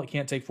my wallet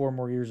can't take 4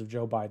 more years of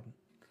Joe Biden.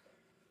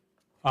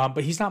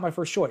 But he's not my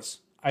first choice.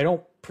 I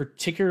don't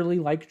particularly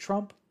like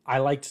Trump. I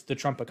liked the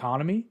Trump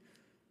economy.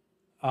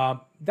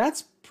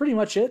 That's pretty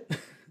much it.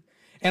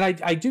 And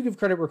I do give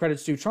credit where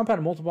credit's due. Trump had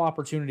multiple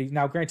opportunities.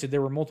 Now, granted,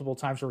 there were multiple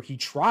times where he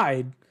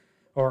tried,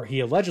 or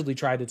he allegedly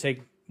tried to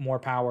take more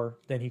power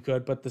than he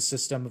could, but the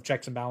system of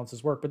checks and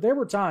balances worked. But there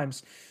were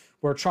times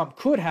where Trump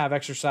could have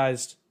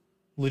exercised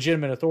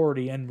legitimate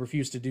authority and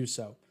refused to do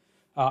so,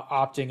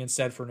 opting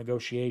instead for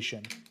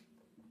negotiation.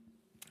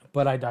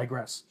 But I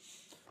digress.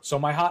 So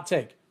my hot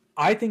take,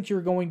 I think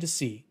you're going to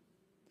see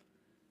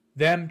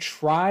them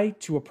try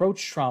to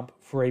approach Trump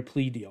for a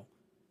plea deal.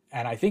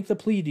 And I think the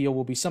plea deal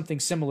will be something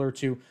similar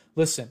to,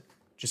 listen,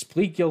 just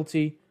plead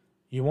guilty.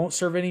 You won't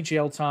serve any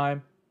jail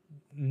time.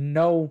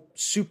 No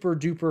super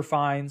duper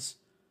fines.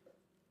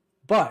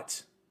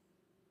 But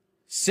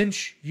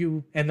since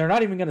you, and they're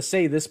not even going to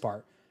say this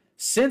part,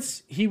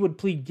 since he would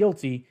plead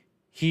guilty,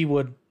 he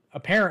would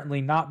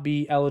apparently not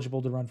be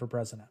eligible to run for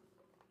president.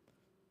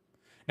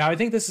 Now, I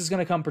think this is going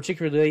to come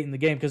particularly late in the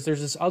game because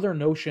there's this other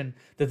notion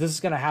that this is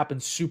going to happen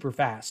super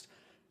fast.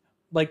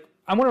 Like,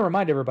 I want to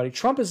remind everybody,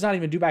 Trump is not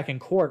even due back in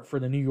court for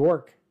the New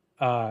York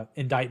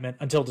indictment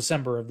until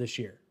December of this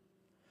year.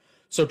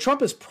 So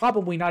Trump is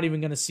probably not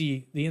even going to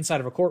see the inside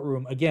of a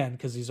courtroom again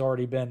because he's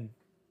already been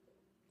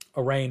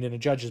arraigned and a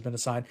judge has been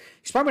assigned.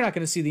 He's probably not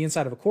going to see the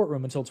inside of a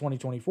courtroom until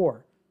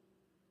 2024.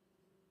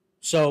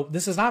 So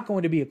this is not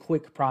going to be a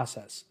quick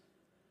process.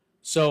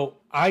 So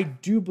I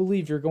do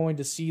believe you're going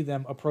to see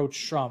them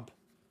approach Trump.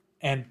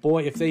 And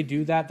boy, if they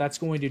do that, that's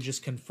going to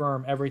just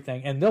confirm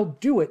everything. And they'll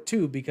do it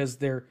too because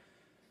they're,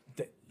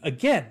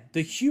 again,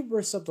 the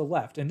hubris of the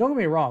left. And don't get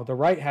me wrong, the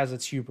right has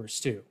its hubris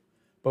too.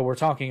 But we're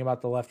talking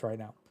about the left right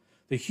now.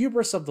 The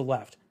hubris of the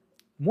left.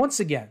 Once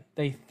again,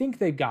 they think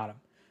they've got him.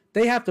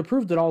 They have to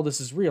prove that all this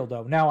is real,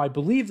 though. Now, I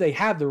believe they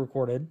have the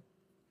recorded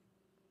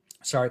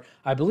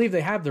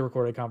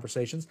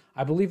conversations.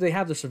 I believe they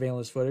have the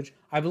surveillance footage.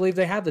 I believe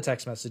they have the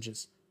text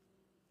messages.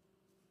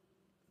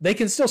 They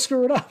can still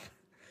screw it up.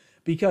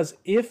 Because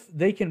if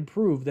they can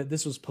prove that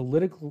this is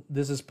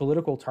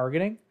political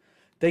targeting,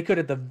 they could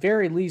at the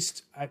very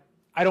least,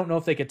 I don't know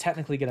if they could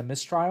technically get a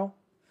mistrial,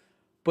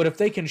 but if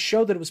they can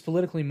show that it was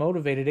politically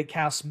motivated, it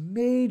casts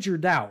major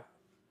doubt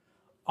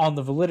on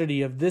the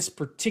validity of this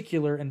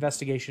particular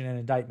investigation and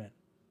indictment.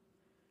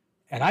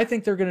 And I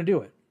think they're going to do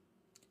it.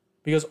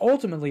 Because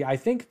ultimately, I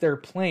think their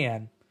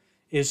plan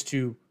is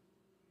to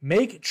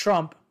make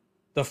Trump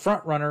the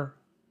front runner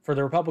for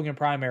the Republican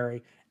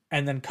primary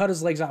and then cut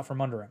his legs out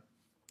from under him.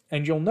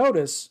 And you'll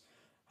notice,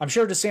 I'm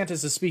sure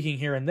DeSantis is speaking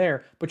here and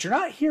there, but you're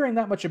not hearing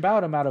that much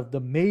about him out of the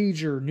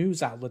major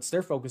news outlets.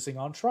 They're focusing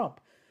on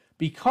Trump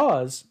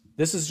because,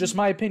 this is just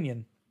my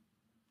opinion,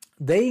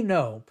 they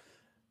know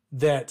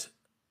that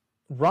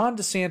Ron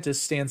DeSantis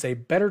stands a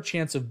better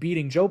chance of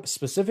beating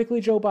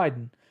specifically Joe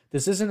Biden.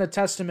 This isn't a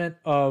testament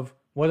of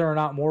whether or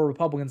not more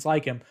Republicans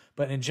like him,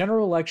 but in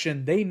general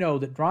election, they know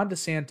that Ron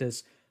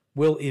DeSantis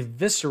will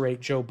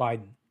eviscerate Joe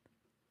Biden.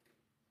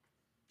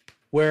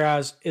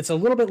 Whereas it's a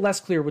little bit less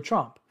clear with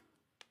Trump.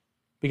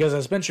 Because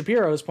as Ben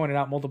Shapiro has pointed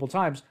out multiple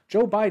times,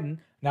 Joe Biden,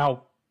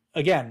 now,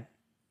 again,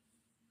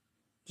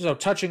 so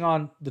touching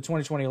on the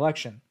 2020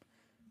 election,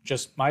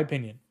 just my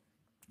opinion.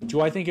 Do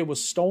I think it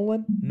was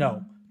stolen?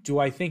 No. Do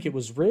I think it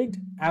was rigged?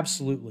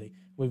 Absolutely.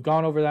 We've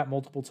gone over that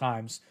multiple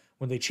times.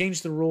 When they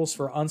changed the rules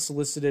for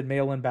unsolicited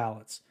mail-in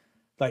ballots,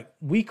 like,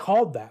 we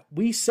called that.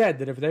 We said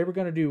that if they were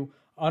going to do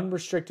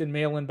unrestricted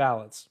mail-in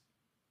ballots,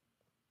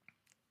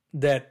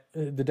 that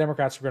the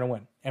Democrats were going to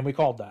win. And we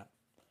called that.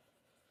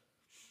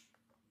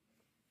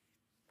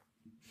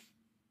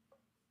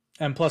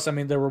 And plus, I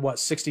mean, there were,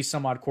 60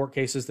 some odd court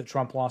cases that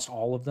Trump lost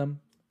all of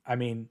them. I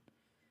mean,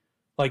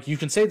 like, you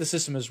can say the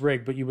system is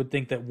rigged, but you would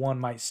think that one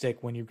might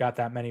stick when you've got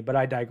that many. But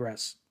I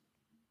digress.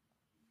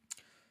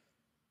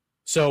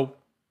 So,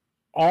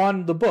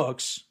 on the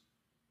books,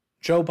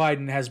 Joe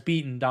Biden has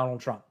beaten Donald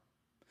Trump.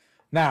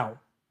 Now,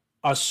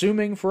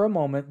 assuming for a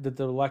moment that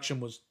the election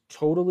was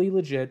totally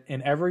legit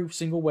in every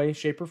single way,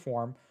 shape, or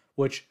form,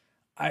 which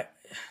I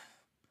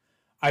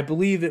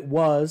believe it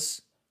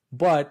was,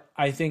 but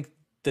I think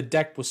the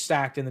deck was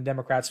stacked in the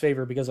Democrats'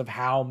 favor because of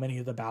how many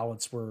of the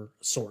ballots were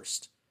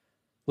sourced.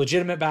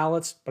 Legitimate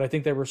ballots, but I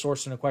think they were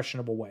sourced in a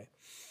questionable way.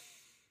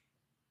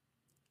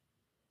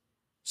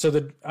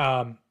 So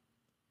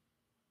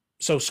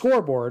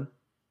scoreboard,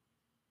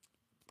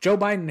 Joe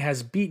Biden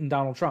has beaten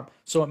Donald Trump.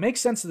 So it makes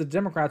sense that the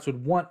Democrats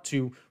would want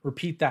to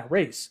repeat that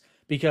race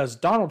because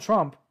Donald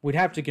Trump would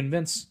have to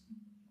convince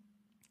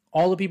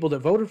all the people that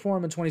voted for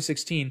him in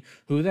 2016,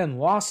 who then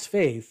lost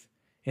faith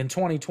in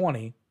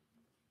 2020,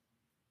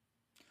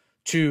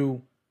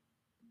 to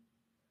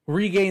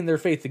regain their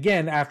faith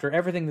again after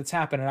everything that's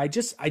happened. And I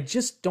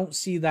just don't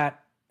see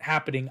that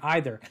happening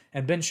either.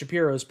 And Ben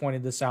Shapiro has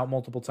pointed this out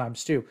multiple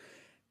times too.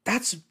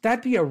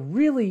 That'd be a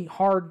really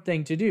hard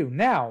thing to do.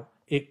 Now,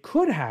 it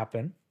could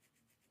happen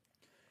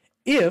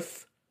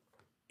if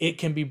it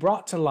can be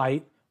brought to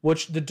light,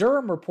 which the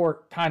Durham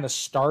report kind of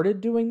started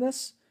doing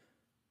this.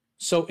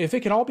 So if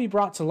it can all be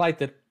brought to light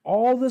that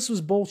all this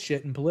was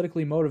bullshit and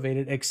politically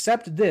motivated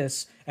except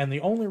this, and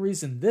the only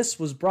reason this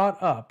was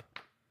brought up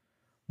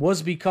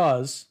was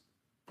because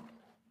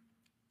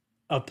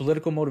of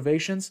political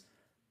motivations,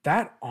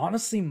 that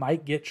honestly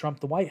might get Trump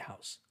the White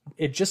House.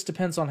 It just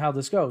depends on how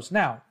this goes.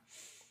 Now,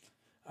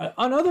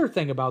 another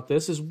thing about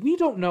this is we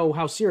don't know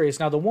how serious.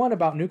 Now, the one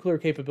about nuclear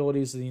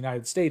capabilities of the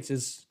United States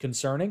is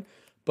concerning,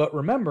 but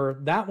remember,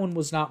 that one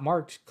was not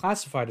marked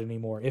classified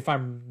anymore, if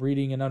I'm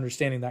reading and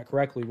understanding that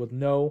correctly, with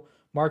no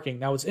marking.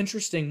 Now, it's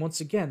interesting, once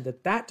again,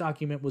 that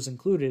document was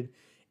included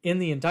in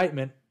the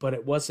indictment, but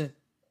it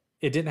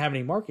didn't have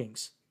any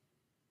markings.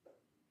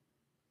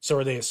 So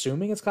are they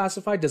assuming it's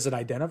classified? Does it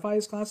identify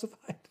as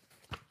classified?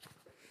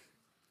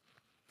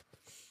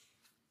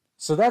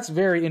 So that's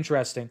very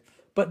interesting.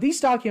 But these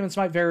documents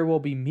might very well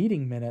be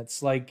meeting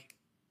minutes. Like,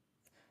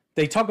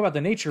 they talk about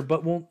the nature,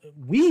 but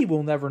we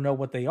will never know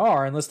what they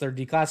are unless they're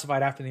declassified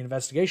after the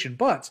investigation.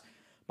 But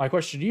my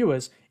question to you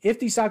is,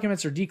 if these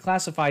documents are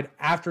declassified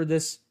after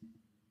this,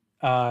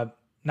 not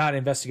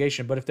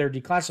investigation, but if they're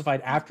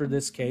declassified after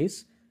this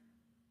case,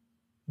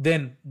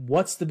 then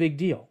what's the big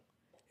deal?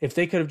 If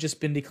they could have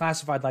just been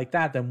declassified like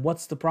that, then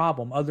what's the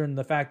problem other than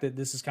the fact that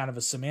this is kind of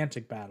a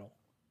semantic battle?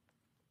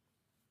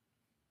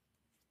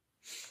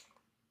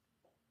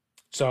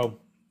 So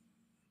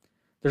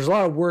there's a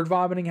lot of word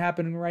vomiting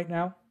happening right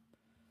now.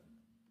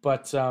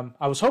 But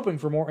I was hoping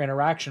for more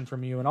interaction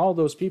from you and all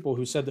those people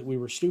who said that we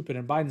were stupid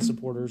and Biden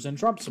supporters and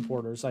Trump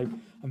supporters.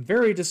 I'm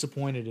very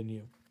disappointed in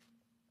you.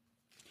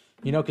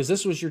 You know, because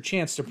this was your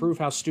chance to prove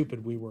how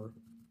stupid we were.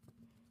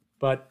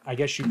 But I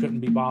guess you couldn't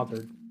be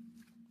bothered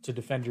to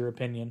defend your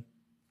opinion.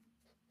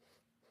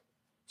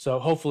 So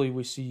hopefully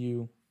we see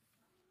you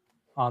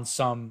on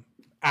some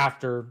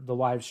after the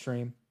live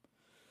stream.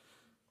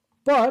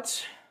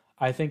 But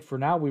I think for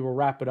now we will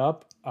wrap it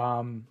up.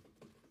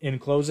 In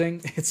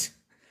closing,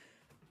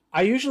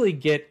 I usually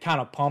get kind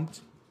of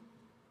pumped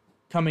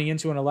coming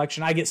into an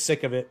election. I get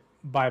sick of it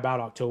by about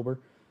October.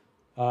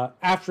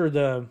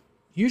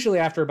 Usually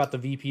after about the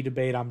VP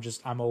debate,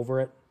 I'm over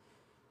it.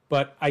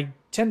 But I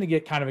tend to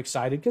get kind of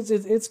excited because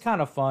it's kind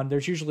of fun.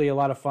 There's usually a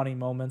lot of funny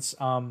moments.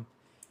 I'm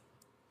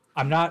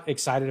not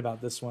excited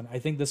about this one. I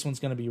think this one's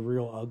going to be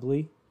real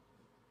ugly.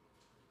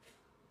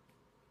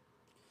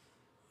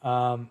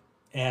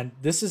 And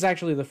this is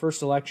actually the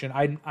first election.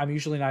 I'm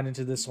usually not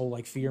into this whole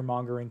like fear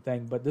mongering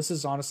thing, but this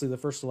is honestly the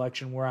first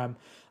election where I'm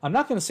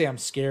not going to say I'm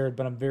scared,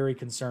 but I'm very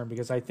concerned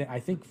because I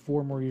think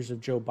 4 more years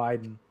of Joe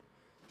Biden,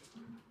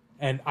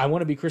 And I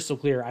want to be crystal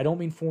clear. I don't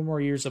mean 4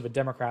 more years of a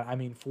Democrat. I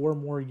mean 4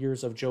 more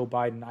years of Joe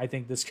Biden. I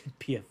think this could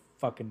be a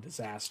fucking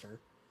disaster.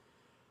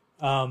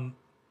 For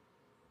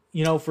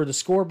the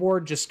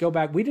scoreboard, just go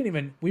back. We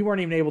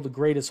weren't even able to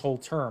grade his whole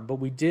term, but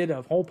we did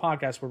a whole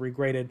podcast where we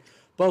graded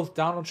both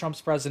Donald Trump's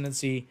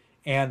presidency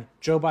and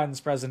Joe Biden's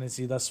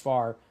presidency thus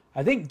far.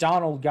 I think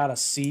Donald got a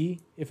C,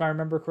 if I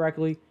remember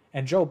correctly,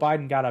 and Joe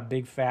Biden got a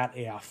big fat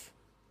F.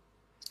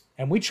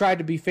 And we tried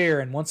to be fair,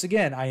 and once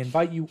again, I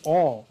invite you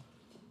all,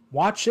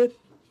 watch it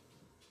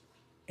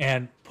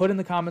and put in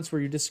the comments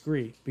where you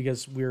disagree,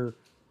 because we're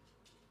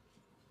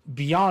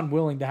beyond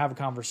willing to have a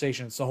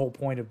conversation. It's the whole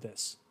point of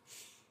this.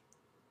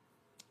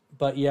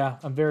 But yeah,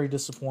 I'm very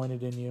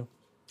disappointed in you.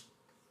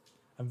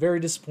 I'm very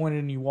disappointed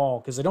in you all,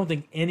 because I don't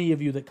think any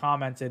of you that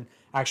commented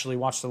actually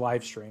watched the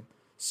live stream.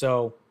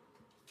 So,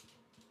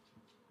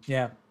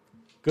 yeah,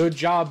 good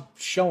job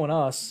showing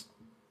us.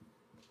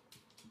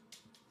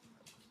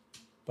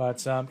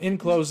 But in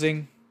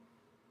closing,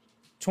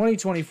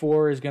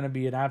 2024 is going to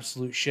be an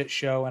absolute shit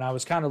show, and I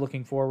was kind of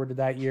looking forward to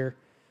that year.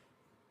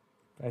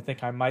 I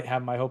think I might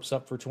have my hopes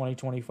up for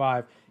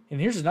 2025. And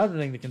here's another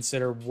thing to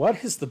consider.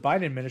 What is the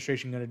Biden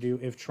administration going to do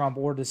if Trump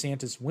or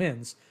DeSantis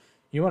wins?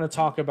 You want to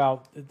talk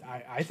about,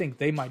 I think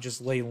they might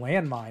just lay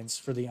landmines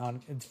for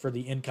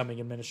the incoming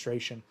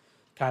administration,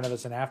 kind of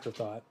as an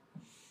afterthought.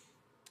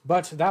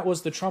 But that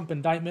was the Trump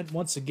indictment.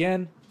 Once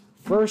again,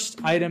 first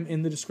item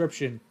in the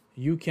description.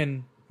 You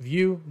can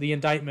view the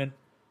indictment.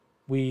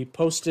 We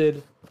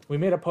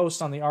made a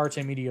post on the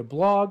RTA Media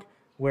blog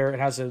where it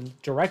has a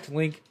direct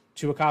link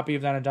to a copy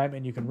of that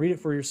indictment. You can read it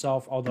for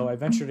yourself, although I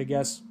venture to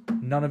guess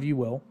none of you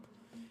will.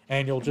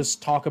 And you'll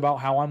just talk about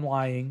how I'm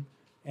lying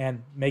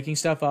and making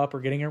stuff up or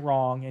getting it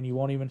wrong, and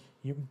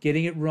you're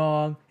getting it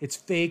wrong. It's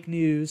fake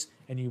news,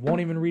 and you won't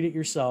even read it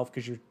yourself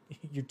because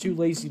you're too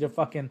lazy to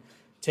fucking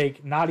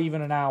take not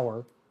even an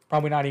hour,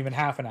 probably not even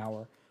half an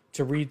hour,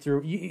 to read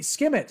through. You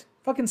skim it.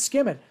 Fucking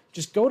skim it.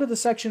 Just go to the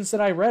sections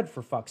that I read,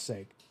 for fuck's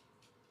sake.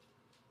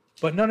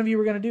 But none of you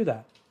were going to do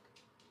that.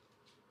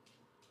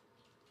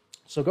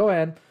 So go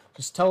ahead.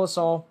 Just tell us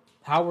all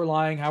how we're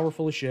lying, how we're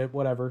full of shit,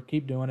 whatever.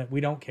 Keep doing it.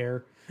 We don't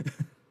care.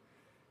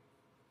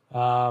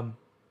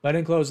 But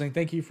in closing,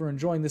 thank you for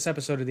enjoying this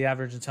episode of the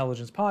Average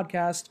Intelligence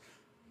Podcast.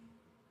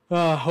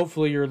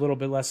 Hopefully you're a little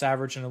bit less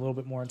average and a little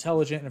bit more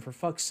intelligent. And for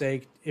fuck's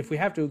sake, if we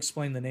have to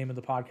explain the name of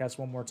the podcast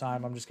one more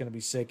time, I'm just going to be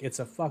sick. It's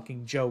a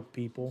fucking joke,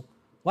 people.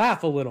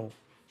 Laugh a little.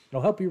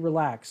 It'll help you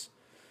relax.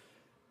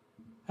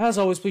 As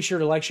always, please sure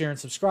to like, share, and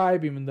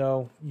subscribe, even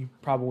though you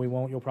probably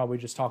won't. You'll probably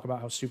just talk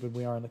about how stupid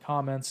we are in the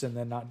comments and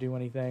then not do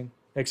anything.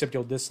 Except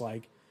you'll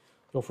dislike.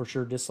 You'll for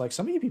sure dislike.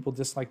 Some of you people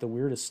dislike the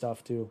weirdest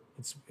stuff, too.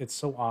 It's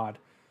so odd.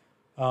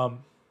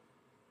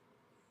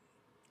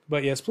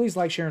 But yes, please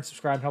like, share, and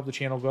subscribe and help the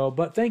channel grow.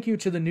 But thank you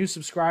to the new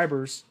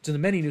subscribers, to the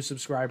many new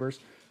subscribers.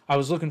 I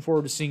was looking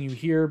forward to seeing you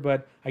here,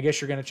 but I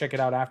guess you're going to check it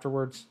out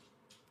afterwards.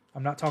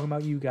 I'm not talking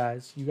about you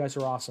guys. You guys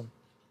are awesome.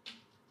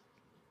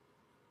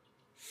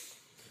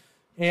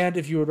 And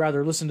if you would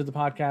rather listen to the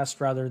podcast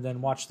rather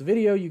than watch the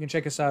video, you can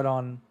check us out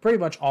on pretty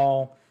much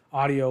all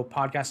audio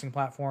podcasting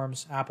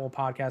platforms: Apple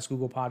Podcasts,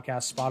 Google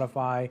Podcasts,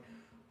 Spotify,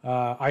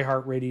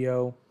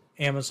 iHeartRadio,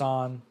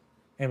 Amazon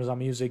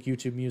Music,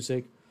 YouTube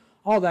Music,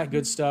 all that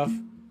good stuff.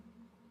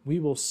 We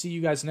will see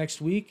you guys next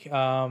week.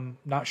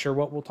 Not sure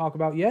what we'll talk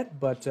about yet,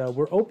 but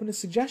we're open to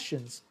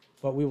suggestions.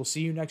 But we will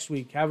see you next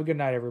week. Have a good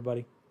night,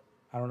 everybody.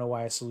 I don't know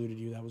why I saluted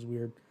you. That was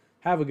weird.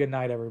 Have a good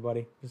night,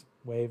 everybody. Just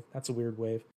wave. That's a weird wave.